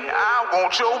body, I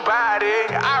want your body,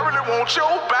 I really want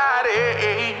your body.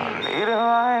 I need it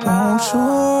right now.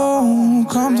 Won't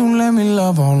you come to let me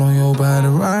love all on your body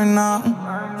right now?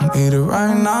 I need it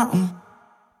right now.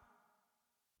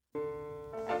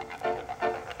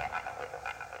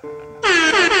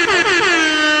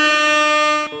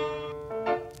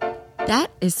 That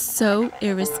is so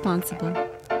irresponsible.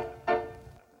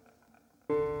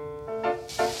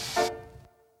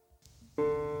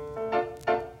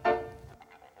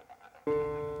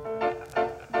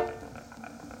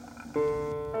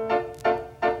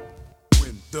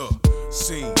 When the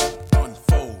scene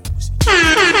unfolds,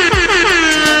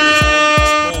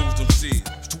 expose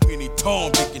themselves to any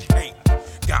Tom, Dick, and Hank.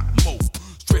 Got more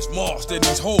stretch marks than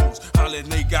these hoes. Hollin'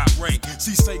 they got rank.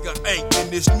 See, Sega ain't in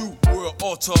this new world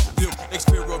order. Them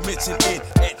experimenting in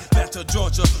Atlanta,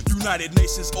 Georgia. United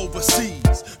Nations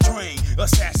overseas. Train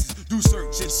assassins, do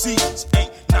search and seize.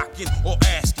 Ain't knocking or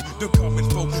asking. They're coming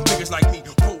for niggas like me.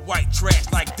 Pro white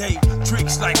trash like Dave.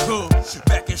 Tricks like her.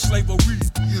 Back in slavery.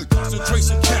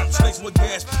 Concentration camps laced with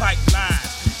gas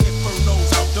pipelines.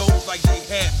 Infernos outdoors like they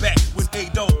had back when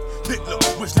Adolf Hitler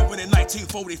was living in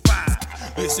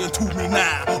 1945. Listen to me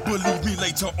now, believe me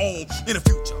later on in the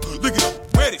future. Look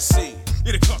at where they see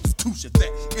in the Constitution that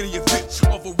in the event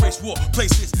of a race war,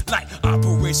 places like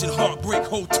Operation Heartbreak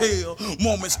Hotel,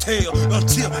 moments tell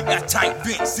until that tight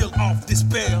vent seal off this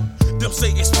spell. Them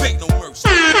say expect no mercy.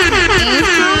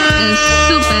 Es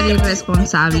súper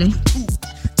irresponsable.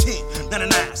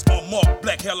 1099s on mark,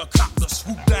 black helicopters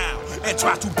swoop down and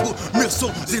try to put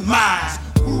missiles in mines.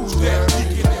 Who's that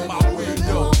peeking in my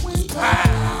window?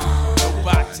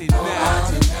 Nobody now.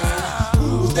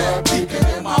 Who's that peeking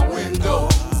in my window?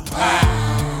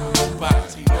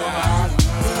 Nobody now.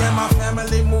 Me and my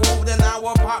family moved in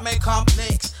our apartment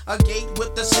complex. A gate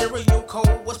with the serial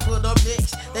code was put up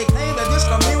next. They claim that this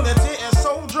community is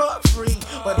so drug free,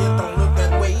 but it don't look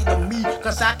that way to me.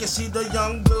 Cause I can see the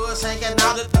young bloods hanging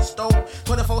out at the store.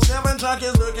 24/7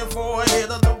 junkies looking for a hit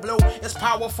of the blow. It's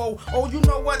powerful. Oh, you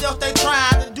know what else they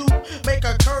trying to do? Make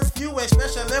a curfew,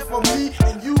 especially for me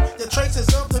and you. The traces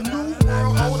of the new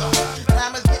world order.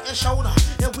 Time is getting shorter.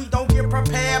 If we don't get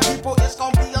prepared, people, it's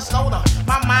gonna be a slaughter.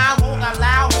 My mind won't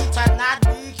allow me to not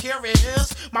be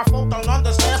curious. My folk don't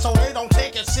understand, so they don't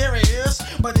take it serious.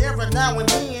 But every now and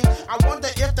then, I wonder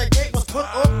if the gate was put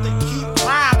up to keep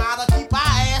crime out of keep our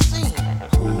ass in.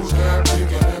 Who's that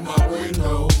peeking in my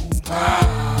window?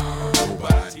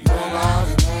 Nobody now.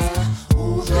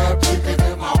 Who's that peeking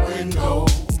in my window?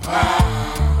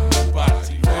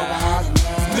 Nobody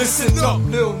now. Listen up,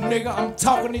 little nigga, I'm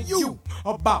talking to you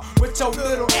about what your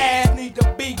little ass need to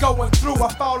be going through. I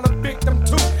fall a victim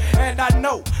too, and I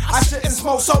know I shouldn't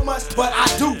smoke so much, but I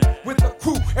do. With the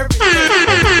crew every day.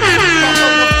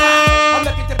 I'm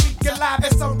lucky to be alive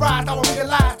at sunrise. I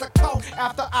realize the cold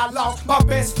after I lost my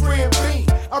best friend Bean.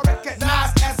 I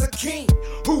recognize as a king.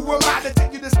 Who am I to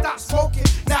tell you to stop smoking?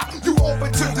 Now you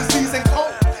open to disease and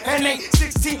cold, and ain't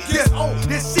 16 years old.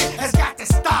 This shit has got to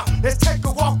stop. Let's take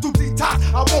a walk through detox.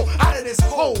 I want out of this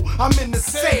hole. I'm in the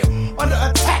cell under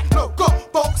attack. Look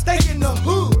up, folks, stay in the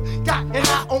hood. Got an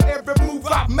eye on every move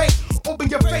I make. Open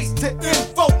your face to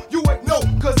info. You ain't know,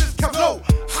 cause it's Kevlo.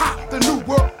 Ha, the new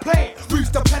world plan. Reach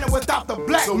the planet without the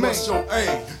black so man. So what's your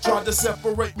aim? Tried to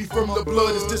separate me from the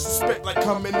blood. It's disrespect like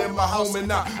coming in my home and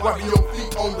not wiping your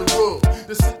feet on the rug.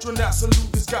 The citronat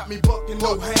salute has got me bucking,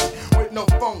 no hand with no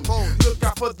phone. Look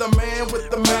out for the man with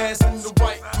the mask and the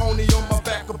white pony on my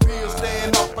back appears.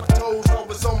 Staying off my toes,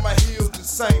 always on my heels, the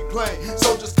same plane.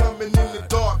 Soldiers coming in the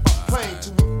dark by plane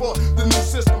to enforce the new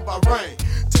system by rain.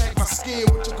 Tag my skin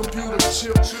with your computer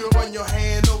chip. Run your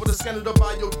hand over the scanner to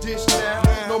buy your dish now.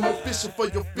 No more fishing for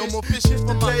your fish. No more fishing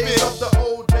for my days of the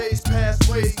old days, past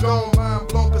ways gone. Mind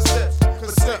blown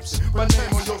perception. My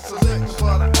name on your selection,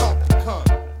 but I don't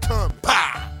come.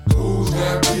 Pow. Who's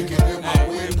that peeking in my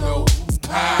window?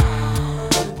 Pow.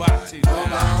 Nobody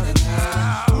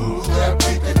now. Who's that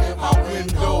peeking in my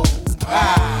window?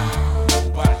 Pow.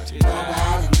 Nobody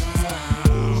now.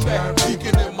 Who's that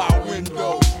peeking in my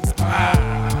window? Pow.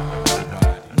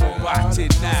 Nobody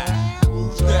now.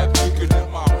 Who's that peeking in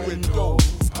my window?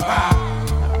 Pow.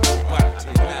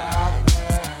 Nobody now.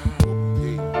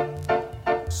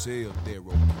 Sell there,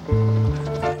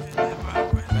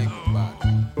 think about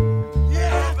it.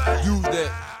 Use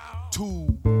that tool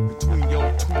between your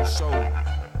two shoulders.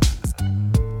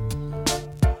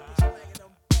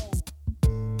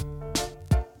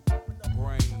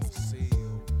 Brain cell,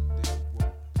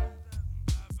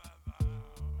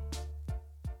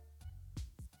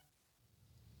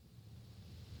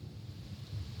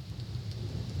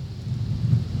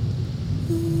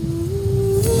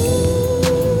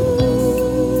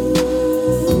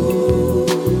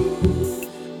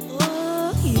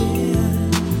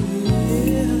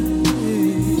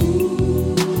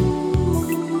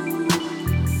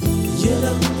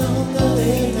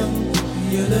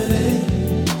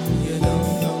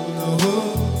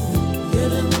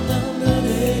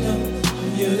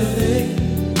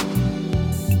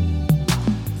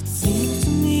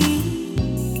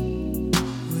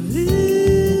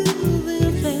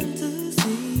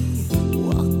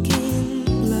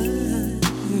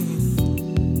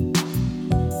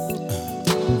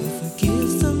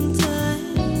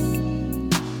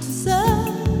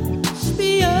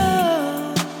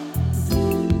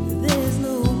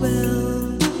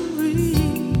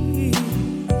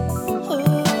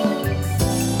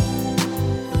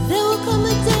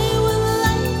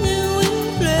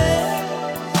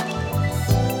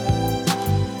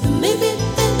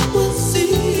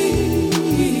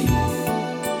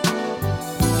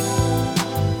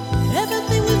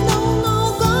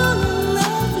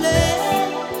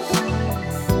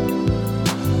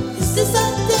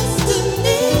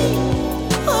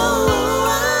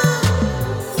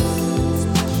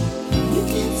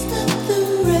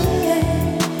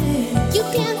 You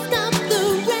can't stop the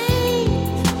rain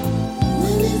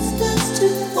when it starts to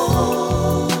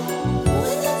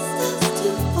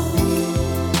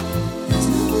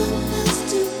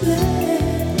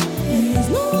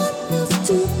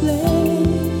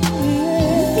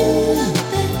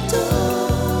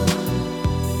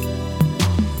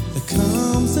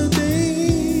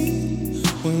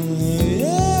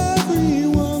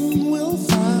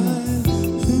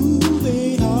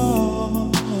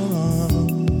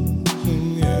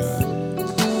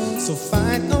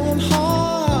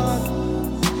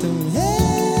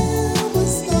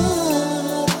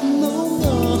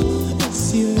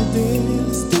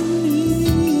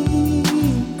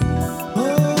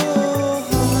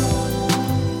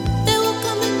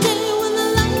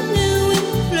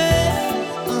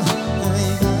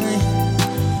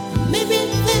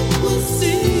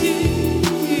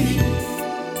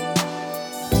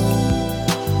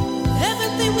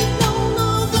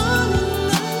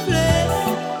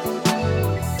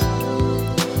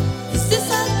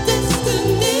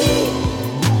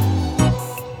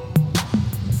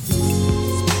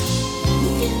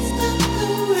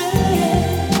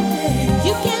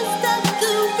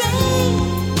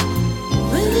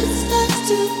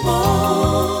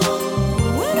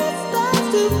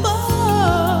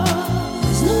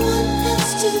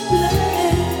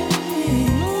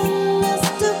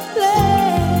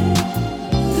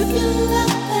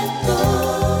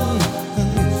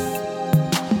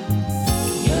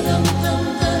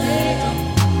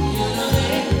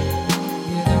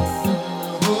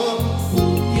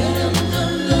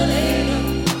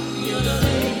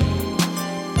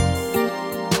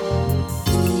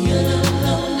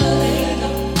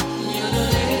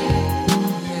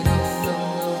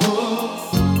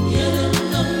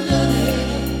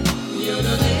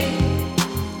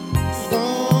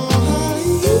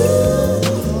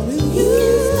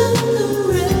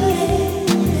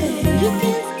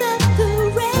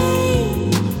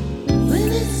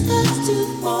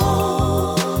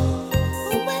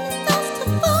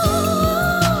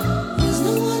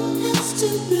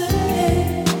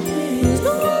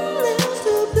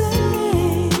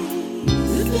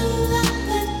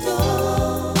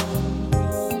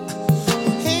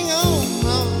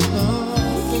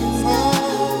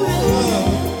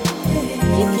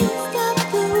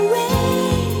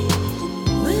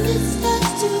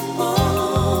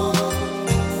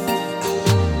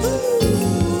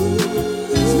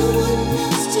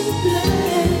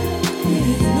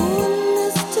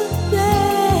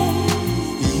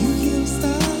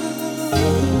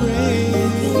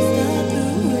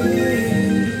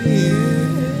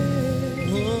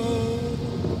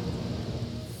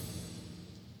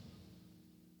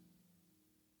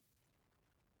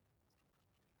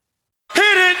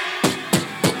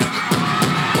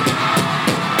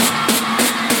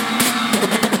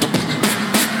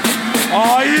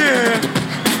Oh yeah.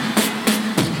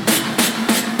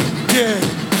 Yeah.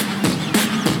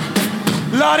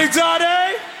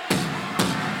 Lottie-dottie.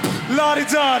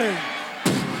 Lottie-dottie.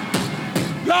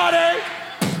 Lottie.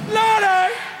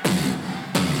 Lottie.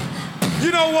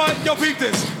 You know what? Yo, peep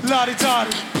this.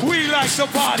 Lottie-dottie. We like to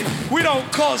party. We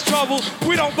don't cause trouble.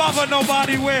 We don't bother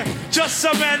nobody. We're just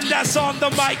some men that's on the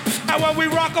mic. And when we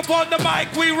rock up on the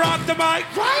mic, we rock the mic.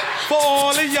 Right? For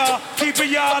all of y'all,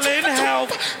 keeping y'all in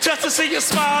health. Just to see you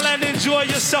smile and enjoy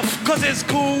yourself. Cause it's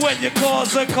cool when you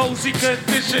cause a cozy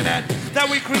condition that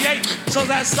we create. So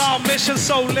that's our mission.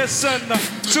 So listen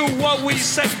to what we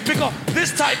say. Because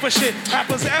this type of shit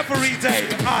happens every day.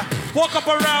 I woke up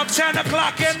around 10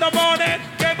 o'clock in the morning.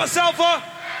 Gave myself a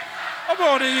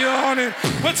morning yawning.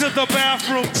 Went to the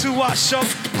bathroom to wash up.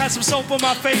 Had some soap on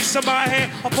my face and my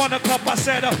hair. Upon a cup I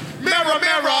said, mirror,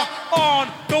 mirror on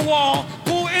the wall.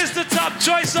 Who is the top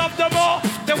choice of them all?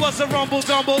 There was a rumble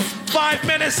dumble. 5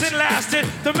 minutes it lasted.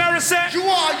 The mirror said, you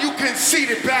are, you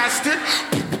conceited bastard.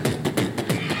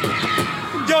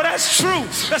 Yo, that's true.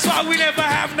 That's why we never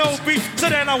have no beef. So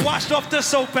then I washed off the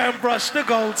soap and brushed the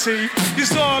gold teeth. You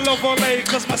saw a little late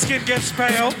cause my skin gets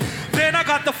pale. Then I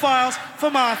got the files for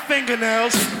my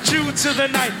fingernails. Due to the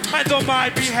night and on my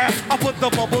behalf, I put the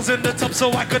bubbles in the tub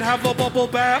so I could have a bubble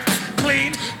bath.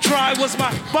 Clean, dry was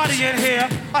my body and hair.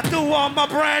 I threw on my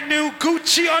brand new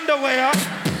Gucci underwear.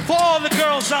 For all the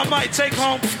girls I might take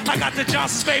home, I got the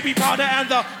Johnson's baby powder and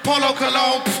the Polo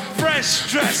cologne. Fresh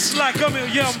dressed like $1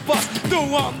 million bucks.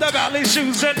 Threw on the ballet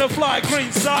shoes and the fly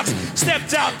green socks.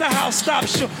 Stepped out the house, stopped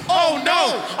short. Oh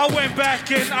no! I went back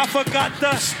in, I forgot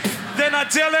the. Then I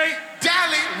dally,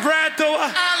 ran through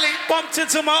a alley, bumped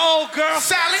into my old girl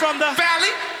Sally from the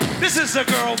valley. This is a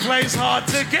girl plays hard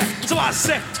to get. So I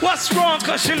said, what's wrong?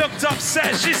 Cause she looked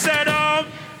upset. She said,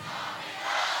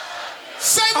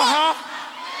 say what?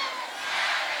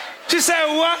 She said,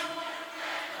 what?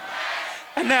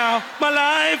 And now my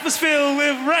life is filled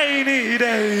with rainy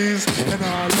days. And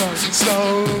I love you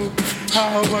so.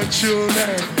 How much you'll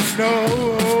never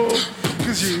know.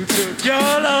 Cause you took your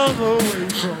love away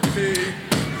from me.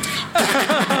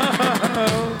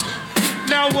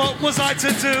 Now what was I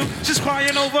to do? She's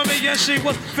crying over me and she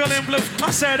was feeling blue.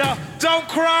 I said, don't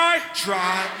cry.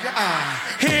 Dry your eye.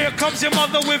 Here comes your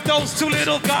mother with those 2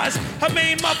 little guys. Her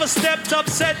mean mother stepped up,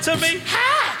 said to me,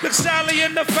 looked Sally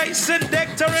in the face and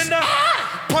decked her in the,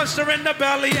 punched her in the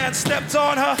belly and stepped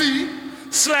on her.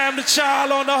 Slammed the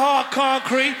child on the hard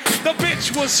concrete. The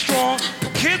bitch was strong.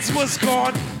 Kids was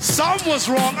gone. Some was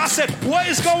wrong. I said, what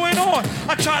is going on?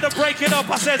 I tried to break it up.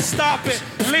 I said, stop it.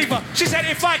 Leave her. She said,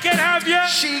 if I can have you.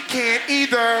 She can't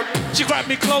either. She grabbed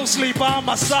me closely by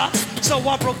my socks. So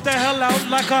I broke the hell out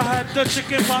like I had the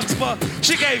chicken pox. But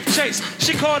she gave chase.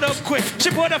 She caught up quick. She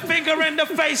put a finger in the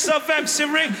face of MC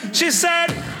Ring. She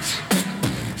said,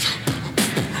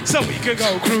 so we could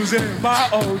go cruising in my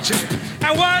OJ.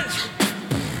 And what?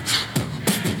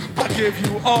 I give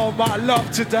you all my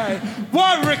love today.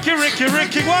 What, Ricky,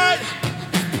 what?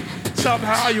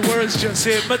 Somehow your words just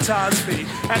hypnotize me.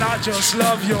 And I just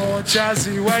love your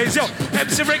jazzy ways. Yo,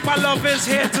 MC Rick, my love is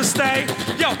here to stay.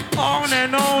 Yo, on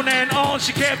and on and on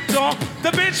she kept on.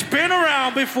 The bitch been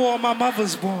around before my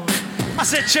mother's born. I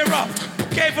said, cheer up.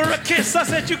 Gave her a kiss. I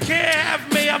said, you can't have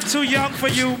me. I'm too young for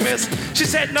you, miss. She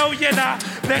said, no, you're not.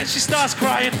 Then she starts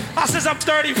crying. I says, I'm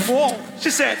 34.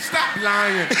 She said, stop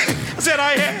lying. I said,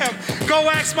 I am. Go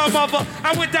ask my mother.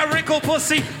 And with that wrinkled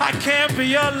pussy, I can't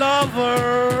be a lover.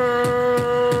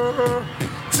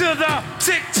 To the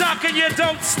tick-tock and you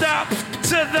don't stop.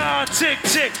 To the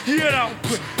tick-tick, you don't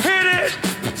quit. Hit it.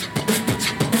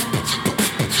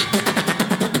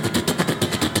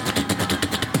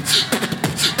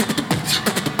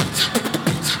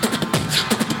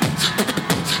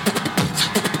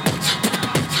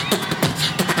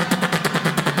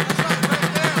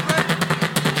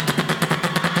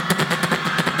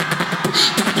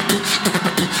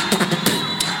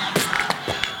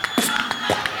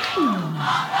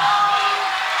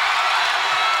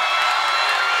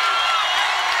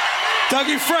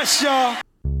 Dougie Fresh, y'all.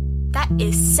 That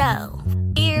is so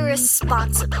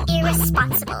irresponsible.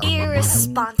 Irresponsible.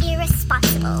 Irresponsible.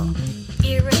 Irresponsible.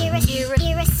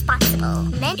 Irresponsible.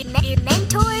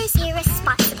 Mentors,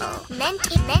 irresponsible.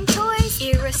 Mentors,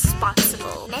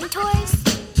 irresponsible. Mentors.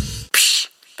 Psh,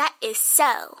 that is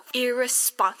so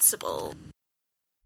irresponsible.